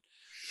handle that?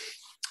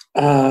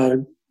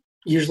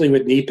 Usually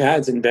with knee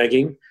pads and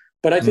begging.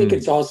 But I think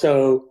it's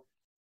also,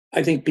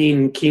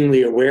 being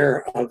keenly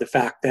aware of the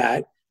fact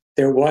that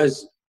there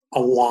was a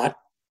lot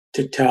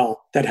to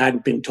tell that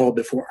hadn't been told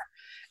before.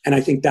 And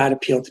I think that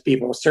appealed to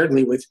people,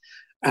 certainly with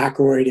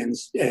Aykroyd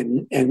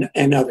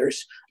and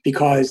others,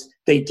 because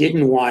they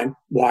didn't want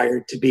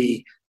Wired to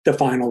be the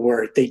final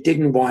word. They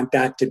didn't want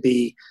that to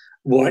be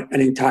what an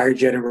entire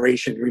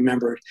generation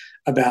remembered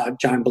about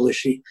John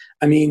Belushi.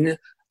 I mean,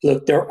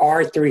 look, there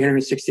are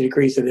 360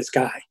 degrees of this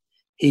guy.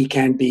 He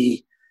can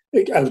be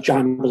of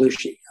John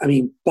Belushi. I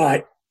mean,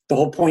 but the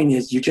whole point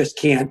is you just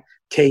can't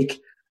take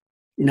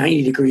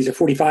 90 degrees or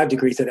 45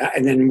 degrees of that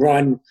and then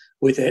run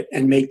with it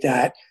and make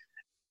that,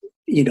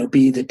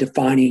 be the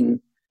defining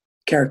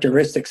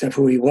characteristics of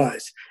who he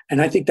was.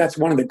 And I think that's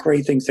one of the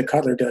great things that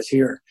Cutler does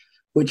here,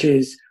 which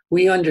is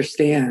we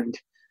understand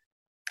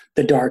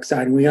the dark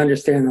side and we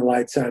understand the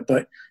light side,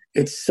 but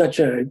it's such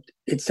a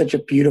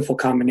beautiful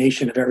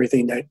combination of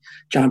everything that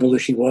John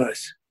Belushi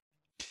was.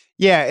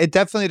 Yeah, it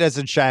definitely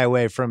doesn't shy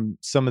away from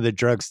some of the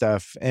drug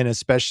stuff, and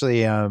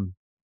especially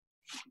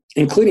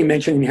including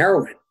mentioning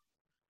heroin.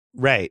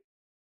 Right.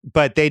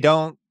 But they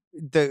don't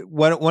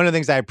one of the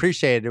things I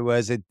appreciated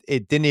was it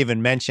didn't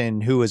even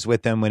mention who was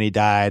with him when he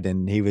died,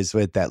 and he was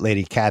with that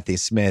lady Kathy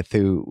Smith,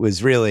 who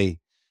was really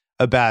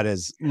about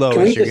as low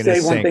as you're going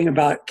to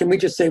sink. Can we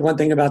just say one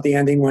thing about the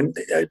ending,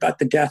 about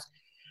the death?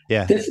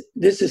 Yeah.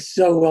 This is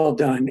so well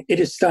done. It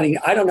is stunning.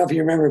 I don't know if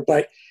you remember,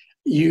 but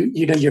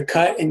you're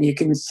cut and you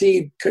can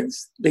see,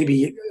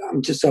 maybe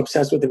I'm just so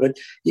obsessed with it, but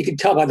you can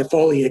tell by the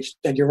foliage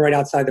that you're right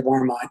outside the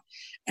Marmont.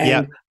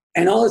 And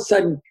all of a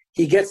sudden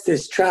he gets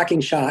this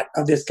tracking shot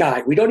of this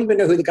guy. We don't even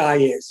know who the guy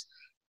is.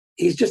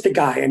 He's just a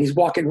guy and he's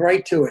walking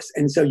right to us.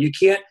 And so you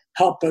can't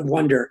help but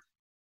wonder,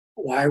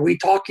 why are we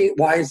talking?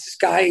 Why is this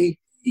guy,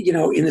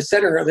 in the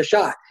center of the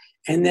shot?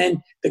 And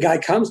then the guy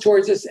comes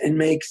towards us and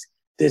makes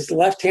this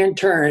left-hand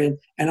turn,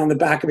 and on the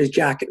back of his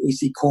jacket, we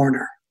see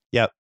corner.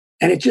 Yep.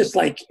 And it just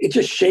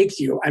shakes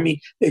you. I mean,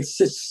 it's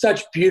just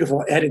such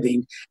beautiful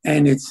editing,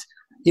 and it's,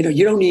 you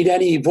don't need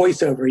any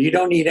voiceover. You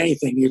don't need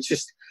anything. It's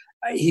just,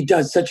 he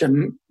does such a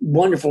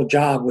wonderful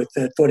job with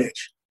the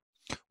footage.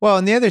 Well,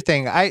 and the other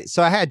thing, I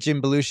had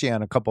Jim Belushi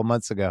on a couple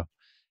months ago,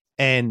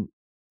 and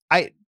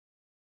I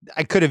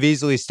could have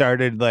easily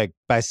started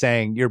by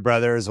saying your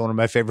brother is one of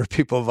my favorite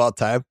people of all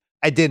time.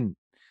 I didn't.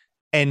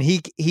 And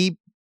he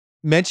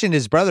mentioned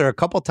his brother a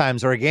couple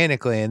times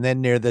organically, and then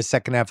near the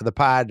second half of the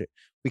pod,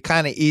 we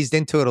kind of eased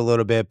into it a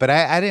little bit, but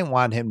I didn't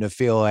want him to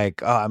feel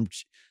like, I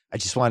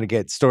just want to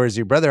get stories of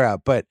your brother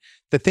out. But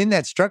the thing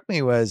that struck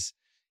me was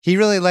he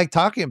really liked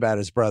talking about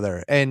his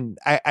brother. And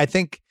I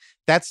think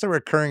that's the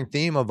recurring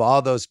theme of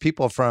all those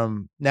people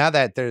from now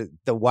that the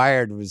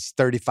Wired was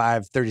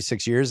 35,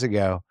 36 years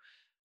ago.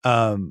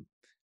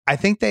 I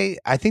think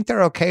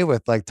they're okay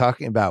with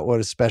talking about what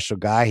a special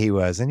guy he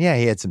was. And yeah,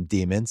 he had some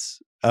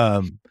demons.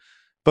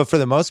 But for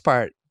the most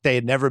part, they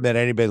had never met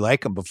anybody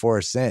like him before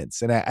or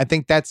since. And I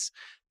think that's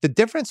the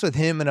difference with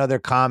him and other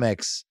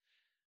comics.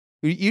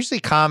 Usually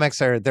comics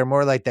they're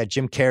more like that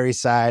Jim Carrey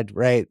side,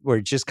 right?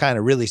 Where just kind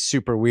of really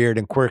super weird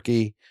and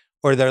quirky,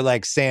 or they're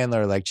like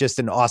Sandler, like just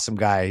an awesome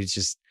guy. He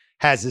just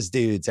has his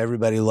dudes.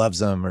 Everybody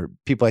loves him, or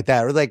people like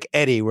that. Or like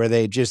Eddie, where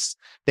they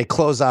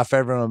close off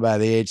everyone by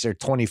the age they're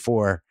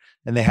 24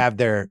 and they have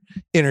their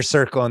inner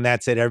circle and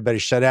that's it.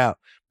 Everybody's shut out.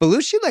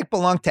 Belushi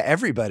belonged to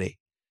everybody.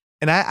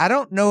 And I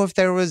don't know if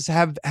there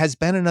has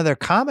been another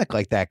comic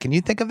like that. Can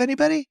you think of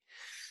anybody?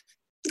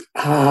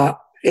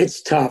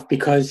 It's tough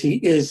because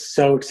he is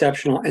so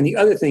exceptional. And the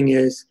other thing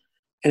is,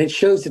 and it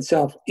shows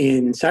itself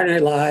in Saturday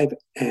Night Live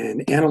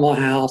and Animal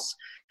House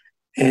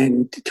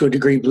and to a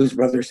degree Blues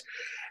Brothers.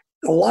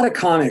 A lot of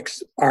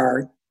comics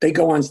they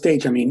go on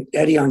stage. I mean,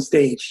 Eddie on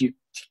stage,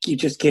 you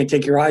just can't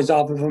take your eyes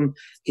off of him.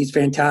 He's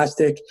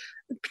fantastic.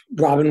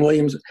 Robin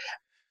Williams.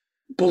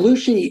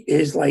 Belushi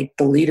is like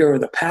the leader of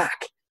the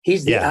pack.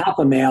 He's the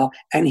alpha male,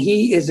 and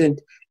he isn't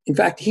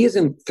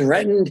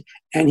threatened,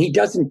 and he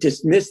doesn't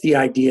dismiss the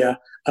idea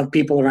of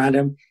people around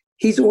him.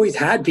 He's always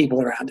had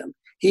people around him.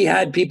 He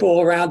had people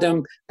around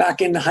him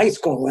back in high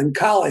school and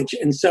college.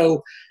 And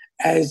so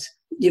as,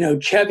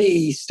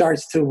 Chevy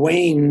starts to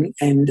wane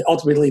and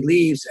ultimately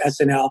leaves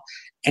SNL,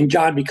 and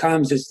John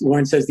becomes, as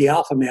Lauren says, the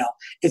alpha male,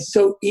 it's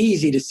so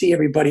easy to see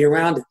everybody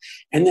around him.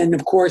 And then,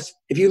 of course,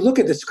 if you look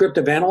at the script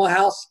of Animal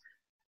House,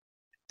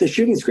 the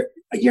shooting script,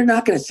 you're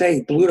not going to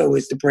say Bluto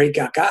is the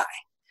breakout guy.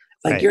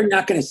 Right. You're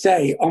not going to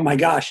say, oh my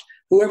gosh,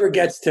 whoever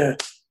gets to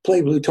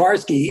play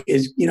Blutarski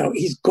is,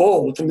 he's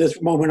gold from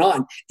this moment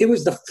on. It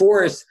was the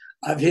force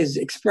of his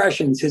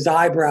expressions, his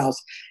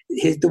eyebrows,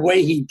 the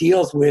way he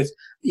deals with,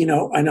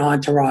 an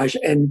entourage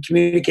and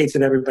communicates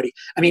with everybody.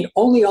 I mean,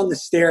 only on the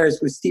stairs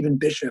with Stephen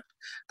Bishop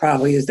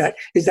probably is that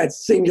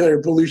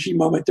singular Belushi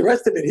moment. The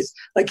rest of it is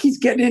he's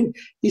getting in,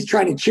 he's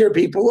trying to cheer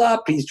people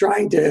up. He's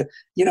trying to,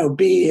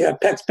 be a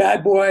Peck's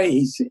bad boy.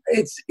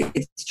 It's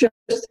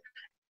just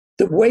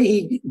the way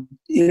he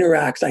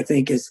interacts, I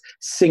think, is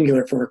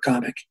singular for a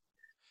comic.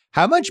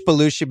 How much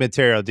Belushi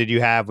material did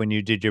you have when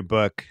you did your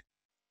book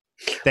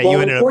that you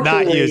ended up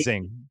not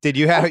using? Did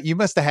you have? You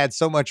must have had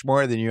so much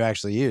more than you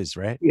actually used,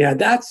 right? Yeah,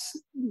 and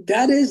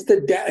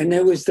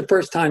it was the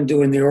first time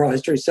doing the oral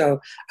history. So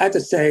I have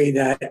to say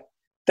that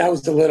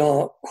was a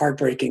little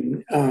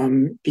heartbreaking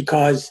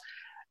because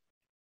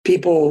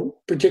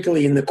people,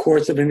 particularly in the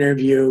course of an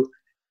interview,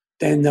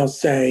 then they'll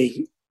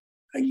say,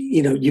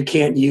 you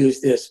can't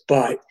use this,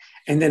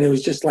 and then it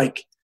was just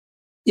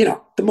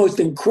the most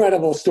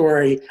incredible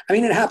story. I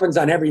mean, it happens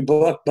on every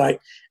book, but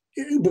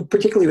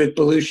particularly with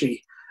Belushi,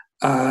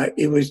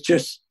 there was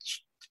just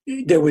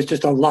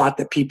a lot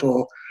that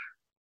people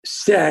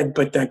said,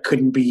 but that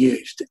couldn't be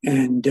used.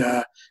 And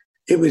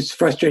it was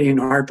frustrating and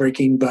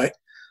heartbreaking, but,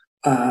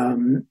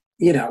 you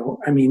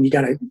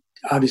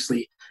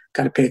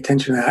gotta pay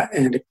attention to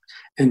that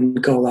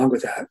and go along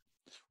with that.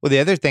 Well, the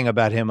other thing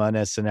about him on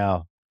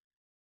SNL,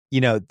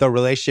 the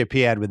relationship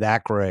he had with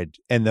Aykroyd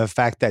and the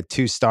fact that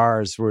two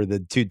stars were the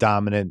two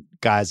dominant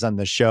guys on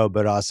the show,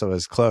 but also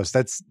as close.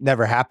 That's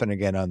never happened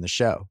again on the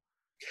show.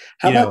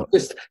 Can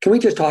we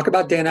just talk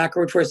about Dan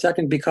Aykroyd for a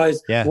second?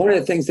 Because one of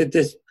the things that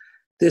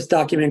this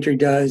documentary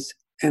does,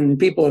 and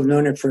people have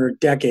known it for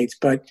decades,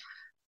 but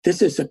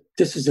this is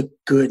a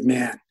good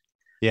man.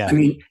 Yeah. I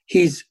mean,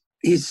 he's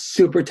He's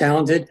super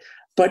talented.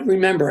 But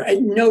remember,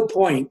 at no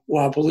point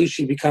while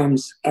Belushi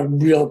becomes a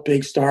real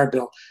big star,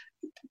 Bill,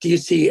 do you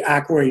see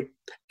Aykroyd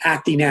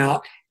acting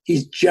out?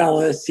 He's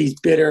jealous. He's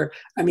bitter.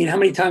 I mean, how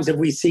many times have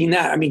we seen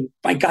that? I mean,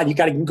 my God, you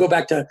got to go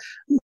back to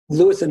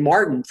Lewis and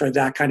Martin for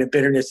that kind of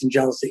bitterness and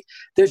jealousy.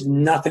 There's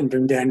nothing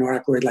from Daniel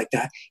Aykroyd like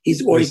that.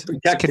 He's always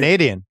protected. He's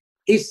Canadian.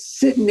 He's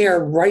sitting there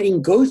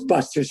writing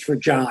Ghostbusters for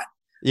John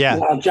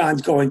while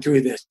John's going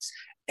through this.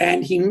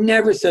 And he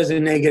never says a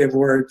negative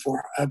word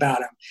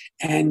about him.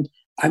 And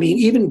I mean,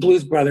 even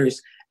Blues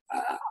Brothers,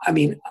 I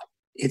mean,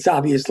 it's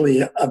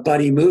obviously a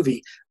buddy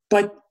movie,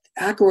 but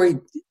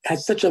Aykroyd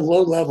has such a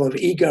low level of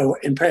ego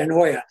and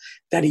paranoia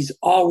that he's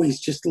always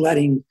just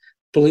letting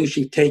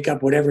Belushi take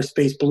up whatever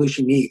space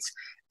Belushi needs.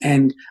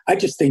 And I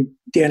just think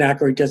Dan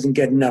Aykroyd doesn't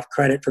get enough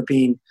credit for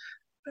being,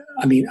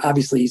 I mean,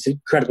 obviously he's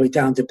incredibly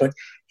talented, but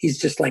he's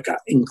just like an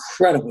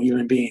incredible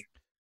human being.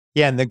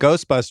 Yeah, and the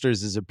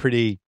Ghostbusters is a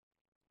pretty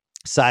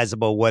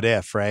sizable what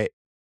if, right?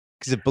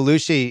 Because if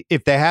Belushi,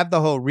 if they have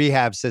the whole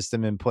rehab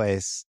system in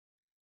place,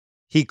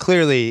 he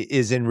clearly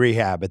is in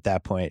rehab at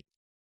that point.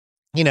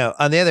 You know,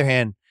 on the other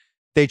hand,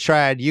 they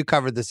tried, you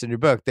covered this in your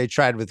book, they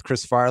tried with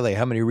Chris Farley.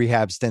 How many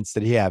rehab stints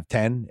did he have?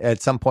 10?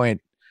 At some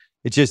point,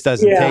 it just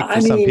doesn't take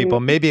for some people.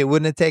 Maybe it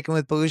wouldn't have taken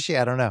with Belushi.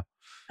 I don't know.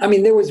 I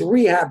mean, there was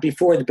rehab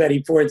before the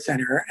Betty Ford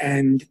Center,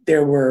 and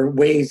there were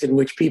ways in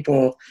which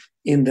people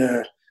in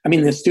the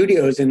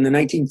studios in the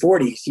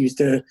 1940s used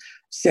to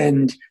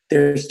send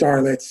their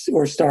starlets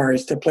or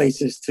stars to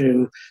places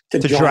to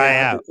dry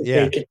out.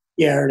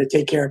 Or to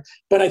take care of.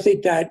 But I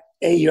think that,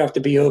 A, you have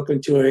to be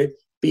open to it.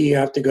 B, you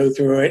have to go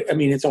through it. I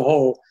mean, it's a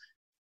whole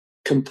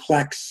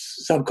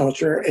complex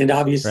subculture. And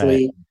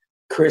obviously,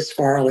 Chris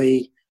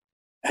Farley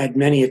had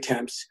many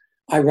attempts.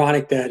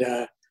 Ironic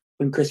that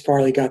when Chris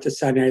Farley got to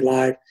Saturday Night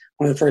Live,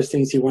 one of the first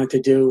things he wanted to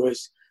do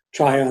was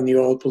try on the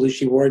old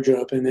Belushi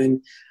wardrobe, and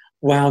then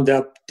wound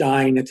up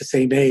dying at the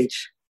same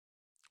age.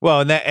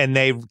 Well, and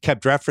they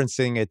kept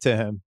referencing it to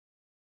him.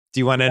 Do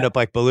you want to end up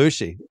like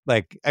Belushi?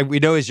 Like, we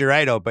know he's your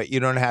idol, but you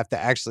don't have to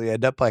actually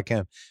end up like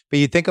him. But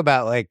you think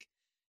about, like,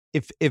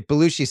 if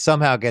Belushi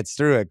somehow gets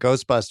through it,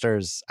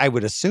 Ghostbusters, I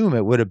would assume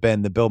it would have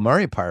been the Bill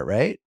Murray part,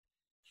 right?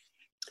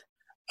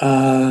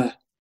 I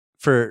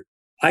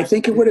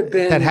think it would have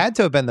been. That had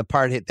to have been the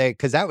part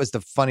because that was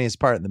the funniest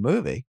part in the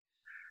movie.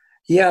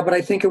 Yeah, but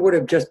I think it would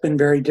have just been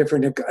very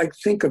different. I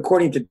think,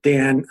 according to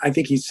Dan, I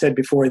think he said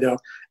before, though,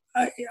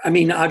 I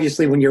mean,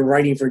 obviously, when you're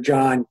writing for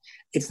John,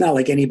 it's not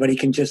like anybody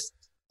can just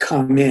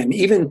come in.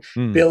 Even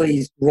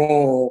Billy's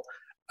role,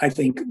 I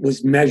think,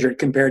 was measured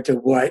compared to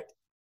what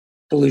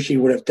Belushi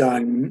would have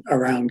done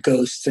around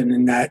ghosts and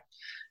in that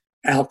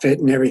outfit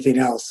and everything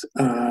else.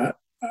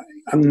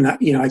 I'm not,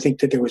 I think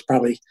that there was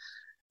probably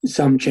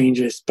some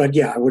changes, but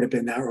yeah, it would have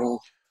been that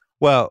role.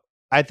 Well,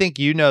 I think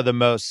you know the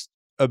most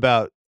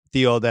about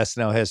the old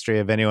SNL history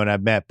of anyone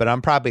I've met, but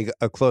I'm probably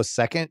a close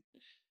second.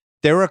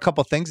 There were a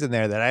couple things in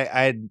there that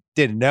I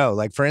didn't know.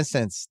 Like, for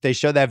instance, they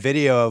showed that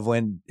video of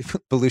when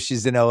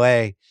Belushi's in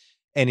LA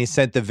and he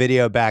sent the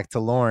video back to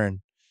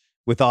Lorne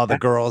with all the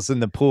girls in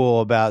the pool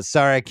about,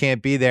 sorry, I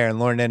can't be there. And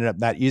Lorne ended up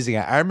not using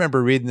it. I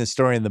remember reading the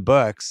story in the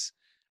books.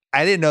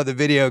 I didn't know the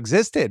video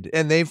existed,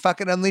 and they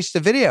fucking unleashed the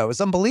video. It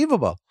was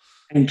unbelievable.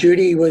 And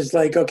Judy was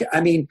like, okay,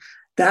 I mean,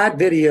 that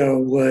video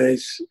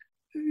was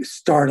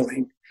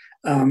startling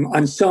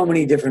on so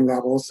many different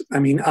levels. I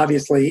mean,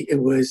 obviously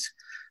it was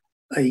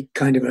a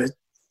kind of a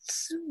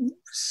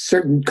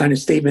certain kind of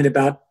statement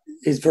about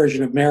his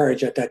version of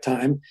marriage at that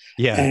time.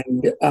 Yeah.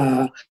 And,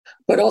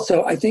 but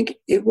also I think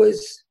he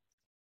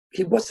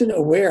wasn't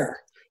aware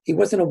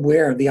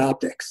of the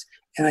optics.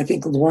 And I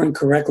think Lorne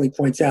correctly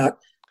points out,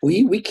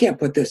 we can't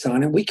put this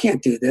on and we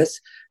can't do this.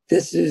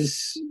 This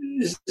is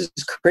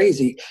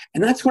crazy.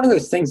 And that's one of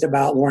those things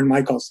about Lorne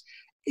Michaels.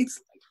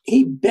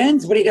 He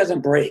bends, but he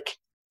doesn't break.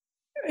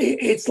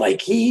 It's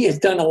like he has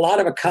done a lot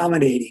of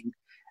accommodating.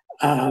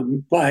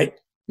 But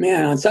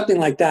man, on something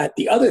like that,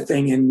 the other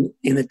thing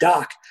in the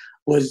doc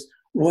was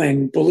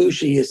when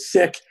Belushi is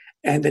sick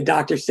and the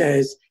doctor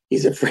says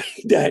he's afraid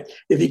that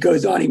if he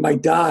goes on, he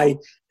might die.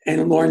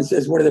 And Lorne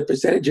says, what are the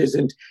percentages?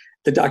 And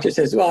the doctor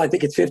says, well, I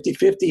think it's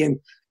 50-50.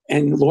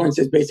 And Lorne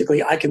says,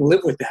 basically, I can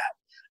live with that.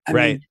 I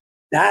mean,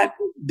 that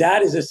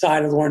is a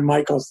side of Lorne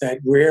Michaels that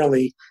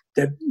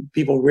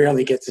people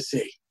rarely get to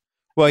see.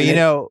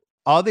 Well,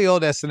 all the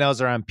old SNLs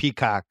are on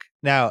Peacock.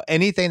 Now,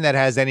 anything that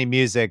has any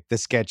music, the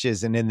sketch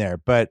isn't in there.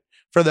 But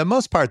for the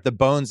most part, the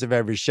bones of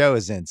every show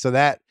is in. So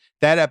that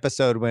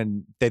episode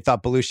when they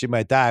thought Belushi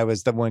might die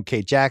was the one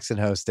Kate Jackson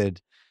hosted.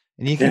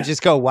 And you can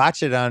just go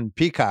watch it on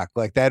Peacock.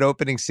 Like, that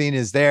opening scene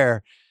is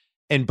there.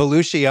 And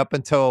Belushi, up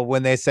until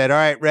when they said, all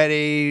right,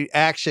 ready,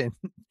 action.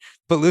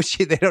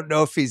 Belushi, they don't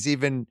know if he's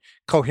even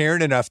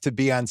coherent enough to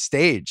be on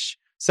stage.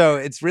 So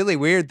it's really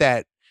weird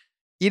that,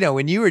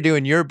 when you were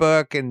doing your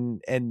book and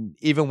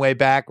even way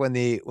back when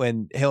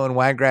Hill and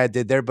Weingrad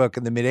did their book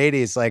in the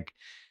mid-'80s, like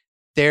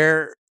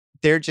they're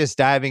just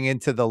diving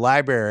into the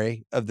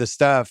library of the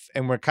stuff,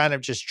 and we're kind of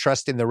just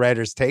trusting the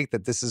writer's take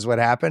that this is what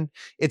happened.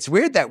 It's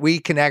weird that we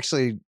can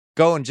actually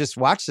go and just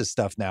watch this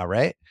stuff now,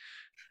 right?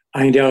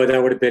 I know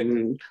that would have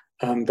been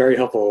very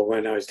helpful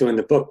when I was doing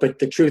the book. But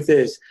the truth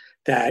is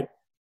that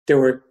there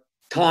were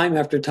time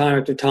after time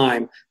after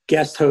time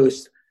guest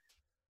hosts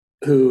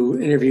who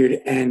interviewed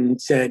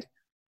and said,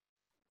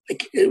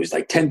 like, it was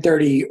like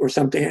 10:30 or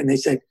something, and they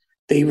said,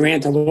 they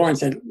ran to Laura and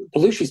said,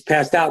 Belushi's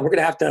passed out. We're going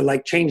to have to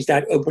like change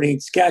that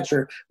opening sketch,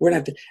 or we're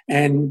going to have to,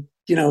 and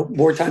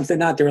more times than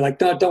not, they were like,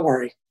 no, don't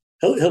worry.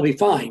 He'll be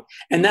fine.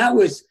 And that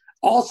was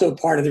also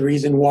part of the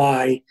reason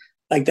why,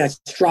 like, that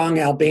strong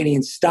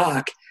Albanian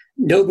stock,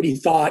 nobody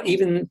thought,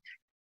 even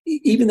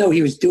though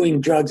he was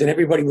doing drugs and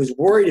everybody was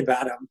worried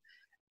about him,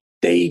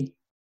 they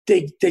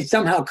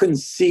somehow couldn't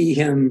see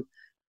him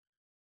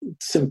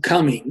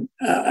succumbing,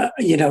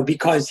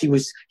 because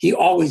he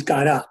always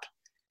got up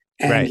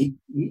and Right. he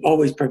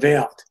always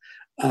prevailed.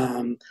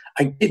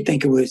 I did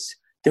think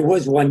there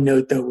was one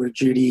note though where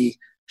Judy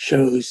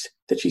shows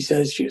that she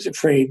says she was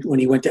afraid when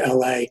he went to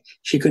LA,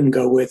 she couldn't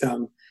go with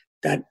him,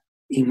 that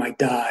he might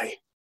die.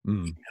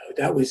 Mm.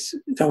 That was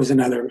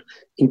another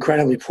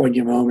incredibly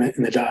poignant moment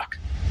in the doc.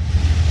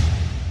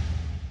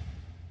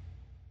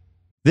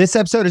 This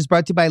episode is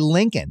brought to you by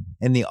Lincoln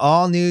and the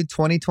all-new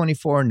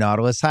 2024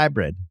 Nautilus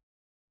Hybrid,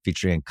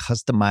 featuring a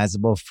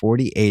customizable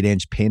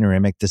 48-inch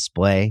panoramic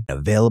display,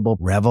 available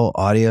Revel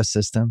audio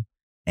system,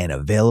 and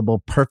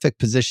available perfect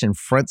position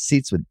front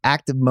seats with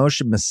active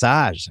motion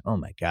massage. Oh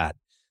my God.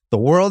 The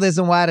world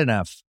isn't wide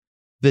enough.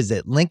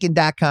 Visit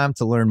Lincoln.com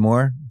to learn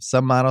more.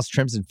 Some models,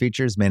 trims, and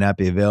features may not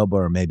be available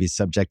or may be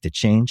subject to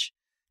change.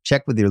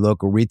 Check with your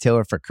local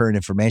retailer for current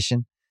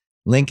information.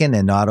 Lincoln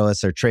and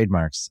Nautilus are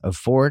trademarks of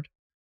Ford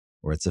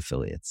or its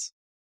affiliates.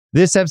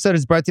 This episode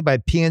is brought to you by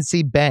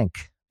PNC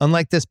Bank.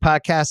 Unlike this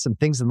podcast, some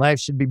things in life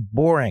should be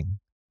boring,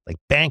 like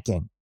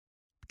banking,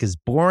 because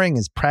boring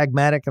is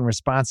pragmatic and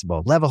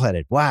responsible,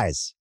 level-headed,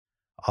 wise,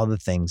 all the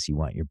things you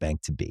want your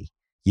bank to be.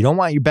 You don't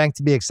want your bank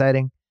to be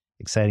exciting.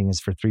 Exciting is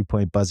for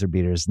three-point buzzer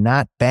beaters,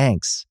 not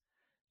banks.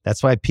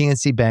 That's why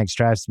PNC Bank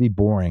strives to be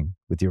boring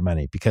with your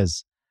money,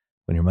 because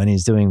when your money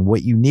is doing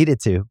what you need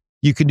it to,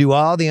 you can do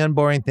all the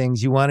unboring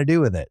things you want to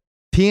do with it.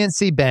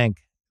 PNC Bank,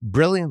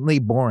 brilliantly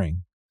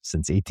boring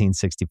since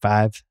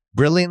 1865.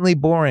 Brilliantly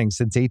boring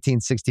since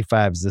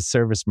 1865 is the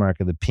service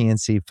mark of the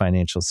PNC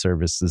Financial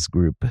Services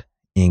Group,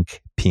 Inc.,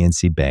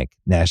 PNC Bank,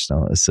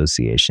 National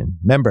Association.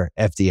 Member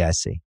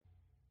FDIC.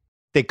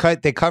 They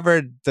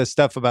covered the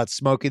stuff about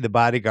Smokey the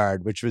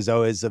Bodyguard, which was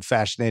always a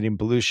fascinating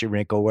Belushi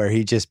wrinkle, where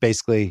he just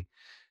basically,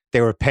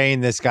 they were paying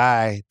this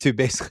guy to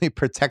basically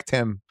protect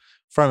him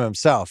from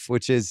himself,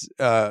 which is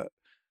a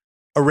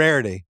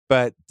rarity.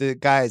 But the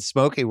guy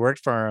Smokey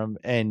worked for him,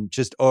 and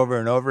just over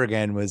and over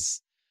again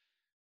was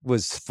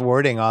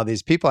thwarting all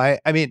these people. I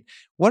mean,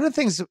 one of the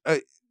things,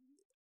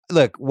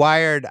 look,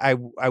 Wired, I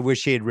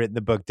wish he had written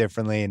the book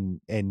differently,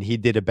 and he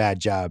did a bad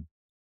job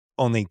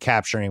only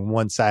capturing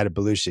one side of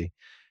Belushi.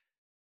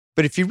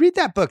 But if you read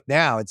that book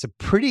now, it's a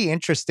pretty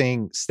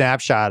interesting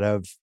snapshot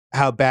of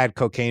how bad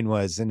cocaine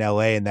was in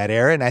LA in that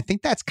era. And I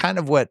think that's kind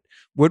of what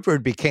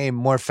Woodward became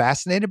more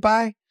fascinated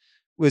by,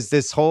 was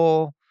this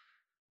whole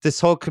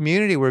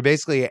community where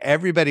basically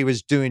everybody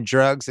was doing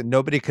drugs and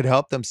nobody could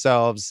help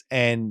themselves.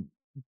 And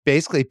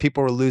basically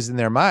people were losing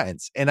their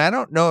minds. And I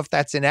don't know if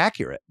that's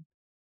inaccurate.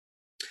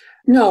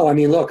 No, I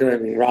mean, look,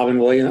 Robin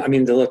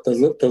Williams,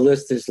 the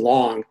list is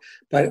long,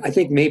 but I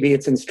think maybe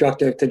it's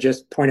instructive to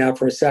just point out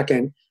for a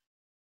second,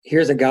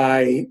 here's a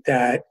guy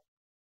that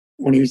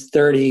when he was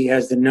 30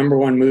 has the number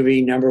one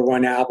movie, number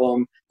one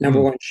album, number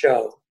one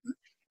show.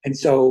 And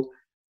so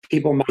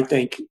people might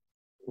think,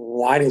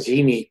 why does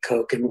he need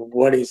coke and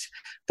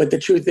but the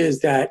truth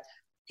is that,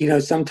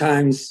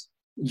 sometimes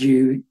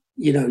you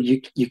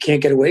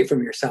can't get away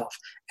from yourself.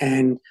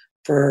 And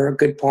for a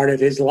good part of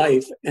his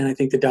life, and I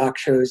think the doc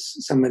shows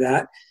some of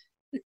that,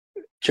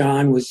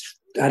 John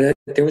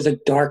there was a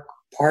dark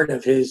part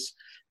of his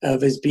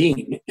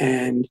being,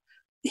 and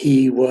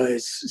he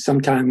was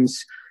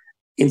sometimes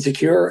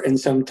insecure and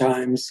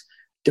sometimes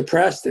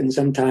depressed and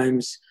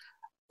sometimes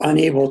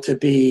unable to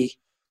be,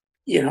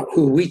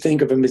 who we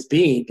think of him as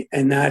being.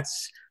 And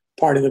that's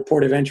part of the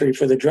port of entry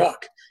for the drug.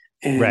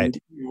 And, right.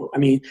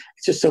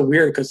 It's just so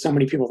weird because so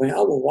many people think,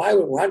 oh,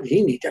 well, why did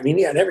he need?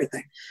 He had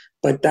everything.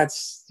 But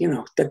that's,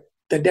 that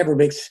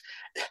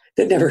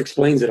never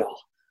explains it all.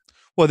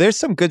 Well, there's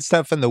some good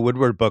stuff in the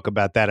Woodward book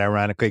about that,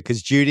 ironically,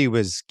 because Judy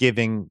was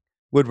giving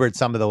Woodward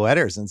some of the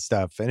letters and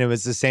stuff. And it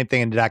was the same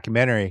thing in the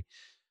documentary.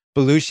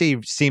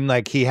 Belushi seemed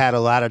like he had a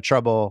lot of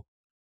trouble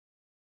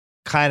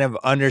kind of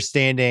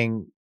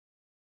understanding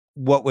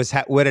what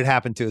had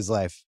happened to his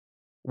life,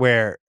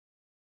 where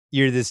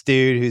you're this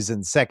dude who's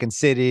in Second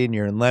City and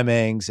you're in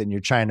Lemmings and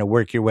you're trying to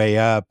work your way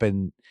up.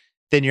 And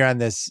then you're on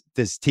this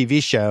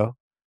TV show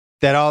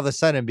that all of a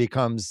sudden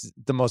becomes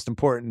the most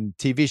important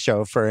TV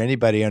show for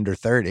anybody under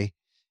 30,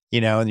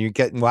 and you're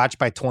getting watched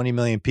by 20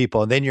 million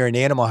people. And then you're in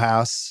Animal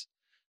House,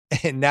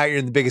 and now you're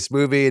in the biggest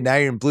movie, and now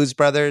you're in Blues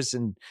Brothers,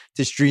 and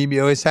this dream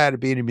you always had to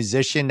be a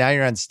musician. Now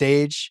you're on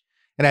stage.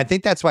 And I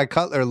think that's why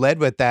Cutler led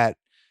with that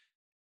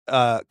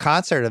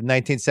concert of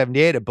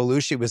 1978 at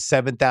Belushi with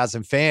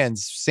 7,000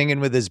 fans singing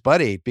with his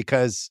buddy,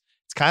 because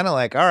it's kind of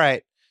like, all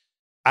right,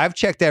 I've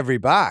checked every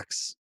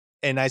box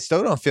and I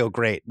still don't feel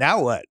great.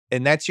 Now what?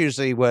 And that's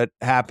usually what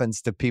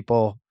happens to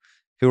people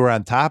who are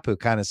on top who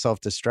kind of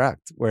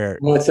self-destruct, where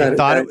What's they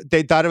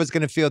thought it was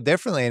going to feel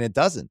differently and it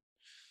doesn't.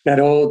 that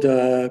old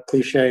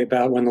cliche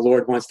about when the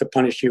Lord wants to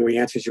punish you, he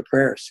answers your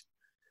prayers.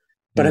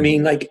 But I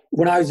mean, like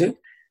when I was in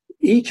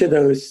each of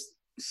those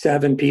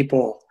 7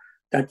 people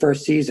that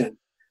first season,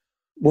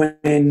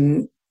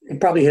 when it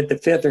probably hit the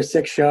 5th or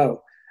 6th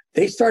show,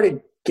 they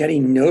started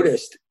getting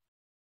noticed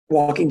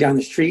walking down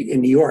the street in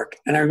New York.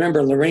 And I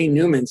remember Lorraine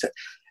Newman said,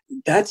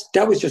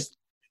 that was just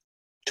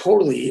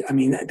totally, I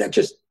mean, that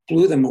just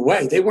blew them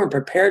away. They weren't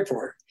prepared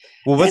for it.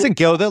 Well, wasn't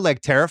Gilda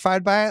like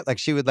terrified by it? Like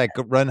she would like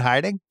run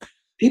hiding?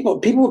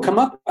 People would come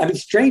up, I mean,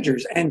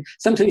 strangers, and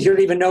sometimes you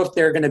don't even know if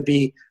they're going to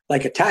be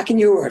like attacking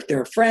you or if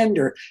they're a friend,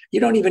 or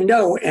you don't even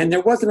know. And there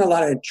wasn't a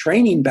lot of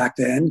training back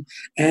then.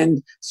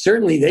 And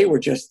certainly they were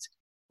just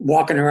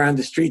walking around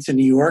the streets in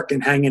New York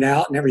and hanging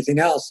out and everything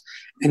else.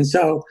 And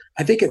so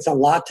I think it's a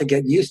lot to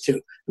get used to.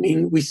 I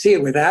mean, we see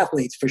it with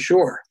athletes for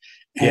sure,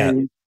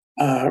 and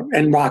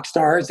rock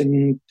stars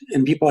and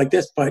people like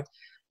this, but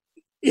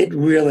it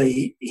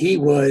really, he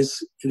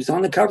was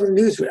on the cover of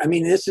Newsweek. I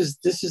mean, this is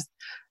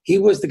he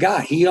was the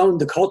guy. He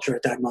owned the culture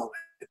at that moment,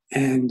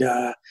 and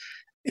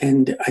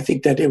I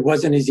think that it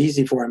wasn't as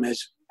easy for him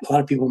as a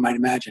lot of people might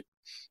imagine.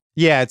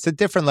 Yeah, it's a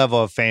different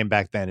level of fame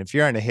back then. If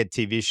you're on a hit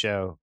TV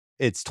show,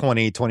 it's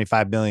 20,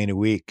 25 million a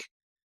week.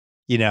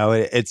 You know,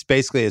 it's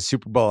basically a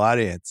Super Bowl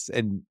audience,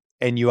 and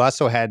you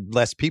also had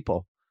less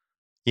people.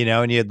 You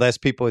know, and you had less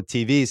people with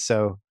TVs,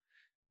 so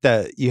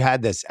you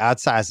had this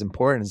outsized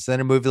importance. Then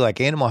a movie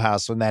like Animal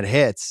House, when that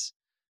hits,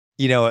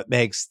 you know, it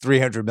makes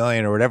 300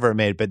 million or whatever it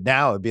made. But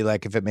now it'd be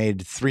like if it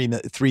made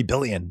 3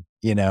 billion,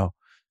 you know,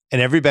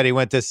 and everybody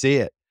went to see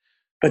it.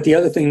 But the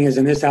other thing is,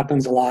 and this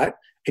happens a lot,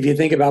 if you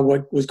think about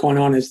what was going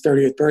on his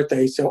 30th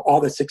birthday, so all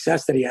the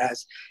success that he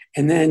has,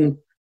 and then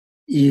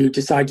you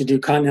decide to do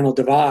Continental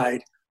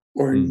Divide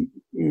or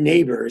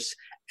Neighbors,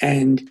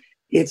 and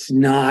it's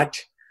not,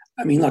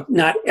 I mean, look,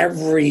 not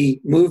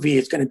every movie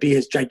is going to be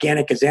as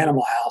gigantic as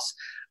Animal House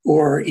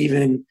or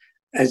even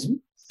as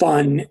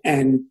fun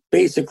and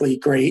basically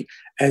great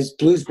as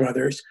Blues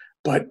Brothers.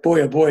 But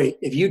boy, oh boy,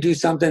 if you do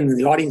something and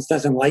the audience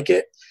doesn't like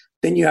it,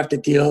 then you have to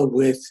deal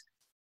with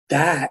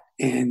that.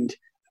 And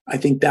I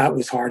think that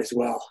was hard as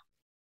well.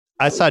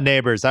 I saw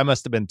Neighbors. I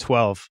must have been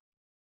 12.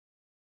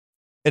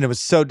 And it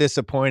was so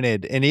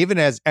disappointed. And even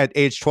at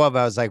age 12,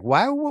 I was like,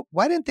 why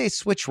didn't they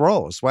switch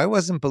roles? Why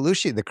wasn't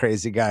Belushi the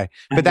crazy guy?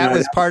 But that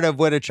was part of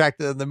what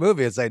attracted them to the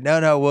movie. It's like,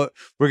 no,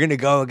 we're going to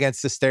go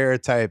against the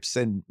stereotypes.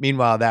 And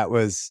meanwhile, that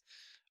was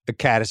a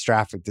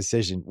catastrophic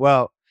decision.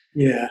 Well,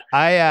 yeah,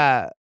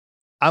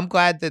 I'm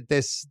glad that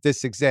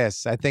this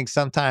exists. I think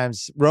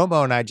sometimes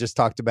Romo and I just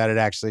talked about it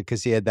actually,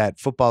 because he had that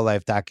Football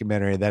Life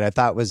documentary that I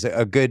thought was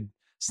a good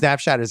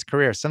snapshot of his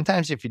career.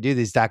 Sometimes if you do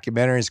these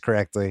documentaries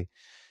correctly,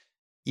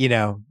 you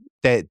know,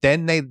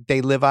 then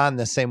they live on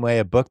the same way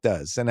a book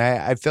does. And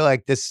I feel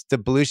like the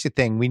Belushi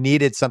thing, we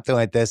needed something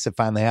like this to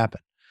finally happen.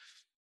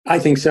 I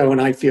think so.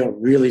 And I feel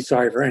really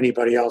sorry for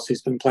anybody else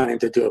who's been planning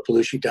to do a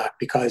Belushi doc,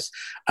 because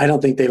I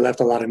don't think they left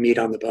a lot of meat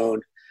on the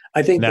bone.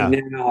 I think that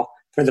now,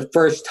 for the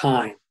first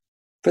time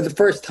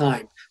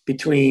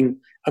between,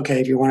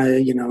 okay, if you want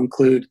to, you know,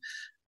 include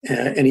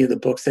any of the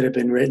books that have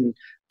been written,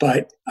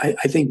 but I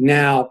think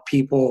now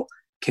people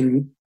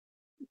can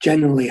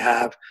genuinely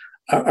have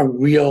a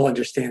real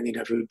understanding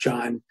of who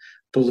John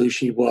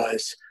Belushi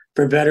was,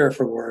 for better or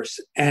for worse.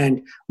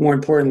 And more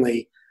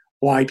importantly,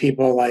 why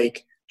people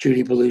like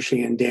Judy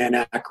Belushi and Dan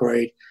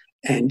Aykroyd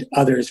and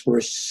others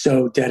were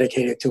so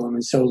dedicated to him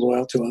and so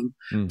loyal to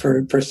him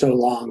for so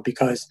long,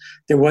 because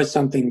there was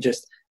something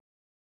just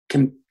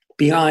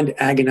beyond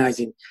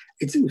agonizing.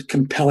 It was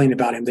compelling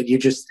about him that you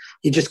just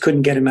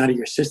couldn't get him out of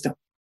your system.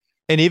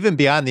 And even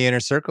beyond the inner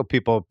circle,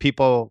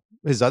 people,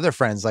 his other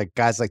friends, like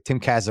guys like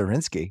Tim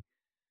Kazurinsky,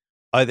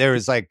 there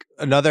was like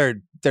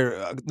another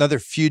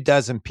few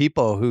dozen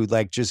people who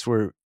like just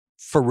were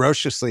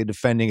ferociously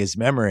defending his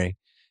memory.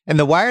 And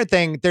the Wired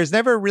thing, there's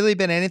never really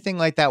been anything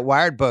like that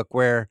Wired book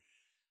where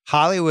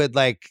Hollywood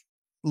like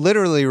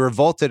literally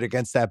revolted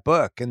against that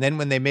book. And then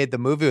when they made the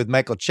movie with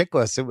Michael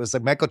Chiklis, it was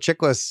like Michael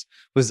Chiklis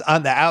was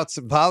on the outs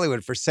of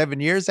Hollywood for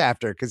 7 years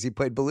after, because he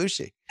played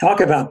Belushi.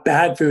 Talk about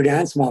bad food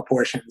and small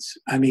portions.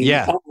 I mean,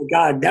 Oh my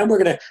God, then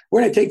we're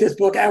gonna take this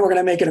book and we're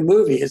gonna make it a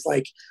movie. It's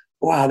like,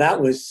 wow, that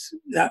was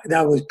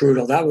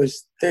brutal.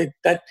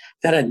 That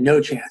had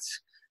no chance.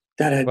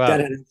 That had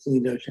absolutely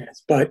no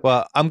chance.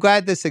 But I'm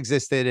glad this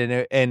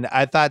existed, and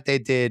I thought they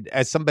did.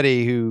 As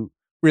somebody who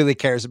really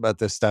cares about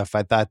this stuff,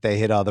 I thought they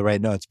hit all the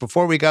right notes.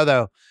 Before we go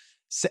though,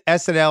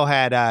 SNL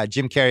had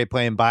Jim Carrey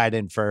playing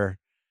Biden for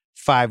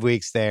 5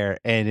 weeks there,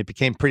 and it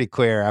became pretty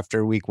clear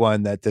after week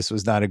 1 that this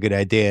was not a good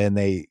idea, and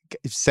they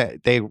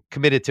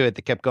committed to it.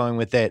 They kept going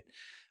with it.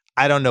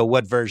 I don't know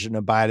what version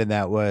of Biden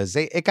that was.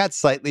 It got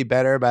slightly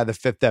better by the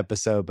 5th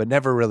episode, but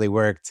never really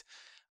worked.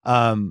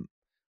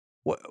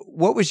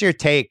 What was your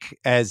take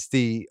as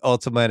the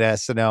ultimate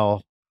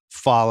SNL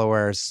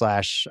follower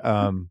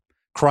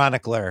 /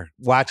 chronicler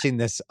watching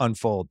this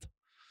unfold?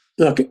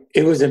 Look,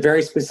 it was a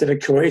very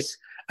specific choice.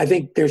 I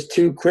think there's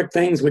two quick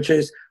things, which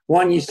is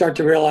one, you start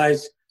to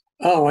realize,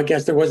 oh, I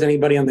guess there wasn't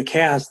anybody on the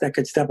cast that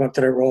could step up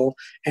to that role.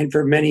 And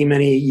for many,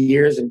 many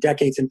years and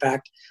decades, in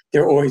fact,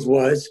 there always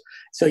was.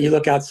 So you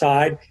look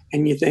outside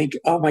and you think,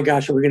 oh my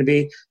gosh, are we going to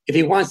be, if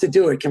he wants to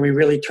do it, can we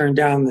really turn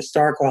down the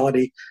star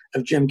quality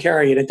of Jim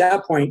Carrey? And at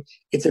that point,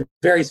 it's a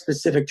very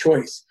specific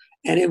choice.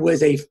 And it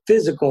was a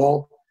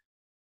physical,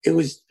 it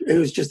was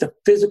just a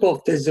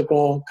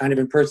physical kind of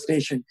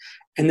impersonation.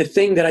 And the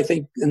thing that I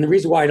think, and the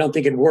reason why I don't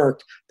think it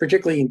worked,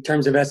 particularly in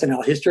terms of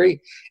SNL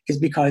history, is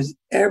because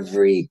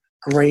every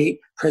great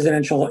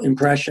presidential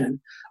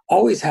impression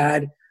always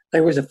had,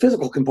 there was a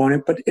physical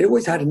component, but it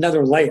always had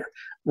another layer.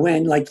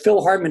 When like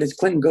Phil Hartman as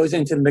Clinton goes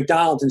into the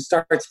McDonald's and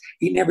starts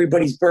eating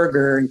everybody's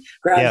burger and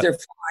grabs their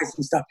fries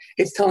and stuff,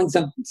 it's telling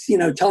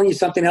you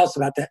something else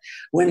about that.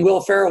 When Will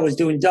Ferrell was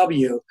doing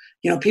W,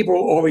 people were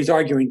always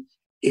arguing,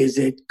 is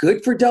it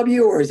good for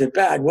W or is it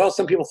bad? Well,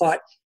 some people thought,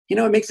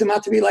 it makes him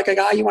out to be like a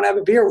guy you want to have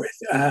a beer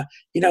with,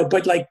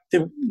 but like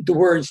the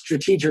word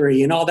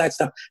strategery and all that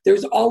stuff.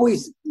 There's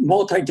always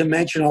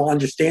multi-dimensional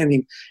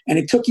understanding, and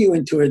it took you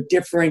into a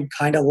different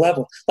kind of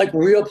level, like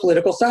real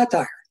political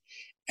satire.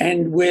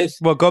 And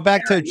go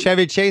back to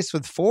Chevy Chase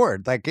with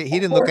Ford. Like he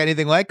didn't look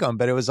anything like him,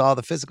 but it was all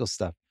the physical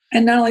stuff.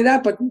 And not only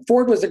that, but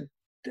Ford was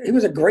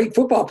a great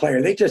football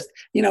player. They just,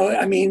 he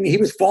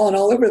was falling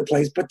all over the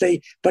place, but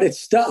it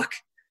stuck.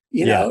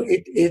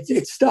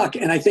 It stuck.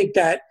 And I think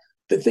that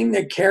the thing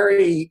that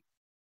Carrey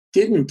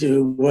didn't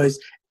do was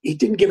he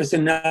didn't give us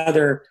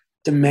another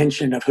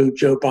dimension of who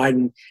Joe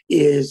Biden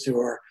is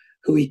or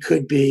who he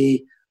could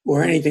be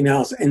or anything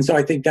else. And so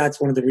I think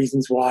that's one of the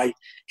reasons why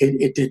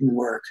it didn't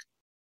work.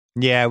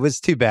 Yeah, it was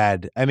too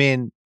bad. I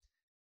mean,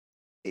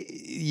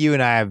 you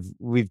and I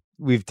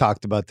we've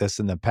talked about this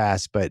in the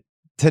past, but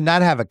to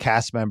not have a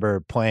cast member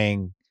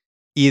playing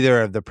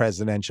either of the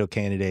presidential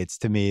candidates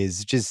to me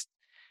is just,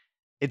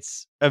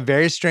 it's a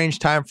very strange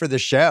time for the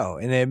show.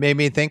 And it made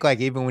me think, like,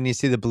 even when you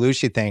see the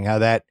Belushi thing, how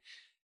that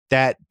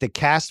the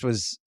cast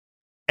was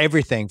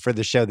everything for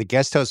the show. The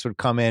guest host would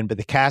come in, but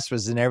the cast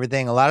was in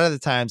everything. A lot of the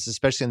times,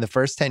 especially in the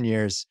first 10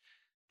 years,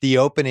 the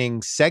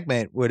opening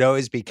segment would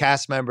always be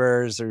cast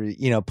members or,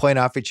 playing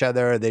off each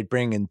other, or they'd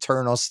bring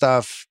internal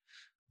stuff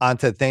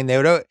onto the thing.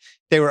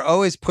 They were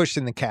always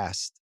pushing the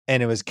cast,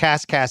 and it was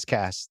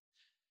cast.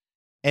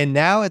 And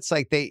now it's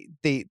like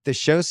the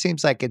show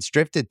seems like it's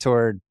drifted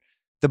toward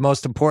the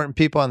most important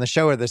people on the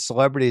show are the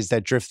celebrities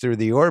that drift through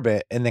the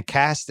orbit, and the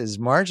cast is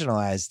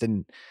marginalized.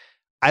 And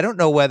I don't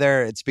know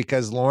whether it's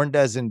because Lorne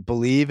doesn't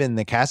believe in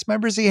the cast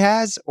members he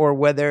has, or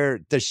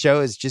whether the show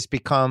has just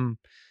become,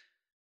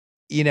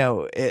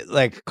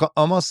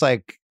 almost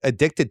like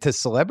addicted to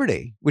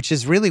celebrity, which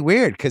is really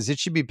weird because it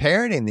should be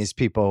parodying these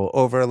people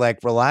over like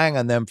relying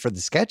on them for the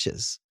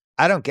sketches.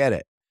 I don't get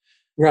it.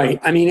 Right.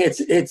 I mean, that's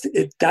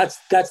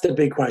the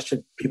big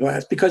question people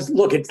ask, because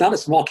look, it's not a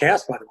small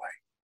cast, by the way.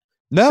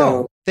 No,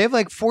 so they have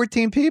like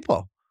 14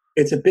 people.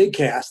 It's a big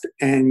cast.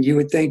 And you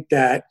would think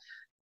that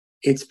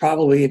it's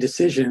probably a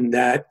decision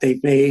that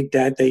they've made,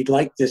 that they'd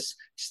like this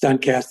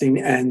stunt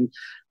casting and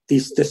the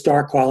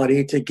star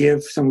quality to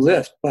give some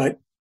lift, but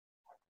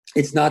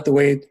it's not the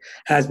way it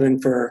has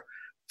been for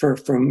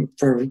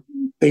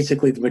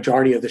basically the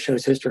majority of the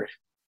show's history.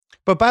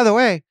 But by the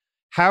way,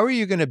 how are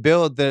you going to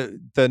build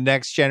the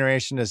next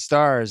generation of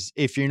stars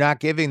if you're not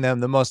giving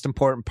them the most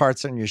important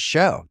parts on your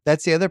show?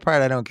 That's the other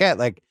part I don't get.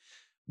 Like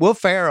Will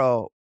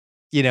Ferrell,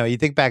 you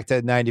think back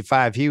to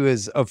 95, he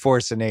was a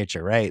force of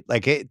nature, right?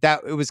 Like it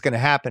was going to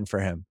happen for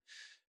him.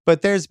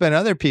 But there's been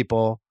other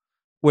people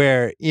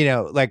where,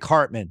 like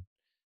Hartman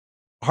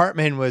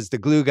was the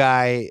glue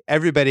guy.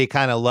 Everybody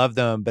kind of loved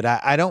him, but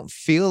I don't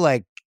feel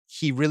like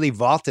he really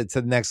vaulted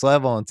to the next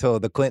level until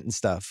the Clinton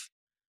stuff.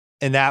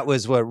 And that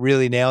was what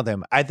really nailed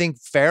him. I think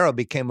Ferrell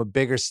became a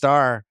bigger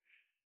star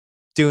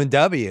doing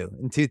W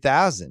in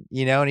 2000,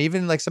 and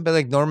even like somebody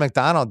like Norm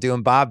Macdonald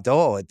doing Bob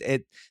Dole,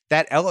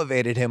 that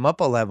elevated him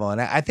up a level.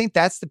 And I think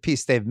that's the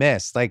piece they've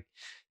missed. Like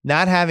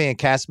not having a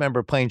cast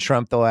member playing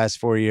Trump the last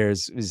 4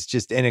 years is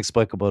just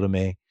inexplicable to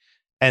me.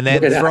 And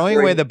then throwing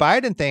away the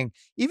Biden thing,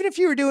 even if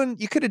you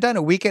could have done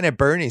a Weekend at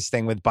Bernie's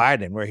thing with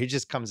Biden, where he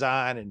just comes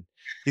on and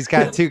he's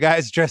got two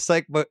guys dressed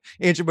like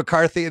Andrew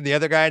McCarthy and the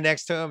other guy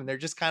next to him, and they're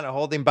just kind of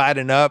holding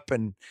Biden up.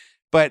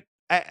 But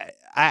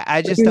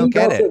I just don't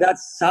get it.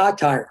 That's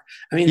satire.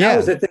 I mean, that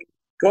was the thing.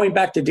 Going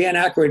back to Dan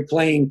Aykroyd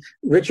playing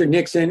Richard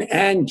Nixon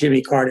and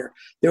Jimmy Carter,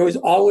 there was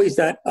always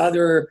that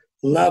other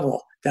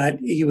level that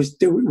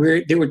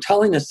they were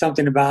telling us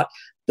something about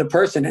the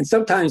person. And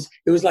sometimes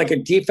it was like a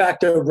de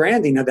facto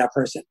branding of that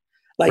person.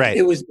 Like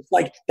It was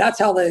like, that's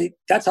how the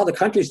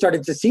country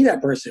started to see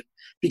that person,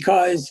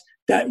 because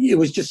that it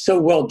was just so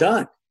well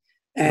done.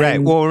 And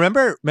right. Well,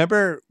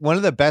 remember one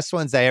of the best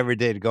ones I ever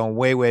did going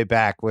way, way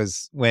back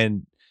was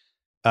when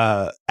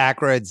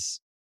Aykroyd's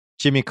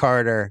Jimmy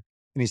Carter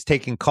and he's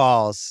taking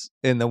calls,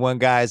 and the one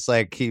guy's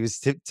like he was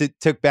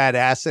took bad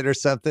acid or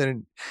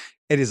something,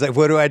 And he's like,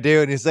 what do I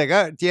do? And he's like,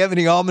 oh, do you have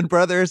any Allman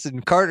Brothers?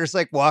 And Carter's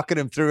like walking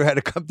him through how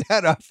to come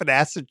down off an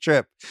acid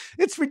trip.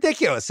 It's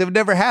ridiculous. It would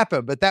never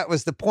happen. But that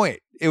was the point.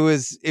 It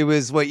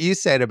was what you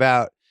said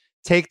about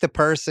take the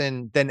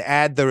person, then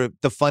add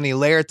the funny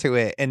layer to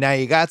it. And now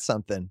you got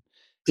something.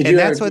 And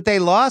that's what they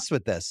lost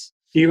with this.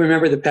 Do you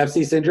remember the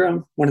Pepsi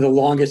syndrome? One of the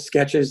longest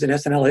sketches in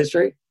SNL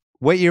history.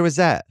 What year was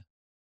that?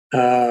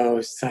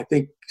 I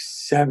think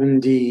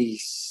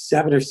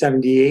 77 or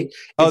 78.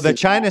 Oh, the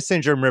China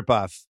syndrome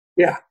ripoff.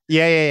 Yeah.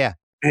 Yeah.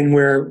 And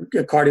where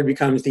Carter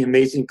becomes the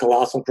amazing,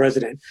 colossal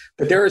president.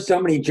 But there are so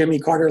many Jimmy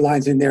Carter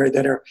lines in there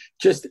that are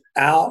just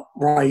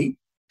outright.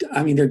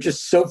 I mean, they're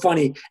just so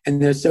funny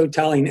and they're so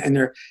telling, and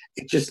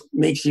it just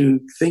makes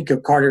you think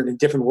of Carter in a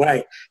different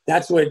way.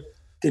 That's what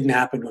didn't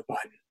happen with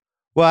Biden.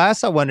 Well, I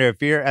also wonder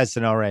if you're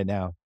SNL right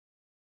now.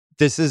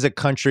 This is a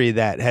country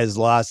that has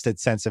lost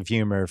its sense of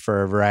humor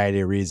for a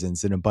variety of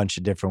reasons in a bunch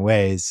of different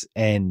ways.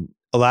 And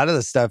a lot of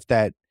the stuff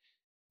that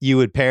you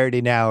would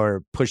parody now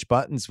or push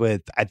buttons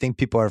with, I think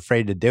people are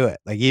afraid to do it.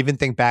 Like even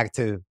think back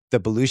to the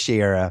Belushi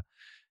era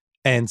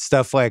and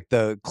stuff like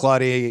the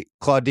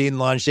Claudine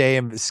Lange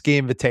ski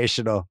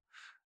invitational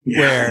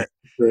where,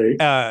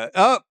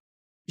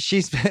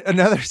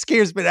 another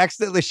skier's been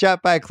accidentally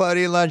shot by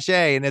Claudine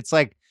Lange. And it's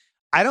like,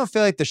 I don't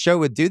feel like the show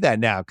would do that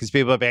now because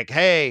people are like,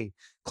 hey,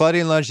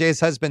 Claudine Lange's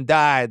husband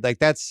died. Like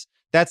that's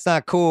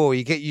not cool.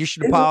 You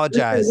should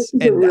apologize.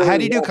 And how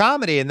do you do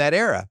comedy in that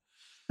era?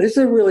 This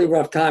is a really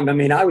rough time. I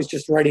mean, I was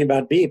just writing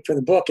about Veep for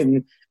the book,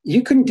 and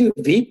you couldn't do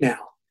Veep now.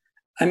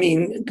 I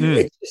mean,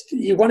 it's just,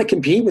 you want to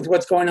compete with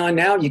what's going on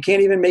now, you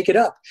can't even make it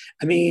up.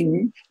 I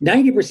mean,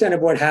 90%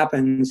 of what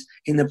happens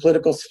in the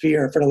political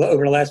sphere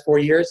over the last 4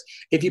 years,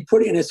 if you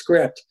put it in a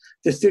script,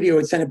 the studio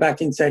would send it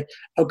back and say,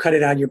 oh, cut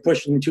it out. You're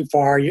pushing too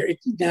far.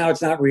 Now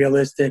it's not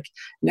realistic.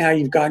 Now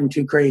you've gotten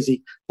too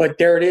crazy. But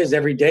there it is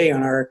every day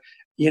on our,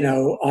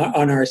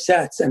 on our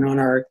sets and on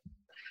our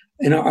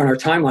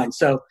timeline.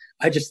 So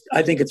I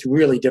think it's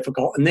really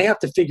difficult, and they have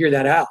to figure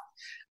that out.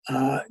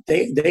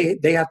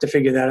 They have to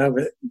figure that out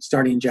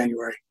starting in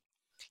January.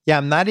 Yeah,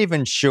 I'm not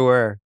even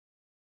sure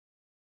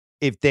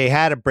if they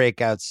had a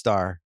breakout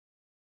star.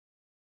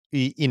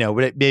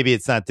 Maybe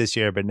it's not this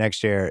year, but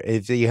next year,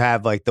 if you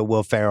have like the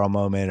Will Ferrell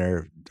moment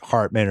or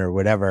Hartman or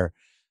whatever,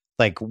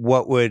 like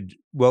what would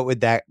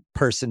that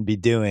person be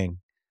doing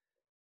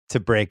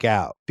to break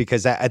out?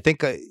 Because I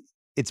think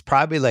it's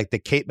probably like the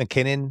Kate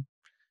McKinnon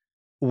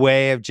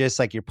way of just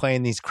like you're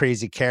playing these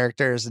crazy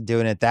characters and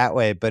doing it that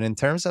way. But in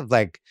terms of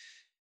like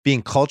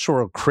being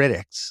cultural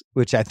critics,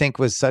 which I think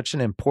was such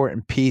an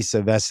important piece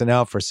of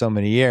SNL for so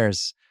many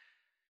years,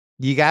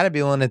 you got to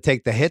be willing to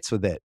take the hits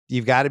with it.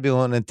 You've got to be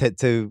willing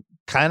to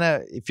kind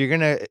of, if you're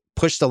going to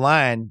push the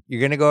line, you're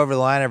going to go over the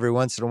line every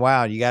once in a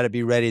while. You got to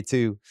be ready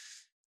to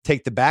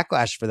take the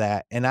backlash for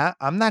that. And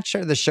I'm not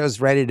sure the show's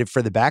ready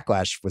for the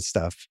backlash with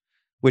stuff,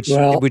 which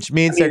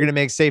means they're going to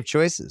make safe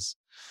choices.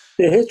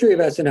 The history of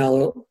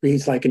SNL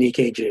reads like an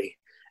EKG.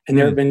 And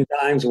there have been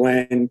times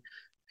when,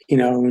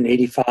 in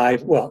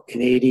 85,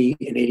 in 80,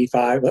 in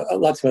 85,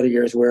 lots of other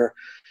years where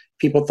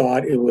people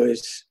thought it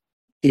was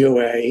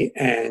DOA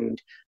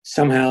and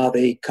somehow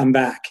they come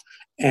back.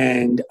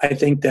 And I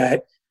think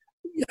that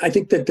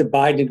the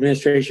Biden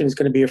administration is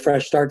going to be a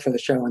fresh start for the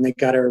show, and they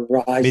got to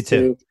rise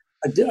to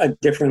a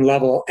different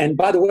level. And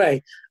by the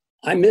way,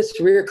 I miss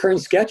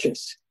reoccurring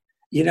sketches.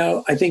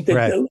 I think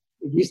that it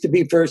used to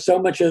be for so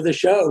much of the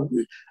show,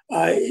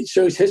 it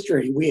shows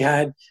history. We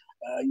had,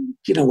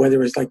 whether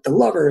it was like The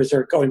Lovers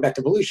or going back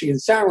to Belushi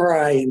and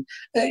Samurai, and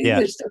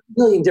there's a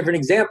million different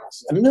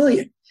examples, a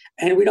million.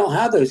 And we don't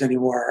have those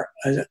anymore.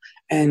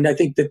 And I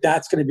think that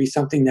that's going to be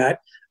something that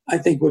I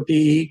think would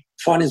be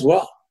fun as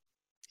well.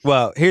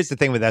 Well, here's the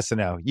thing with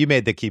SNL. You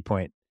made the key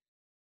point.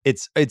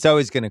 It's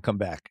always going to come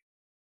back.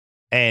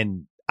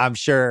 And I'm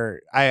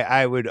sure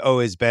I would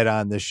always bet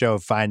on the show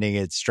finding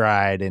its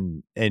stride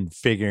and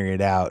figuring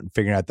it out and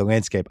figuring out the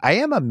landscape. I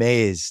am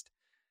amazed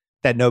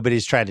that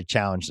nobody's tried to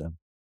challenge them.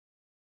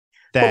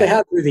 Well, they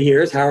have through the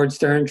years. Howard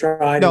Stern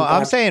tried. No,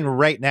 I'm saying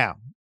right now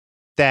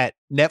that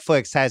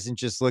Netflix hasn't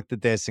just looked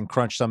at this and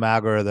crunched some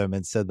algorithm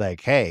and said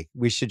like, hey,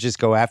 we should just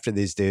go after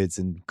these dudes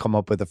and come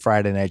up with a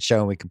Friday night show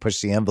and we can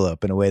push the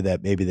envelope in a way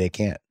that maybe they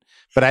can't.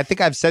 But I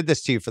think I've said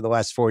this to you for the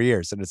last 4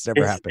 years and it's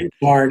never happened. It's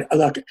hard.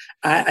 Look,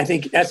 I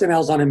think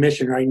SNL's on a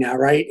mission right now,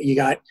 right? You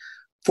got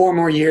 4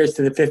 more years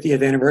to the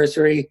 50th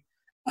anniversary.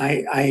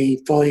 I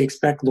fully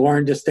expect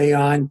Lauren to stay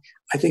on.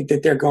 I think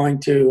that they're going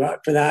to,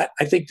 for that,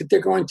 I think that they're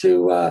going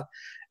to,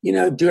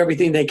 do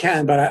everything they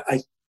can. But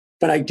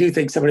I do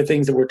think some of the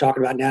things that we're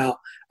talking about now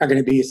are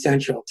going to be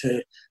essential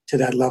to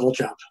that level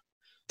jump.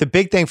 The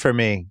big thing for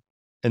me,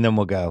 and then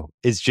we'll go,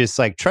 is just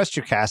like trust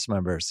your cast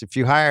members. If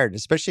you hired,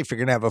 especially if you're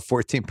going to have a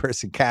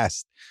 14-person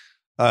cast,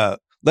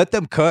 let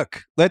them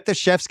cook. Let the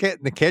chefs get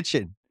in the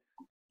kitchen.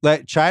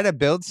 Try to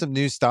build some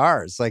new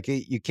stars. Like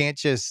you can't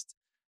just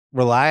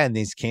rely on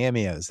these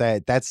cameos.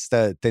 That's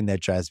the thing that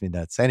drives me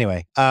nuts.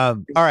 Anyway, all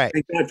right.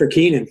 Thank God for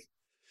Keenan.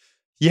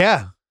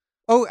 Yeah.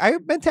 Oh, I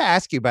meant to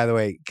ask you, by the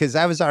way, because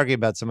I was arguing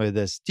about some of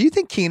this. Do you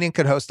think Keenan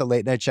could host a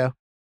late night show?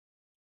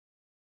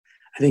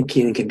 I think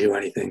Keenan can do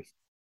anything.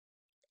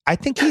 I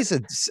think he's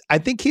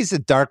a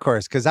dark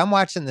horse because I'm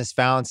watching this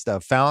Fallon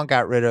stuff. Fallon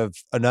got rid of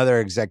another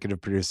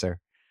executive producer,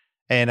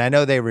 and I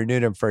know they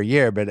renewed him for a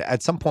year. But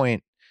at some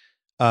point,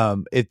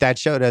 if that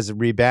show doesn't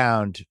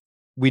rebound,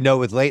 we know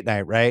with late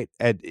night, right?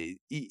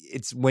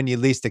 It's when you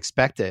least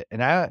expect it.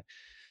 And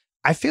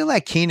I feel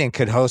like Keenan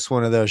could host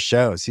one of those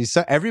shows.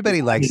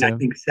 Everybody likes him. I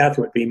think Seth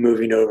would be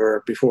moving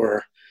over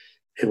before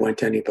it went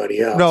to anybody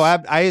else. No,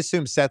 I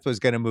assume Seth was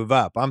going to move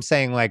up. I'm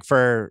saying like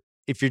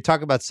if you're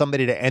talking about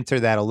somebody to enter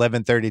that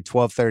 11:30,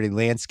 12:30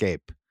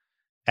 landscape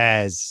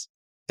as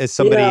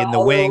somebody in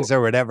the wings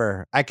or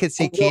whatever, I could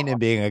see Keenan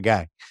being a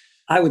guy.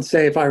 I would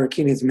say if I were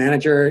Keenan's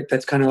manager,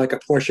 that's kind of like a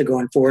Porsche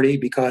going 40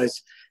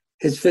 because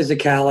his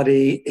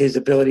physicality, his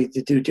ability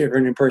to do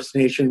different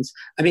impersonations.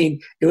 I mean,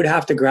 it would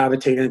have to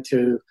gravitate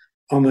into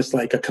almost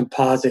like a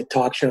composite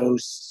talk show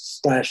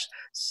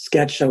 /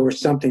 sketch show or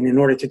something in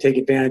order to take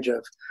advantage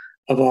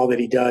of all that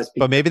he does.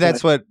 But maybe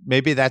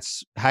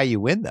that's how you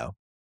win though.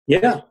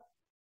 Yeah.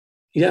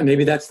 Yeah,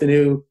 maybe that's the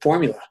new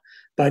formula.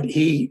 But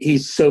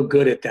he's so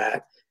good at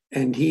that,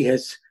 and he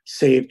has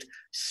saved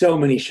so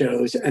many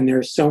shows, and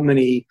there's so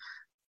many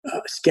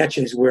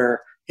sketches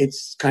where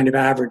it's kind of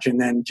average, and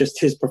then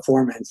just his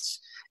performance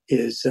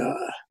is,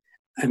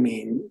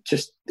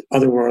 just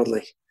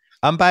otherworldly.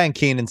 I'm buying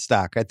Keenan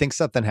stock. I think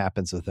something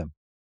happens with him.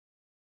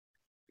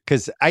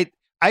 Because I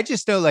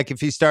just know, like,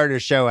 if he started a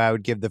show, I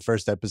would give the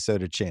first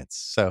episode a chance.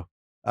 So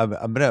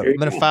I'm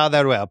gonna file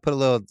that away. I'll put a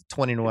little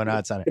 20-1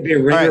 odds on it. It'd be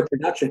a regular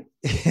production.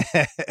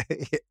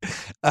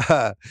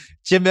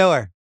 Jim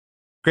Miller,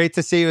 great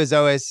to see you as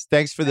always.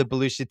 Thanks for the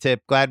Belushi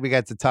tip. Glad we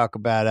got to talk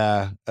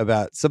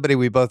about somebody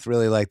we both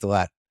really liked a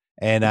lot.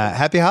 And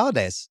happy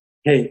holidays.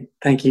 Hey,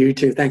 thank you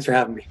too. Thanks for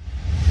having me.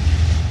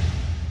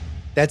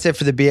 That's it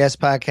for the BS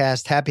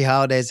podcast. Happy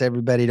holidays,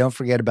 everybody. Don't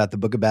forget about the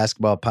Book of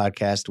Basketball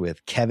podcast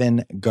with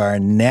Kevin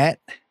Garnett.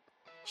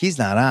 He's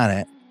not on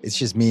it. It's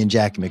just me and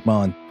Jackie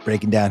McMullen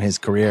breaking down his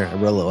career. I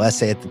wrote a little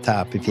essay at the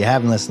top. If you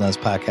haven't listened to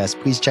those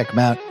podcasts, please check them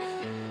out.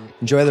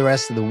 Enjoy the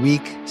rest of the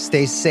week.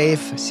 Stay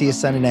safe. See you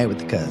Sunday night with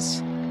the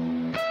Cuz.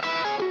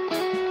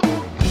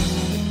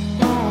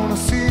 Wanna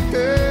see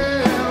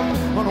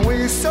them, wanna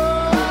waste